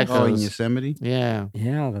once that goes, in Yosemite. Yeah,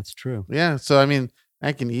 that's true. Yeah. So I mean,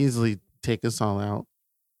 that can easily take us all out.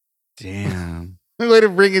 Damn. Way to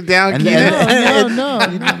bring it down. No.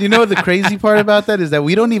 You know the crazy part about that is that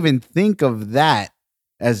we don't even think of that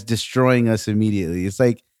as destroying us immediately. It's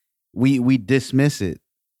like we dismiss it,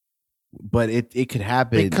 but it could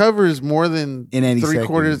happen. It covers more than in any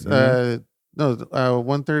 3/4.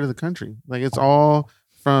 1/3 of the country. Like it's all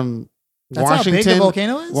from That's how big the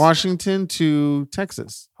volcano is? Washington to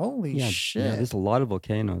Texas. Holy shit! Yeah, there's a lot of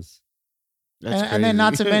volcanoes. And then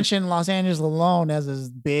not to mention Los Angeles alone has this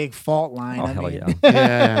big fault line. Oh, hell yeah.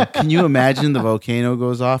 Yeah. Can you imagine the volcano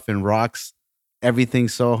goes off and rocks everything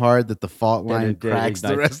so hard that the fault line cracks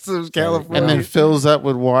the rest of California? And then fills up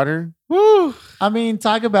with water? Woo! I mean,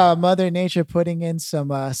 talk about Mother Nature putting in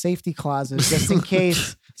some safety clauses just in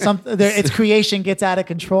case its creation gets out of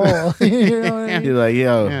control. You know what I mean? You're like,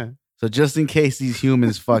 yo, so just in case these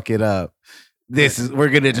humans fuck it up, we're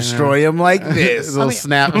gonna destroy them like this.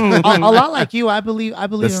 Snap. a lot like you, I believe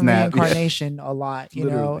in reincarnation a lot,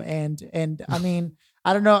 and I mean,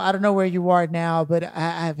 I don't know where you are now, but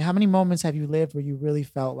how many moments have you lived where you really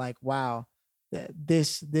felt like, wow,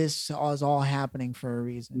 this is all happening for a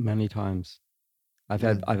reason? Many times. I've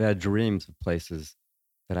had dreams of places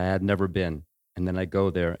that I had never been, and then I go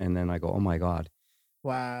there and then I go, oh my God.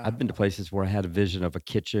 Wow. I've been to places where I had a vision of a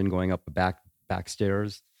kitchen going up the back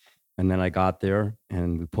stairs. And then I got there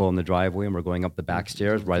and we pull in the driveway and we're going up the back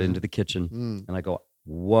stairs right into the kitchen. And I go,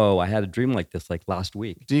 whoa, I had a dream like this like last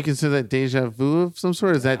week. Do you consider that deja vu of some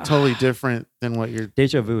sort? Or is that totally different than what you're...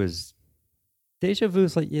 Deja vu is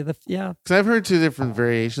like, yeah. Because I've heard two different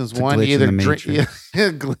variations. It's one, either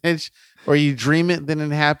glitch, or you dream it, then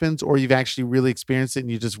it happens, or you've actually really experienced it and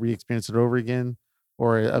you just re-experience it over again.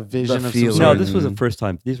 Or a vision of some sort. No, this was a first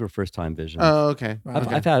time. These were first time visions. Oh, okay.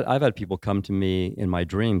 I've had people come to me in my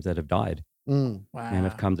dreams that have died and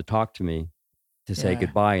have come to talk to me to say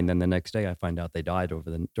goodbye, and then the next day I find out they died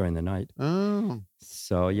during the night. Oh,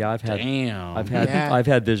 so yeah, I've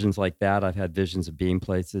had visions like that. I've had visions of being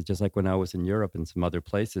places, just like when I was in Europe and some other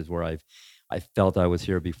places where I felt I was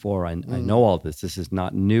here before. I know all this. This is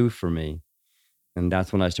not new for me. And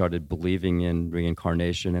that's when I started believing in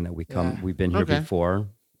reincarnation and that we've been here before,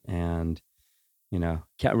 and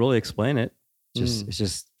can't really explain it. It's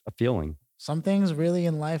just a feeling. Some things really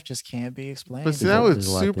in life just can't be explained. But see, that would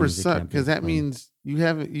super suck because that means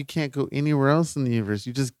you can't go anywhere else in the universe.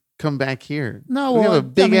 You just come back here. No,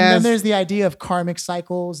 then there's the idea of karmic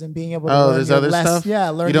cycles and being able to learn there's other stuff. Yeah,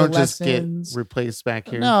 learn you don't just get replaced back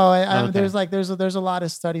here. No, there's a lot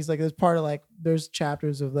of studies like there's part of there's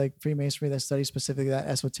chapters of like Freemasonry that study specifically that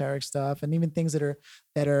esoteric stuff and even things that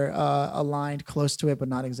are aligned close to it but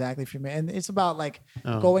not exactly Freemasonry. And it's about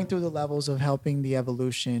going through the levels of helping the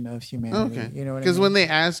evolution of humanity. Okay. You know what I mean? Because when they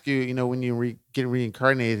ask you, when you get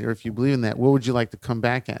reincarnated or if you believe in that, what would you like to come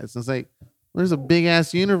back as? It's like, there's a big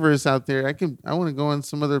ass universe out there. I want to go in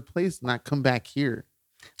some other place and not come back here.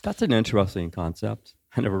 That's an interesting concept.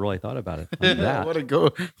 I never really thought about it like that. What a go!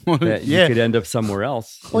 That you could end up somewhere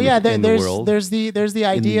else. Well, in the there's world. the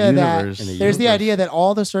idea universe. that In the there's the universe. idea that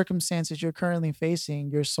all the circumstances you're currently facing,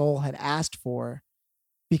 your soul had asked for,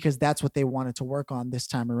 because that's what they wanted to work on this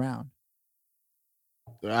time around.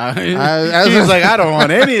 I was just like, I don't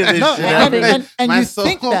want any of this No, shit. and My you soul-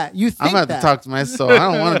 think that you think I'm about that. to talk to my soul. I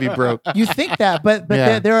don't want to be broke. You think that, but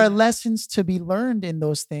Yeah. there are lessons to be learned in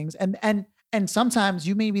those things, and sometimes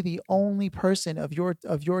you may be the only person of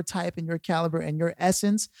your type and your caliber and your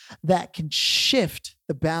essence that can shift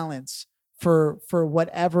the balance for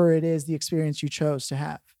whatever it is, the experience you chose to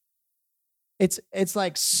have. It's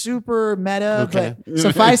like super meta, Okay. but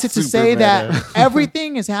suffice it to Super say that meta.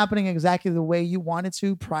 everything is happening exactly the way you wanted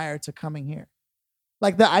to prior to coming here.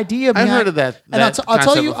 Like the idea I've behind, heard of that. and I'll tell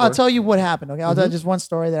concept you, before. I'll tell you what happened. Okay, I'll tell Mhm. just one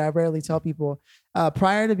story that I rarely tell people.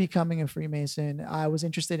 Prior to becoming a Freemason, I was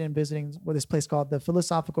interested in visiting this place called the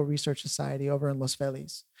Philosophical Research Society over in Los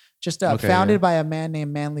Feliz, just Okay, founded yeah. by a man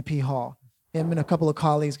named Manly P. Hall. Him and a couple of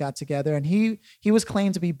colleagues got together, and he was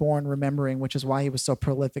claimed to be born remembering, which is why he was so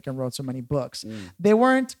prolific and wrote so many books. They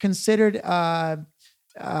weren't considered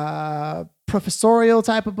professorial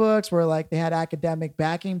type of books where like they had academic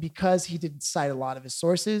backing because he didn't cite a lot of his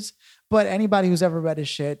sources. But anybody who's ever read his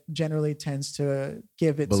shit generally tends to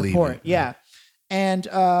give it Believe support. it. Yeah. And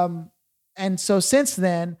so since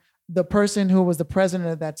then, the person who was the president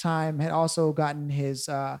at that time had also gotten his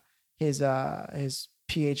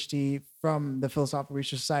PhD from the Philosophical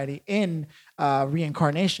Research Society in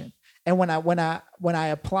reincarnation. And when I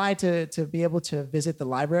applied to be able to visit the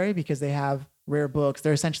library, because they have rare books,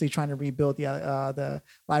 they're essentially trying to rebuild the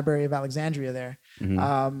Library of Alexandria there.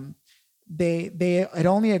 Mhm. They had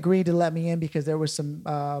only agreed to let me in because there was some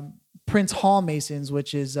Prince Hall Masons,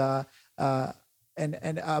 which is a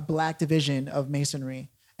black division of Masonry.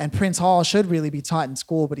 And Prince Hall should really be taught in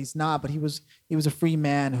school, but he's not. But he was a free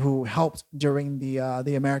man who helped during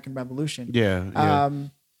the American Revolution. Yeah.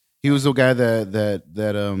 He was the guy that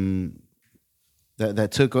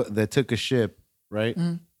took a ship, right?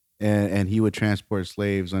 Mhm. And he would transport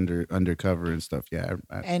slaves undercover and stuff. Yeah.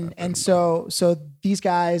 So these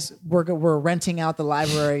guys were renting out the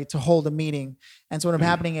library to hold a meeting. And so what ended up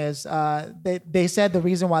happening is they said the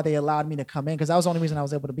reason why they allowed me to come in, because that was the only reason I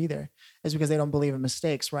was able to be there, is because they don't believe in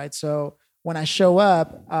mistakes, right? So when I show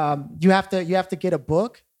up, you have to get a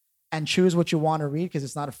book and choose what you want to read, because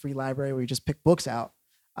it's not a free library where you just pick books out.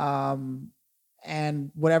 And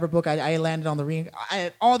whatever book I landed on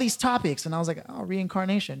all these topics, and I was like, oh,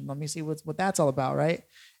 reincarnation. Let me see what that's all about, right?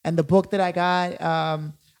 And the book that I got,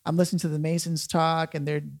 I'm listening to the Masons talk, and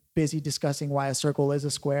they're busy discussing why a circle is a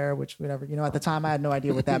square, which whatever, at the time I had no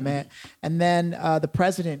idea what that meant. And then the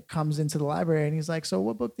president comes into the library and he's like, so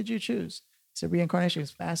what book did you choose? He said, reincarnation. It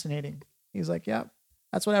was fascinating. He's like, yep,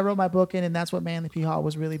 that's what I wrote my book in, and that's what Manly P. Hall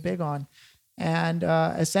was really big on. And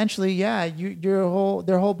essentially, yeah, their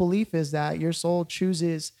whole belief is that your soul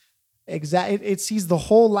chooses it sees the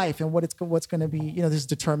whole life and what's going to be. This is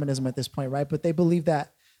determinism at this point, right? But they believe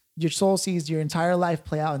that your soul sees your entire life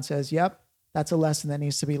play out and says, "Yep, that's a lesson that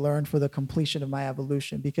needs to be learned for the completion of my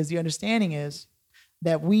evolution." Because the understanding is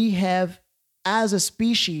that we have, as a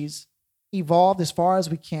species, evolved as far as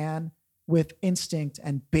we can with instinct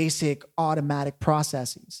and basic automatic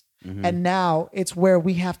processes. Mhm. And now it's where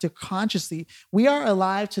we have to we are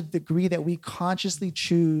alive to the degree that we consciously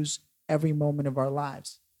choose every moment of our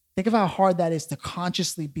lives. Think of how hard that is to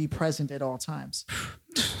consciously be present at all times.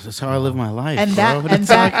 That's how I live my life. And bro. that, What and are you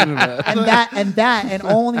that, talking about? and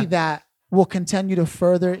only that will continue to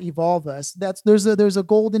further evolve us. There's a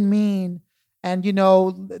golden mean, and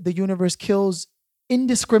the universe kills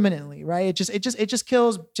indiscriminately, right? It just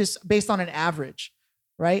kills just based on an average.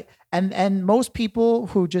 Right. And most people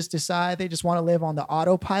who just decide they just want to live on the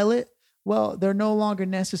autopilot, well, they're no longer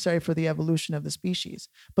necessary for the evolution of the species.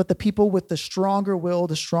 But the people with the stronger will,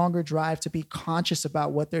 the stronger drive to be conscious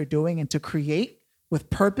about what they're doing and to create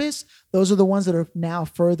with purpose, those are the ones that are now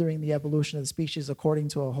furthering the evolution of the species, according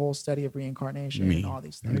to a whole study of reincarnation and all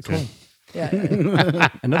these things. Okay. Yeah.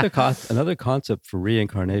 Another concept for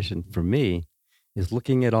reincarnation for me is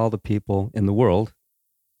looking at all the people in the world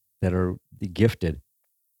that are gifted.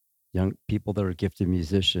 Young people that are gifted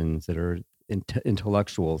musicians, that are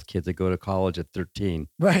intellectuals, kids that go to college at 13.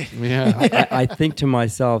 Right. Yeah. I think to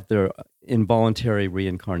myself, they're involuntary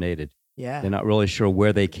reincarnated. Yeah. They're not really sure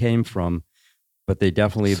where they came from, but they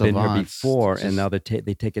definitely have been here Savants. before, Just- and now they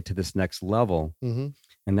take it to this next level. Mm-hmm.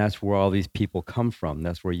 And that's where all these people come from.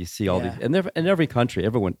 That's where you see all Yeah. these, and in every country,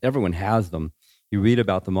 everyone has them. You read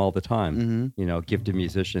about them all the time. Mm-hmm. You know, gifted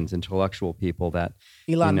musicians, intellectual people that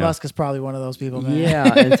Elon you know. Musk is probably one of those people, man.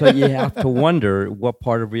 Yeah, and so you have to wonder what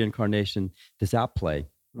part of reincarnation does that play.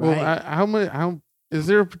 Well, Right. how is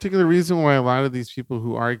there a particular reason why a lot of these people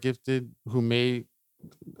who are gifted, who may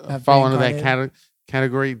Have fall into that reincarnated.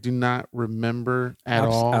 category, do not remember at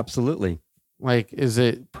all? Absolutely. Like, is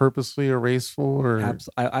it purposely eraseful or?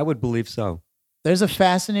 I would believe so. There's a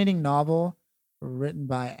fascinating novel written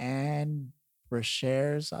by Anne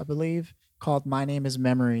Brashares, I believe, called My Name is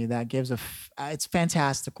Memory that gives it's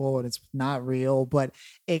fantastical and it's not real, but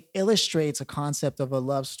it illustrates a concept of a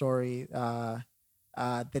love story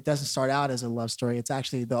that doesn't start out as a love story. It's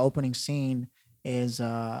actually the opening scene is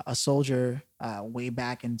a soldier way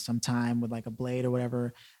back in some time with like a blade or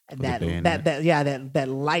whatever that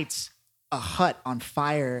lights a hut on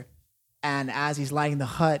fire, and as he's lighting the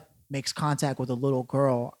hut, makes contact with a little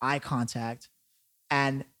girl, eye contact,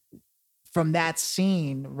 and from that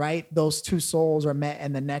scene, right, those two souls are met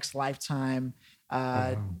in the next lifetime,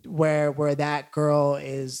 where that girl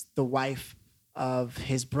is the wife of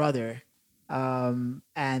his brother, and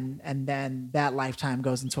then that lifetime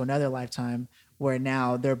goes into another lifetime where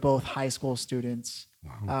now they're both high school students.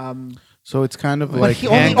 So it's kind of But like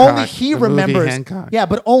only he the movie remembers. Hancock. Yeah,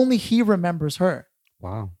 but only he remembers her.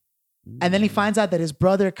 Wow. And then he finds out that his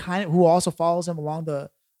brother who also follows him along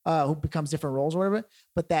who becomes different roles or whatever,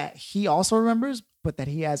 but that he also remembers, but that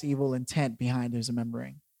he has evil intent behind his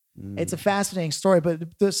remembering. It's a fascinating story,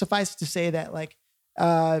 but suffice to say that like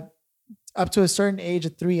up to a certain age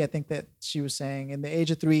of 3, I think that she was saying, and the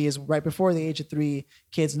age of 3 is right before the age of 3,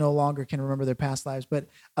 kids no longer can remember their past lives, but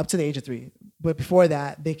up to the age of 3. But before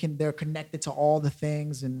that, they're connected to all the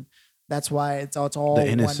things, and that's why it's all the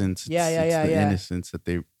innocence. One. Yeah. The innocence that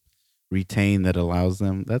they retain that allows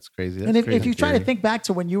them. That's crazy. That's And if crazy you try to theory. think back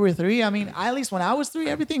to when you were 3, I mean, at least when I was 3,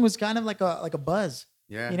 everything was kind of like a buzz.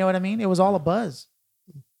 Yeah. You know what I mean? It was all a buzz.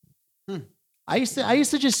 I used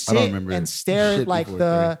to just I don't sit remember and stare shit at like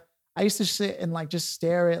before I used to sit and like just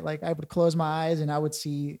stare at like I would close my eyes and I would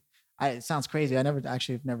see. It sounds crazy. I never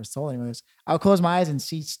told anyone this. I would close my eyes and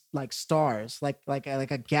see like stars, like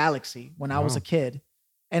a galaxy when I was a kid,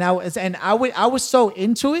 and I was so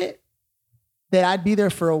into it that I'd be there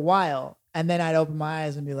for a while, and then I'd open my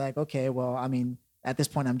eyes and be like, okay, well, I mean, at this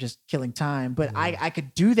point, I'm just killing time, but I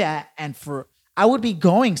could do that, and I would be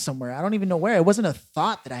going somewhere. I don't even know where. It wasn't a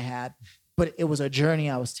thought that I had, but it was a journey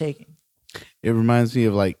I was taking. It reminds me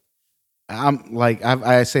of like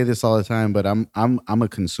I say this all the time, but I'm a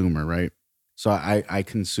consumer, right? So I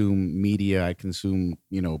consume media, I consume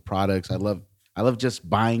products. I love just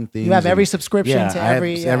buying things. You have every subscription to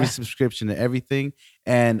every subscription to everything,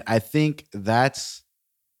 and I think that's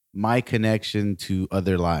my connection to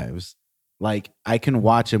other lives. Like I can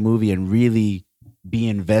watch a movie and really be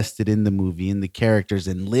invested in the movie, in the characters,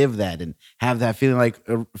 and live that and have that feeling. Like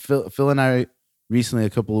Phil and I recently, a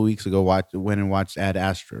couple of weeks ago, went and watched Ad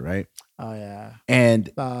Astra, right? Oh yeah. And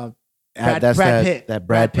Brad Pitt. That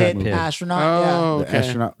Brad Pitt movie. astronaut. Oh, The okay.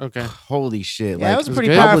 astronaut. Okay. Holy shit! Yeah, like, that was a pretty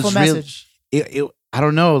good. I powerful was real- message. I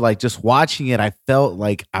don't know, like just watching it, I felt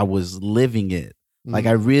like I was living it. Like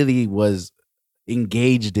I really was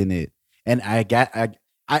engaged in it, and I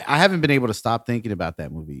haven't been able to stop thinking about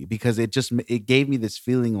that movie because it gave me this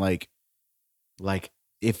feeling like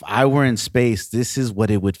if I were in space, this is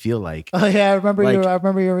what it would feel like. Oh yeah, I remember Like,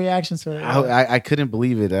 your reaction to it. I couldn't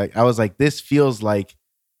believe it. I was like, this feels like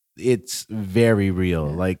it's very real.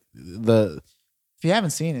 Yeah. Like If you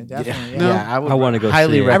haven't seen it, definitely. No. Yeah. I would I wanna go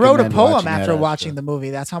highly see it. I wrote a recommend poem watching after Ad watching Astra. the movie.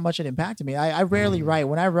 That's how much it impacted me. I rarely write.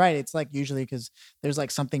 When I write, it's like usually because there's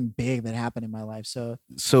like something big that happened in my life. So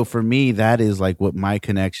For me, that is like what my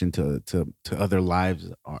connection to other lives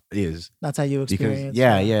is. that's how you experience.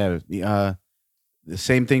 Because the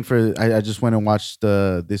same thing for I just went and watched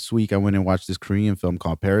this week. I went and watched this Korean film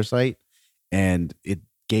called Parasite, and it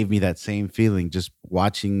gave me that same feeling just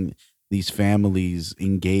watching these families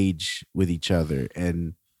engage with each other,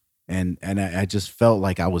 and I just felt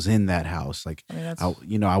like I was in that house, like I mean, that's,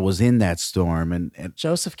 I was in that storm, and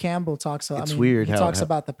Joseph Campbell talks. It's weird He how- talks how-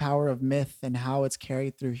 about the power of myth and how it's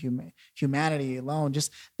carried through humanity alone.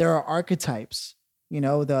 Just there are archetypes.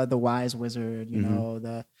 The wise wizard.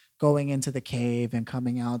 The going into the cave and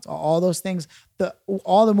coming out. All those things.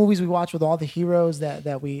 All the movies we watch with all the heroes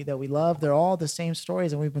that we love. They're all the same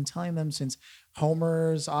stories, and we've been telling them since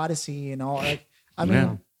Homer's Odyssey and all. Like I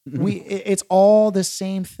mean, it's all the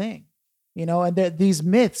same thing. And these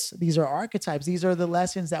myths, these are archetypes. These are the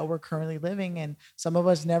lessons that we're currently living. And some of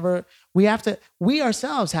us we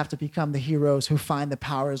ourselves have to become the heroes who find the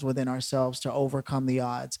powers within ourselves to overcome the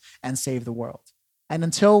odds and save the world. And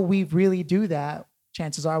until we really do that,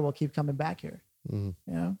 chances are we'll keep coming back here. Mm.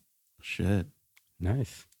 Yeah. Shit.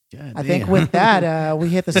 Nice. God I think damn. with that, we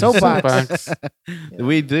hit the soapbox.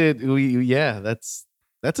 We did.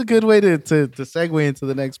 That's a good way to segue into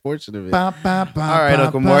the next portion of it. All right,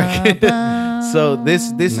 Uncle Mark. So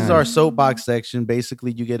this is our Nice. soapbox section.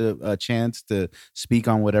 Basically, you get a chance to speak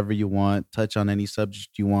on whatever you want, touch on any subject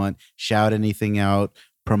you want, shout anything out,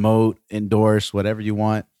 promote, endorse, whatever you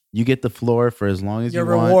want. You get the floor for as long as your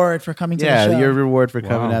you want. reward for coming to the show. Your reward for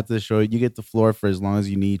coming Wow. out to the show. You get the floor for as long as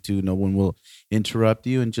you need to. No one will interrupt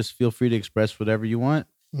you, and just feel free to express whatever you want.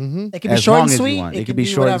 Mm-hmm. It can be As short long and as sweet. you want. It could be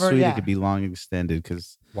short whatever, and sweet. yeah. It could be long and extended.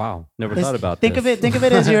 Because Wow. Never This- thought about think this. Think of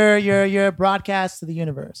it as your broadcast to the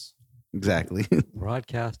universe. exactly.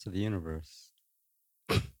 Broadcast to the universe.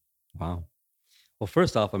 Wow. Well,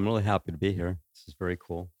 first off, I'm really happy to be here. This is very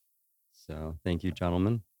cool. So thank you,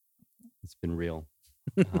 gentlemen. It's been real.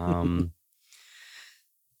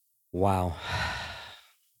 Wow.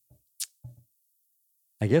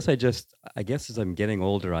 I guess as I'm getting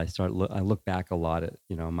older, I look back a lot at,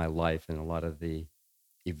 my life and a lot of the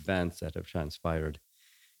events that have transpired.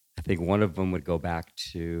 I think one of them would go back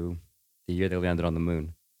to the year they landed on the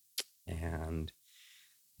moon. And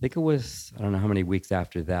I think it was, I don't know how many weeks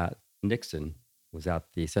after that, Nixon was at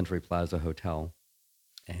the Century Plaza Hotel.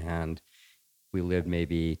 And we lived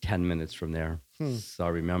maybe 10 minutes from there. So I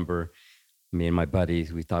remember me and my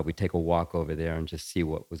buddies, we thought we'd take a walk over there and just see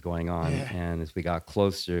what was going on. Yeah. And as we got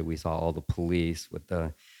closer, we saw all the police with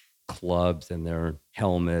the clubs and their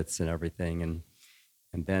helmets and everything. And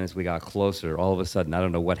then as we got closer, all of a sudden, I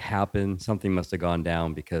don't know what happened. Something must have gone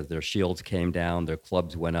down because their shields came down, their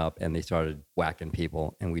clubs went up, and they started whacking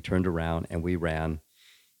people. And we turned around and we ran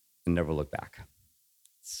and never looked back.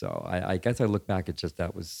 So I guess I look back at just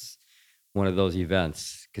that was one of those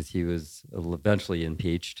events because he was eventually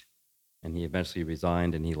impeached and he eventually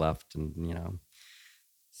resigned and he left. And,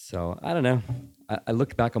 so I don't know. I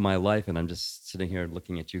look back on my life and I'm just sitting here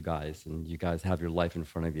looking at you guys, and you guys have your life in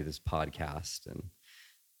front of you, this podcast. And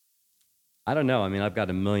I don't know. I mean, I've got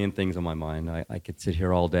a million things on my mind. I could sit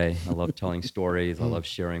here all day. I love telling stories. I love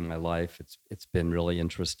sharing my life. It's been really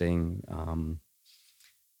interesting.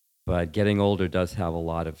 But getting older does have a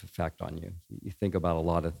lot of effect on you. You think about a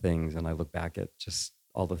lot of things, and I look back at just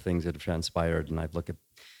all the things that have transpired, and I look at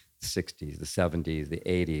the 60s, the 70s, the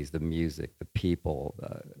 80s, the music, the people,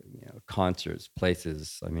 concerts,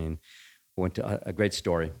 places. I mean, I went to a great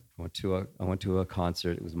story. I went to a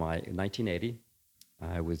concert. It was in 1980.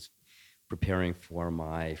 I was preparing for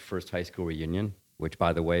my first high school reunion, which,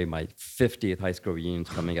 by the way, my 50th high school reunion is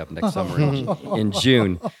coming up next summer in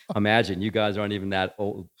June. Imagine, you guys aren't even that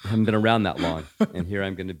old, haven't been around that long. And here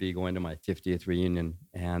I'm going to be going to my 50th reunion.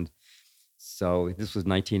 And so this was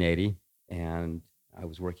 1980, and I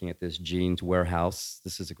was working at this jeans warehouse.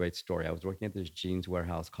 This is a great story. I was working at this jeans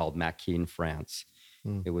warehouse called Macquin, France.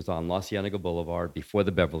 It was on La Cienega Boulevard before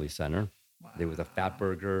the Beverly Center. Wow. There was a Fat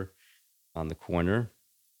Burger on the corner.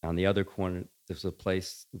 On the other corner, there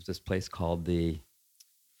was this place called the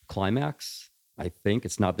Climax, I think.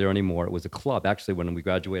 It's not there anymore. It was a club. Actually, when we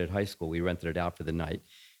graduated high school, we rented it out for the night.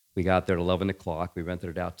 We got there at 11 o'clock. We rented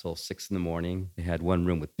it out till 6 in the morning. They had one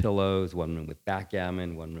room with pillows, one room with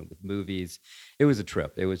backgammon, one room with movies. It was a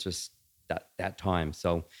trip. It was just that time.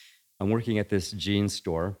 So I'm working at this jeans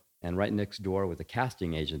store, and right next door was a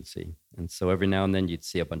casting agency. And so every now and then you'd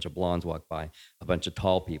see a bunch of blondes walk by, a bunch of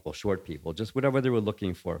tall people, short people, just whatever they were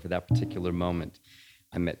looking for that particular moment.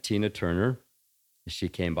 I met Tina Turner as she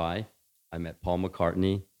came by. I met Paul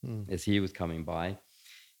McCartney as he was coming by.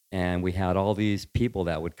 And we had all these people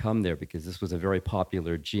that would come there because this was a very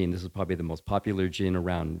popular jean. This was probably the most popular jean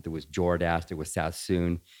around. There was Jordache, there was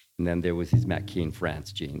Sassoon, and then there was these Macquin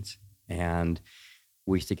France jeans. And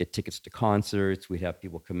we used to get tickets to concerts. We'd have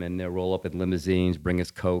people come in there, roll up in limousines, bring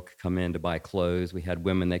us Coke, come in to buy clothes. We had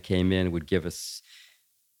women that came in, would give us,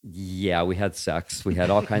 we had sex. We had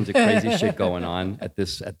all kinds of crazy shit going on at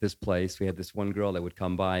this place. We had this one girl that would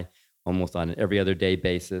come by almost on an every other day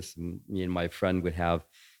basis. And me and my friend would have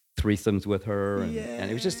threesomes with her.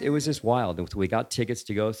 And it was just wild. And so we got tickets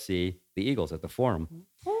to go see the Eagles at the Forum.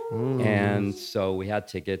 And so we had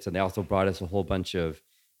tickets, and they also brought us a whole bunch of,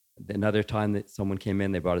 another time that someone came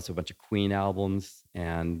in, they brought us a bunch of Queen albums,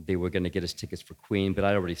 and they were going to get us tickets for Queen, but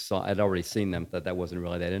I'd already seen them, that wasn't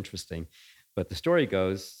really that interesting. But the story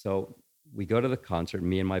goes, so we go to the concert,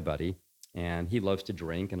 me and my buddy, and he loves to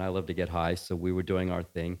drink, and I love to get high, so we were doing our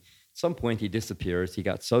thing. At some point, he disappears. He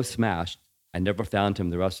got so smashed, I never found him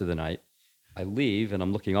the rest of the night. I leave, and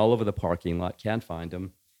I'm looking all over the parking lot, can't find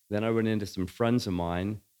him. Then I run into some friends of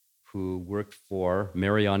mine who worked for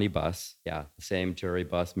Mariani Bus. Yeah, the same Jerry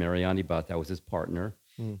Bus, Mariani Bus. That was his partner.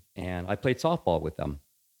 And I played softball with them.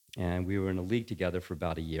 and we were in a league together for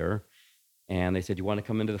about a year. And they said, you want to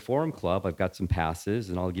come into the Forum Club? I've got some passes,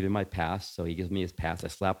 and I'll give you my pass. So he gives me his pass. I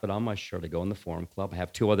slap it on my shirt. I go in the Forum Club. I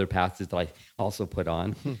have 2 other passes that I also put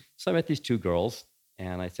on. So I met these 2 girls,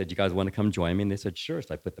 and I said, you guys want to come join me? And they said, sure.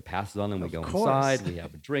 So I put the passes on, and we go inside. We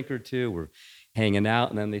have a drink or 2. We're hanging out.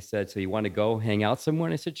 And then they said, so you want to go hang out somewhere?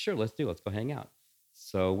 And I said, sure, let's go hang out.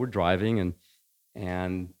 So we're driving,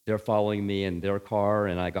 and they're following me in their car,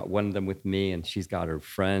 and I got one of them with me, and she's got her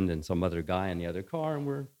friend and some other guy in the other car,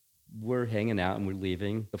 and we're hanging out, and we're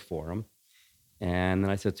leaving the Forum. And then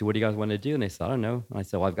I said, so what do you guys want to do? And they said, I don't know. And I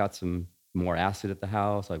said, well, I've got some more acid at the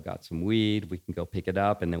house. I've got some weed. We can go pick it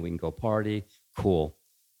up, and then we can go party. Cool.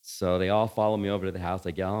 So they all follow me over to the house.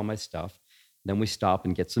 I get all my stuff. Then we stop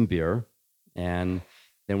and get some beer. And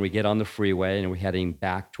then we get on the freeway, and we're heading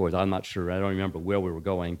back towards, I'm not sure, I don't remember where we were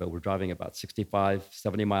going, but we're driving about 65,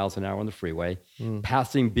 70 miles an hour on the freeway,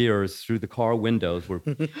 passing beers through the car windows. We're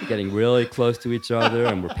getting really close to each other,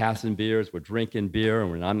 and we're passing beers, we're drinking beer,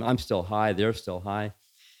 and I'm still high, they're still high.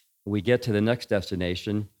 We get to the next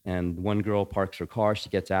destination, and one girl parks her car, she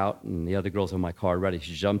gets out, and the other girl's in my car ready.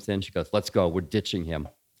 She jumps in, she goes, let's go, we're ditching him.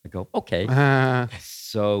 I go, okay.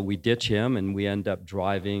 So we ditch him, and we end up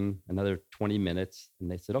driving another 20 minutes. And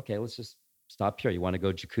they said, okay, let's just stop here. You want to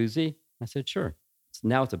go jacuzzi? I said, sure. So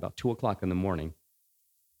now it's about 2:00 in the morning.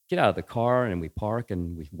 Get out of the car, and we park,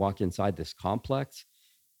 and we walk inside this complex,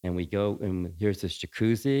 and we go, and here's this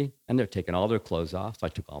jacuzzi, and they're taking all their clothes off. So I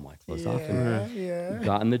took all my clothes off and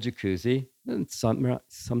got in the jacuzzi. And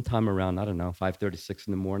sometime around, I don't know, 5:36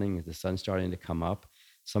 in the morning, as the sun's starting to come up,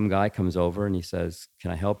 some guy comes over and he says,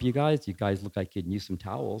 can I help you guys? You guys look like you'd use some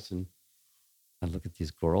towels. And I look at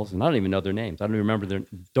these girls, and I don't even know their names. I don't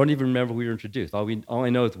even remember we were introduced. All I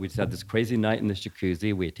know is we just had this crazy night in this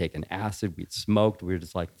jacuzzi. We had taken acid, we'd smoked, we were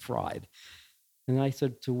just like fried. And I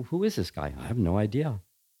said, so who is this guy? I have no idea.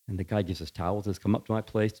 And the guy gives us towels, says, come up to my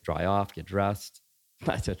place, dry off, get dressed.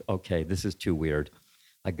 I said, okay, this is too weird.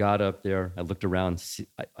 I got up there, I looked around,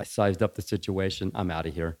 I sized up the situation, I'm out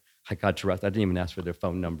of here. I got dressed. I didn't even ask for their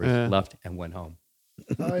phone numbers, left and went home.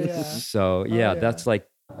 Oh, yeah. So, that's like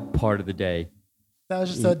part of the day. That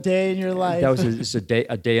was just a day in your life. That was just a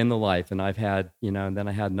day in the life. And I've had, and then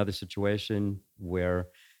I had another situation where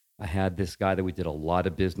I had this guy that we did a lot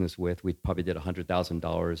of business with. We probably did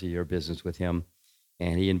 $100,000 a year business with him.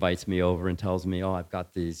 And he invites me over and tells me, oh, I've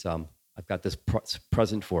got this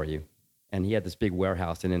present for you. And he had this big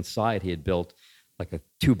warehouse. And inside he had built like a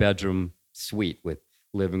 2-bedroom suite with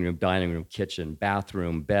living room, dining room, kitchen,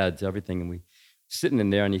 bathroom, beds, everything. And we sitting in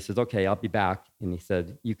there, and he says, okay, I'll be back. And he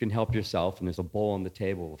said, you can help yourself. And there's a bowl on the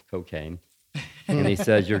table of cocaine. And he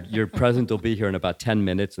says, your present will be here in about 10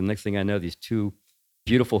 minutes. And the next thing I know, these 2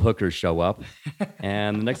 beautiful hookers show up.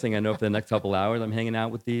 And the next thing I know, for the next couple hours, I'm hanging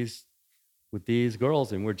out with these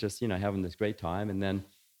girls, and we're just, having this great time. And then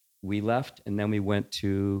we left, and then we went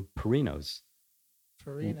to Perino's.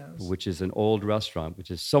 Which is an old restaurant,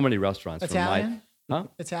 which is so many restaurants. Italian? Huh?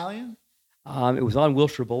 Italian? It was on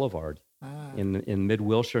Wilshire Boulevard in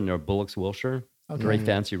mid-Wilshire, near Bullock's Wilshire. Okay. Very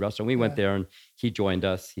fancy restaurant. We went there, and he joined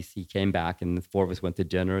us. He came back, and the 4 of us went to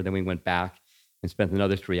dinner. Then we went back and spent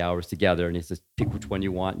another 3 hours together. And he says, pick which one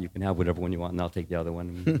you want. You can have whatever one you want, and I'll take the other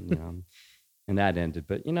one. And that ended.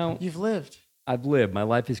 But, You've lived. I've lived. My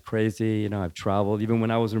life is crazy. I've traveled. Even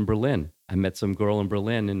when I was in Berlin, I met some girl in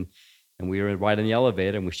Berlin, and we were right in the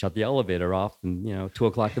elevator, and we shut the elevator off, and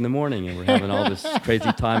 2:00 in the morning, and we're having all this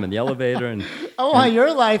crazy time in the elevator. And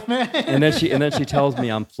your life, man. and then she tells me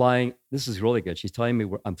I'm flying. This is really good. She's telling me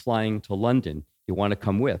I'm flying to London. You want to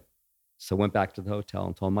come with? So I went back to the hotel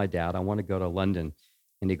and told my dad I want to go to London,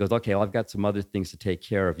 and he goes, okay, well, I've got some other things to take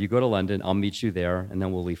care of. You go to London, I'll meet you there, and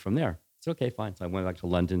then we'll leave from there. It's okay, fine. So I went back to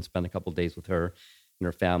London, spent a couple of days with her and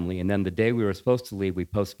her family, and then the day we were supposed to leave, we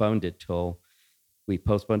postponed till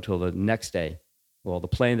the next day. Well, the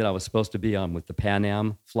plane that I was supposed to be on was the Pan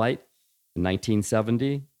Am flight in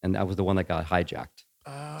 1970, and that was the one that got hijacked.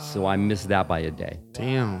 So I missed that by a day.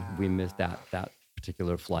 Damn. We missed that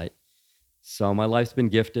particular flight. So my life's been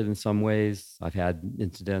gifted in some ways. I've had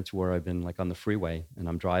incidents where I've been like on the freeway, and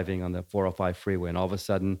I'm driving on the 405 freeway, and all of a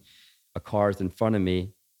sudden a car's in front of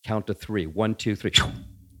me, count to 3, 1, 2, 3,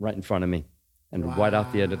 right in front of me. And right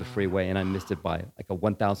off the end of the freeway, and I missed it by like a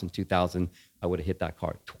 1,000, 2,000. I would have hit that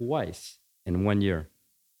car twice in 1 year.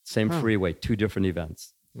 Same freeway, 2 different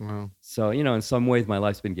events. Wow. So, in some ways, my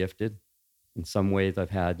life's been gifted. In some ways, I've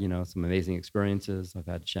had, some amazing experiences. I've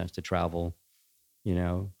had a chance to travel.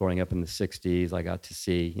 Growing up in the 60s, I got to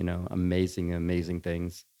see, amazing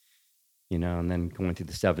things. And then going through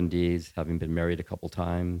the 70s, having been married a couple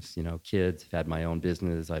times, kids, I've had my own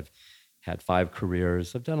business. I've had 5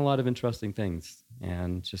 careers. I've done a lot of interesting things,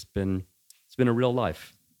 and it's been a real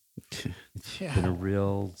life. It's been a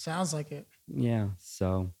real, sounds like it. yeah.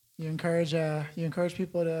 So You encourage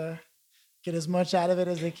people to get as much out of it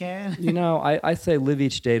as they can. I say live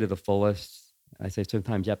each day to the fullest. I say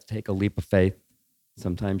sometimes you have to take a leap of faith.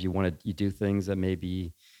 Sometimes you do things that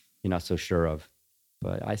maybe you're not so sure of.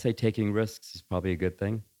 But I say taking risks is probably a good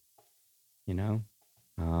thing. You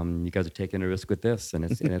guys are taking a risk with this, and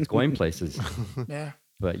it's going places. Yeah.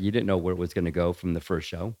 But you didn't know where it was going to go from the first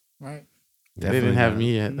show. Right. They didn't have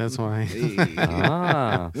me yet. That's why.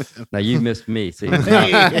 Now you missed me. See, now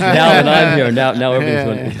that I'm here, now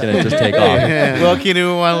everything's going to just take off. Yeah. Well, can't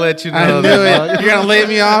even want to let you I know knew that. it. You're gonna lay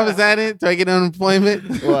me off? Is that it? Do I get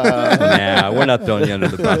unemployment? Wow. Nah, we're not throwing you under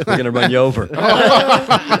the bus. We're going to run you over.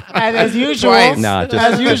 And as usual, Twice. Nah,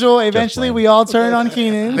 just- as usual, eventually playing. we all turn on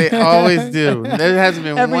Keenan. They always do. There hasn't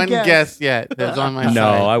been Every one guest. guest yet that's on my No,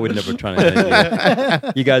 side. I would never try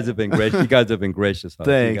to. You guys have been great. You guys have been gracious. Hosts.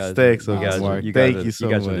 Thanks you so guys, much, Mark. you guys Thank are- you so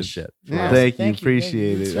guys are the much. shit. Yeah. Thank you. Thank you.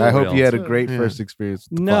 Appreciate You it. too. I hope you had a Real. great Yeah. first experience.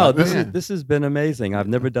 with the No, pod. this has been amazing. I've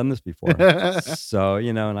never done this before. So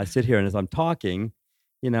and I sit here and as I'm talking,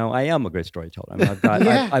 I am a great storyteller.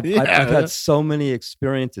 I mean, I've had so many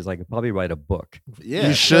experiences. I could probably write a book. Yeah,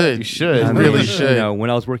 You should. You should. I I mean, really mean, should.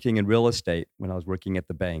 when I was working in real estate, when I was working at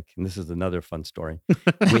the bank, and this is another fun story.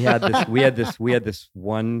 We had this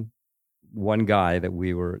one guy that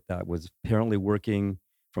was apparently working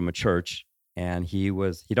from a church, and he'd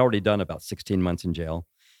already done about 16 months in jail,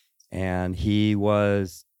 and he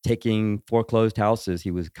was taking foreclosed houses.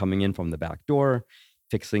 He was coming in from the back door,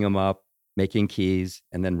 fixing them up, making keys,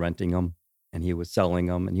 and then renting them, and he was selling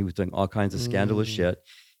them, and he was doing all kinds of scandalous shit.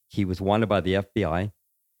 He was wanted by the FBI.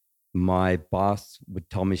 My boss would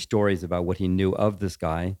tell me stories about what he knew of this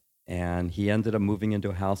guy, and he ended up moving into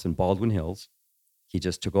a house in Baldwin Hills. He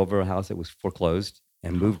just took over a house that was foreclosed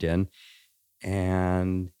and moved in,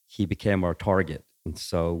 and he became our target. And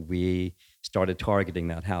so we started targeting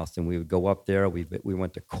that house, and we would go up there. We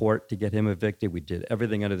went to court to get him evicted. We did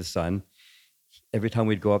everything under the sun. Every time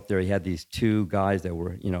we'd go up there, he had these 2 guys that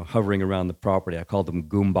were, hovering around the property. I called them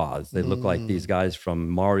Goombas. They look like these guys from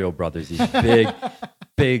Mario Brothers, these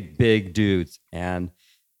big dudes. And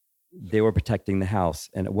they were protecting the house.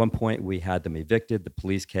 And at one point, we had them evicted. The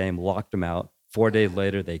police came, locked them out. 4 days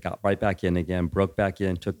later, they got right back in again, broke back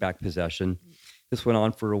in, took back possession. This went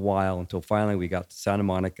on for a while until finally we got to Santa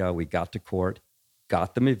Monica. We got to court,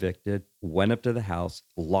 got them evicted, went up to the house,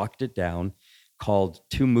 locked it down, called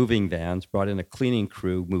 2 moving vans, brought in a cleaning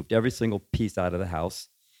crew, moved every single piece out of the house,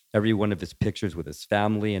 every one of his pictures with his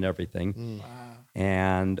family and everything. Wow.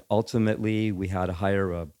 And ultimately, we had to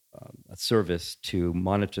hire a service to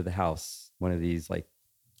monitor the house, one of these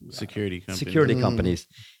Security company. security companies.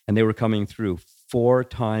 And they were coming through 4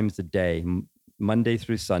 times a day, Monday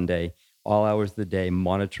through Sunday, all hours of the day,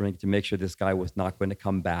 monitoring to make sure this guy was not going to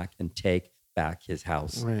come back and take back his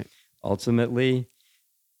house. Right. Ultimately,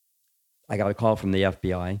 I got a call from the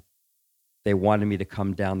FBI. They wanted me to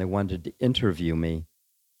come down. They wanted to interview me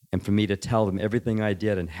and for me to tell them everything I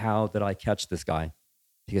did and how did I catch this guy.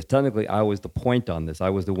 Because technically, I was the point on this. I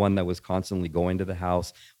was the one that was constantly going to the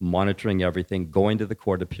house, monitoring everything, going to the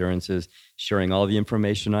court appearances, sharing all the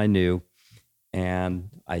information I knew. And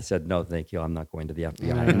I said, no, thank you. I'm not going to the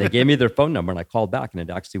FBI. And they gave me their phone number, and I called back, and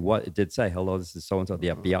it did say, hello, this is so-and-so, the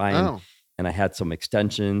FBI. And, Oh. and I had some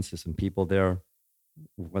extensions to some people there.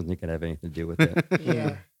 Wasn't going to have anything to do with it.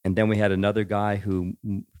 Yeah. And then we had another guy who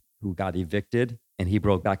got evicted, and he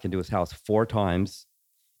broke back into his house 4 times.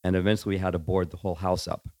 And eventually we had to board the whole house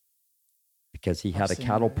up because he had a seen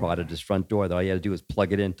cattle that, prod yeah. at his front door that all you had to do was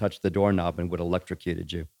plug it in, touch the doorknob, and would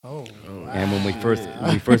electrocuted you. Oh. And when we first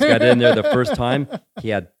got in there the first time, he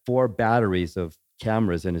had 4 batteries of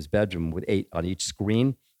cameras in his bedroom with 8 on each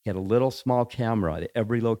screen. He had a little small camera at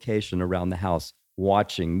every location around the house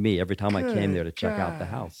watching me every time I came there to check out the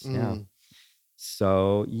God. house. Yeah.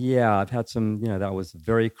 So yeah, I've had some, that was a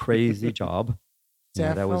very crazy job.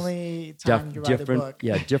 That was Definitely time to write a different. book.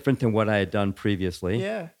 Yeah, different than what I had done previously.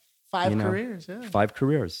 Yeah. 5 You know, careers. Yeah. 5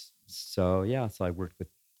 careers. So yeah, so I worked with,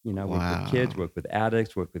 worked with kids, worked with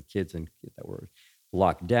addicts, worked with kids that were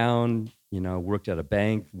locked down. Worked at a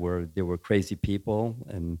bank where there were crazy people,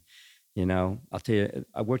 and I'll tell you,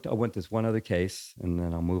 I went this one other case, and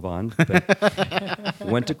then I'll move on. But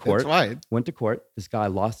went to court. That's fine. Went to court. This guy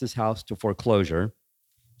lost his house to foreclosure.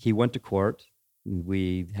 He went to court.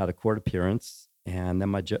 We had a court appearance, and then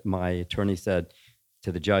my attorney said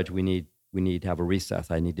to the judge, "We need to have a recess.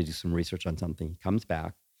 I need to do some research on something." He comes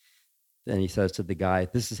back, and he says to the guy,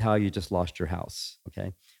 "This is how you just lost your house.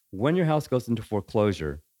 Okay, when your house goes into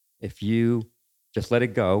foreclosure, if you just let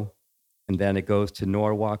it go, And then it goes to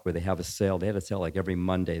Norwalk where they have a sale. They had a sale like every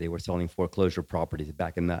Monday. They were selling foreclosure properties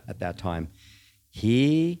back at that time.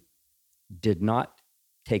 He did not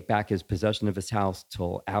take back his possession of his house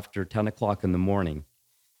till after 10 o'clock in the morning.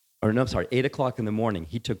 Or no, I'm sorry, 8 o'clock in the morning.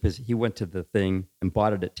 He went to the thing and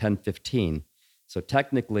bought it at 10:15. So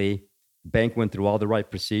technically, the bank went through all the right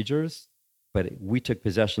procedures, but we took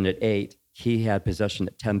possession at 8. He had possession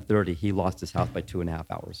at 10:30. He lost his house by 2.5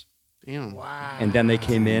 hours. Damn. Wow. And then they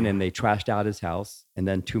came in and they trashed out his house. And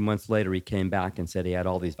then 2 months later, he came back and said he had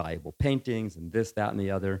all these valuable paintings and this, that, and the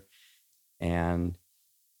other. And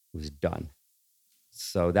it was done.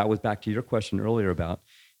 So that was back to your question earlier about,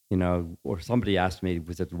 or somebody asked me,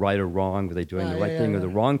 was it right or wrong? Were they doing the right thing or the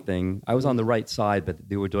wrong thing? I was on the right side, but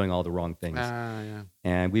they were doing all the wrong things. Yeah.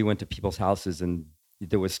 And we went to people's houses and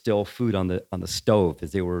there was still food on the stove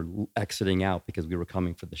as they were exiting out because we were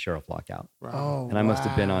coming for the sheriff lockout. Oh, And I must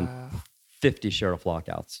have been on 50 sheriff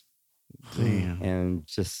lockouts. Damn. And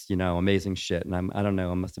just, amazing shit. And I don't know,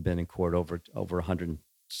 I must have been in court over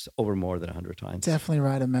more than 100 times. Definitely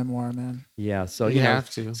write a memoir, man. Yeah. So, You have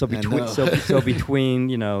to. So between, so between,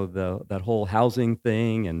 that whole housing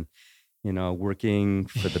thing and, working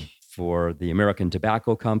for the American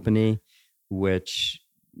Tobacco Company, which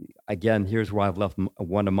again, here's where I've left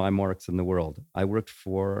one of my marks in the world. I worked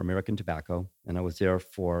for American Tobacco and I was there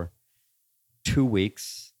for 2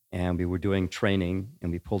 weeks and we were doing training and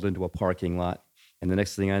we pulled into a parking lot. And the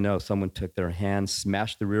next thing I know, someone took their hand,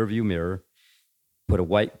 smashed the rearview mirror, put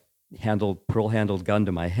a pearl-handled gun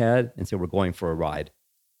to my head and said, we're going for a ride.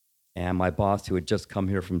 And my boss, who had just come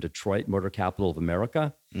here from Detroit, motor capital of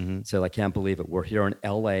America, said, I can't believe it. We're here in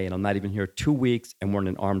LA and I'm not even here 2 weeks and we're in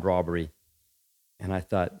an armed robbery. And I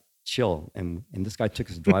thought, chill. And this guy took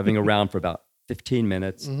us driving around for about 15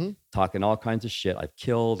 minutes, talking all kinds of shit. I've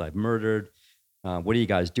killed, I've murdered. What are you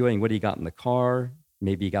guys doing? What do you got in the car?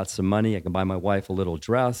 Maybe you got some money. I can buy my wife a little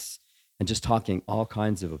dress. And just talking all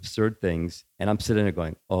kinds of absurd things. And I'm sitting there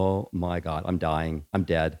going, oh my God, I'm dying. I'm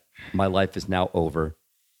dead. My life is now over.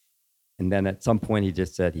 And then at some point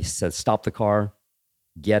he said, stop the car,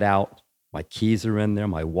 get out. My keys are in there.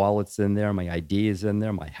 My wallet's in there. My ID is in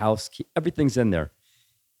there. My house key, everything's in there.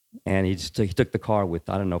 And he took the car with,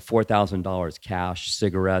 I don't know, $4,000 cash,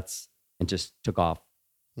 cigarettes, and just took off.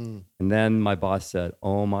 And then my boss said,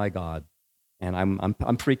 oh my God. And I'm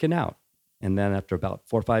freaking out. And then after about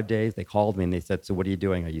 4 or 5 days, they called me and they said, so what are you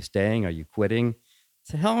doing? Are you staying? Are you quitting? I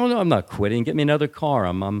said, hell no, I'm not quitting. Get me another car.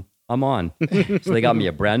 I'm on. So they got me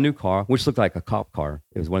a brand new car, which looked like a cop car.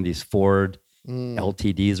 It was one of these Ford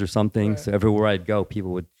LTDs or something. Right. So everywhere I'd go,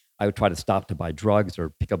 I would try to stop to buy drugs or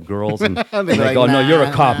pick up girls. And they go, no, you're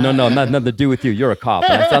a cop. No, nothing to do with you. You're a cop.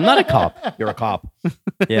 And I said, I'm not a cop. You're a cop.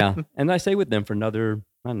 Yeah. And I stayed with them for another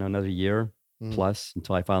year plus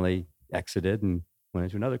until I finally exited and went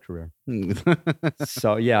into another career.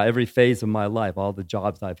 So yeah, every phase of my life, all the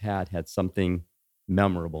jobs I've had something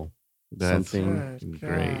memorable. That's something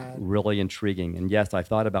great. Really intriguing. And yes, I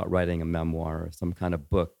thought about writing a memoir or some kind of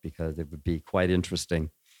book because it would be quite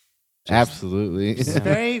interesting. Absolutely. It's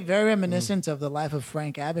very, very reminiscent of the life of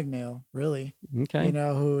Frank Abagnale, really. Okay.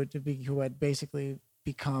 Who had basically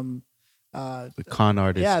become the con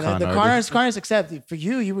artist. Yeah, the con artist, except for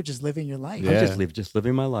you were just living your life. Yeah. I'm just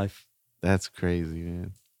living my life. That's crazy,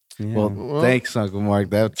 man. Yeah. Well, thanks, Uncle Mark.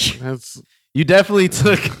 That's you definitely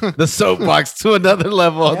took the soapbox to another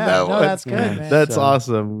level on that one. That's good, man. That's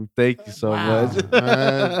awesome. Thank you so much.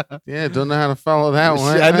 Yeah, don't know how to follow that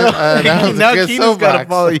one. I know. Now Keenan's got to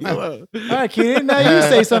follow you. All right, Keenan, now you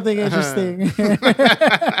say something interesting.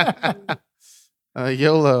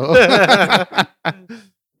 YOLO.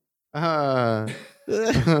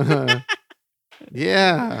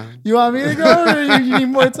 Yeah. You want me to go or you need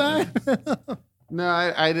more time? No,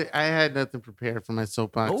 I had nothing prepared for my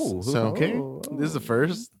soapbox. Oh, so okay. This is the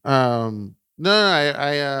first. I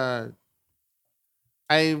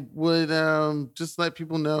would just let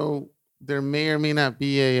people know there may or may not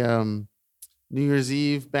be a New Year's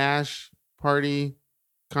Eve bash party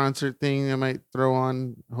concert thing I might throw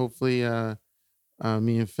on. Hopefully, me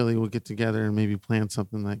and Philly will get together and maybe plan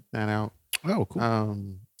something like that out. Oh,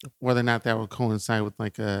 cool. Whether or not that will coincide with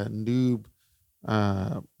like a noob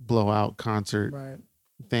blowout concert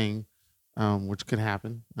thing, which could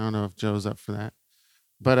happen. I don't know if Joe's up for that,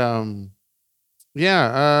 but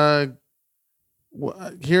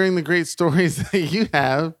hearing the great stories that you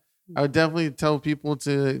have, I would definitely tell people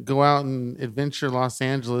to go out and adventure Los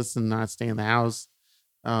Angeles and not stay in the house.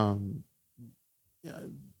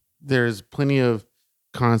 There's plenty of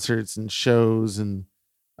concerts and shows and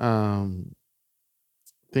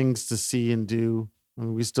things to see and do. I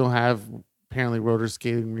mean, we still have apparently roller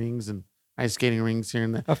skating rings and ice skating rinks here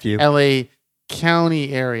in the A few. LA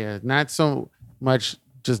County area, not so much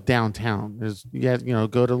just downtown. There's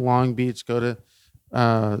go to Long Beach, go to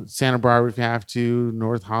Santa Barbara if you have to,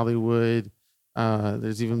 North Hollywood.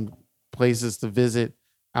 There's even places to visit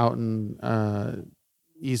out in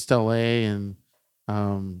East LA and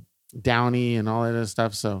Downey and all that other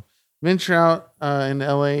stuff. So venture out in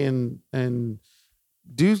LA and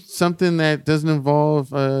do something that doesn't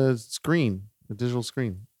involve a digital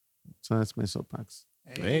screen. So that's my soapbox.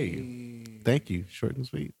 Hey. Thank you. Short and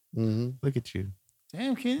sweet. Mm-hmm. Look at you.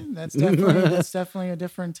 Damn, kid, that's definitely a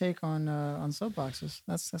different take on soapboxes.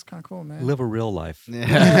 That's kind of cool, man. Live a real life.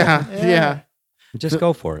 Yeah. Just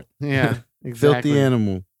go for it. Yeah. Exactly. Filthy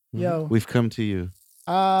animal. Yo, We've come to you.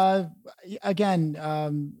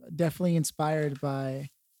 again, definitely inspired by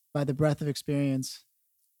the breadth of experience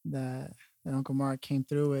that Uncle Mark came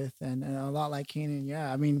through with, and a lot like Keenan.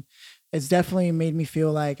 Yeah, I mean, it's definitely made me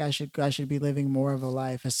feel like I should be living more of a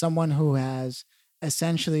life as someone who has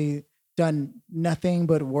essentially done nothing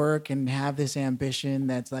but work and have this ambition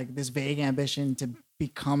that's like this vague ambition to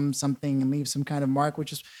become something and leave some kind of mark,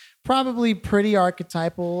 which is probably pretty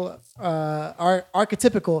archetypical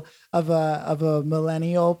of a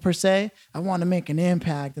millennial per se. I want to make an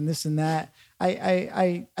impact and this and that.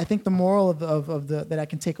 I think the moral of the that I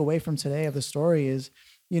can take away from today of the story is,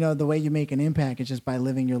 the way you make an impact is just by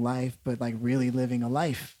living your life, but like really living a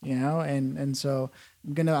life, and so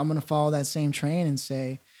I'm gonna follow that same train and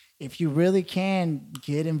say, if you really can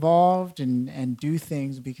get involved and do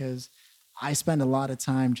things, because I spend a lot of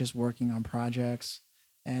time just working on projects,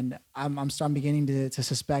 and I'm beginning to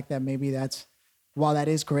suspect that maybe while that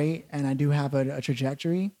is great and I do have a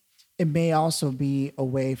trajectory, it may also be a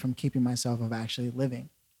way from keeping myself of actually living.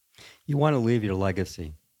 You want to leave your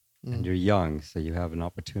legacy, and you're young, so you have an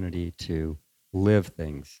opportunity to live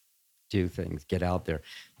things, do things, get out there.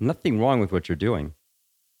 Nothing wrong with what you're doing,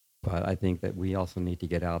 but I think that we also need to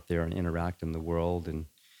get out there and interact in the world. And,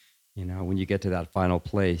 when you get to that final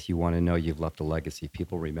place, you want to know you've left a legacy.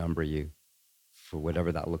 People remember you for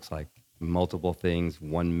whatever that looks like. Multiple things,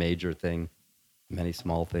 one major thing, many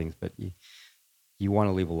small things, but you want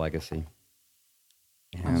to leave a legacy.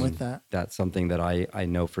 And I'm with that. That's something that I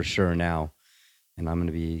know for sure now. And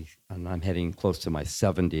I'm heading close to my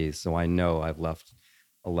 70s, so I know I've left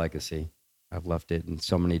a legacy. I've left it in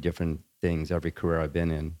so many different things, every career I've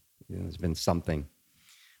been in. There's been something.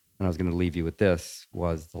 And I was going to leave you with this,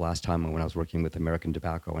 was the last time when I was working with American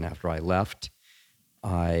Tobacco, and after I left,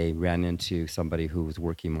 I ran into somebody who was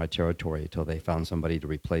working my territory until they found somebody to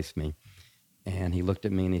replace me. And he looked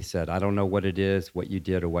at me and he said, I don't know what it is, what you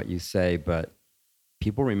did or what you say, but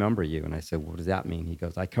people remember you. And I said, what does that mean? He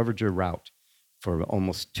goes, I covered your route for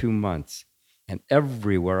almost 2 months. And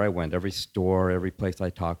everywhere I went, every store, every place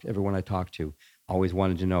I talked, everyone I talked to, always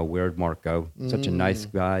wanted to know, where'd Mark go? Such a nice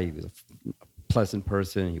guy. He was a pleasant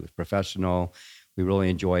person. He was professional. We really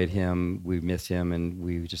enjoyed him. We miss him. And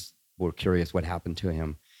we just were curious what happened to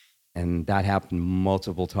him. And that happened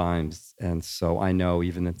multiple times. And so I know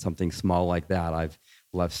even in something small like that, I've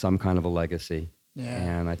left some kind of a legacy. Yeah.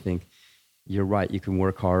 And I think you're right. You can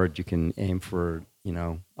work hard. You can aim for,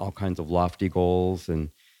 all kinds of lofty goals and,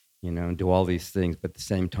 do all these things. But at the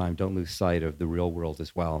same time, don't lose sight of the real world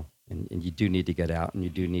as well. And you do need to get out and you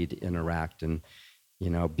do need to interact and,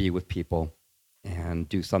 be with people and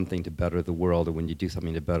do something to better the world. And when you do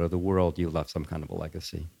something to better the world, you left some kind of a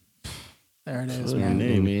legacy. There it is, Man.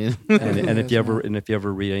 man. And if you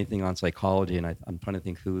ever read anything on psychology, and I'm trying to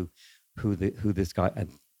think who this guy,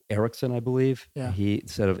 Erickson, I believe. Yeah. He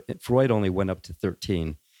said Freud only went up to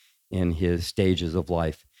 13 in his stages of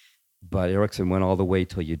life, but Erickson went all the way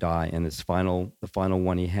till you die. And the final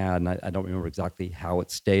one he had, and I don't remember exactly how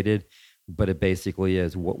it's stated, but it basically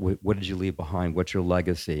is what did you leave behind? What's your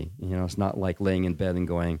legacy? It's not like laying in bed and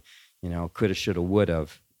going, coulda, shoulda, woulda.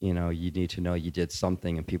 You need to know you did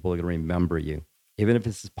something and people are going to remember you, even if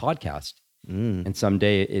it's this podcast. And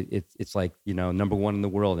someday it's like, number one in the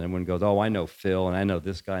world. And everyone goes, oh, I know Phil and I know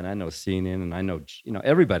this guy and I know CNN and I know,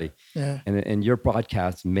 everybody. Yeah. And your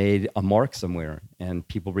podcast made a mark somewhere and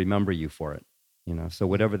people remember you for it. So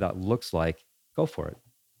whatever that looks like, go for it.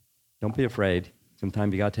 Don't be afraid.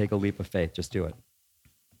 Sometimes you got to take a leap of faith. Just do it.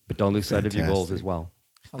 But don't lose sight of your goals as well.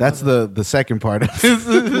 That's the second part of this.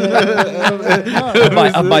 Of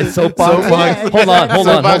my soapbox. Yeah, Hold on.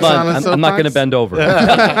 Soapbox on a I'm not going to soapbox? bend over.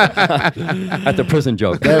 At the prison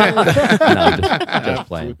joke. No, just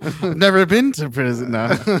playing. Never been to prison.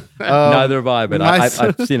 No. Neither have I, but my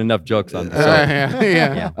I've seen enough jokes on this.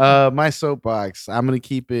 Yeah. My soapbox. I'm gonna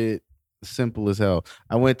keep it simple as hell.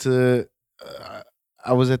 I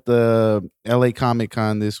was at the LA Comic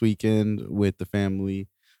Con this weekend with the family.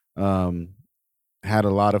 Had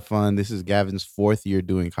a lot of fun. This is Gavin's 4th year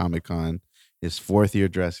doing Comic-Con, his 4th year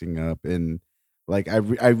dressing up, and like I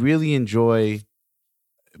really enjoy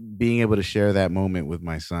being able to share that moment with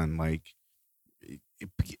my son, like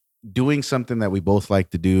doing something that we both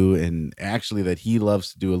like to do, and actually that he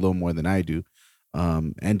loves to do a little more than I do.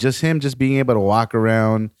 And just him just being able to walk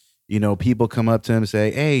around, people come up to him and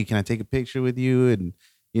say, "Hey, can I take a picture with you?" And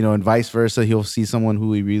and vice versa. He'll see someone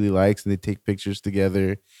who he really likes and they take pictures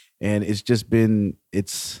together. And it's just been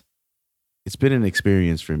it's been an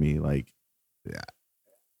experience for me, like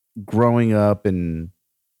growing up, and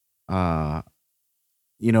a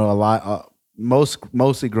lot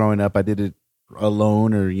mostly growing up I did it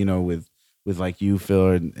alone, or with like you,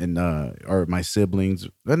 Phil, and or my siblings.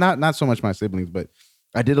 Not so much my siblings, but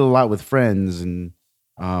I did it a lot with friends, and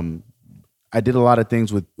I did a lot of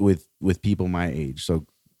things with people my age. So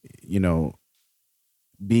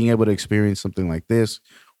being able to experience something like this,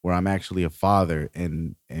 where I'm actually a father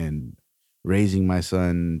and raising my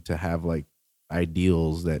son to have like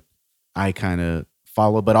ideals that I kind of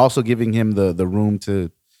follow, but also giving him the room to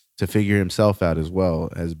figure himself out as well,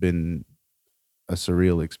 has been a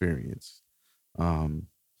surreal experience.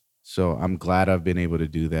 So I'm glad I've been able to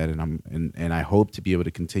do that, and I hope to be able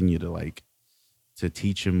to continue to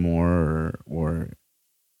teach him more, or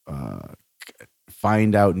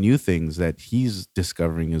find out new things that he's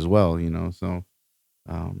discovering as well. So.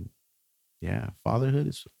 Fatherhood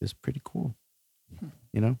is pretty cool.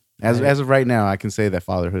 As of right now, I can say that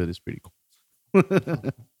fatherhood is pretty cool.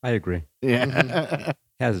 I agree. Yeah.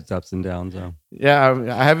 Has its ups and downs, though. Yeah,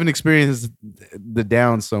 I haven't experienced the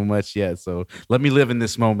downs so much yet. So let me live in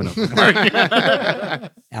this moment.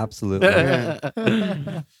 Absolutely.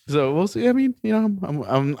 So we'll see. I mean,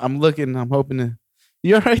 I'm looking. I'm hoping to.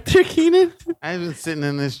 You all right there, Keenan? I've been sitting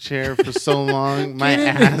in this chair for so long. My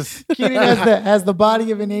ass. Keenan has the body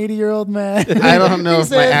of an 80-year-old man. I don't know if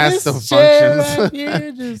my ass still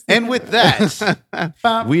functions. And with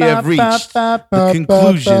that, we have reached the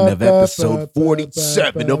conclusion of episode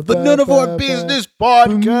 47 of the None of Our Business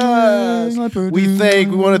podcast. We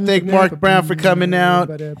want to thank Mark Brown for coming out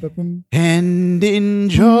and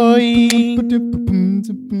enjoying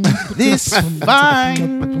this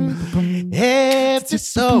fine episode.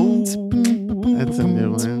 That's a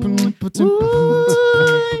new one.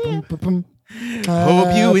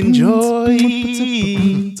 Hope you enjoy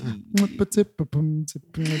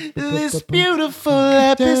this beautiful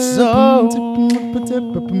episode.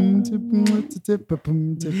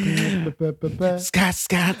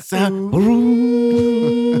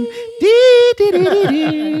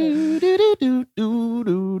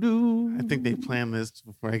 I think they planned this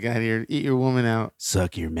before I got here. Eat your woman out.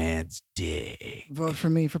 Suck your man's dick. Vote for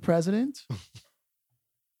me for president.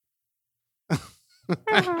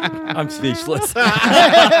 I'm speechless.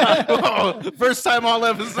 First time all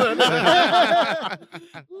episode. Love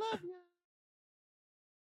you.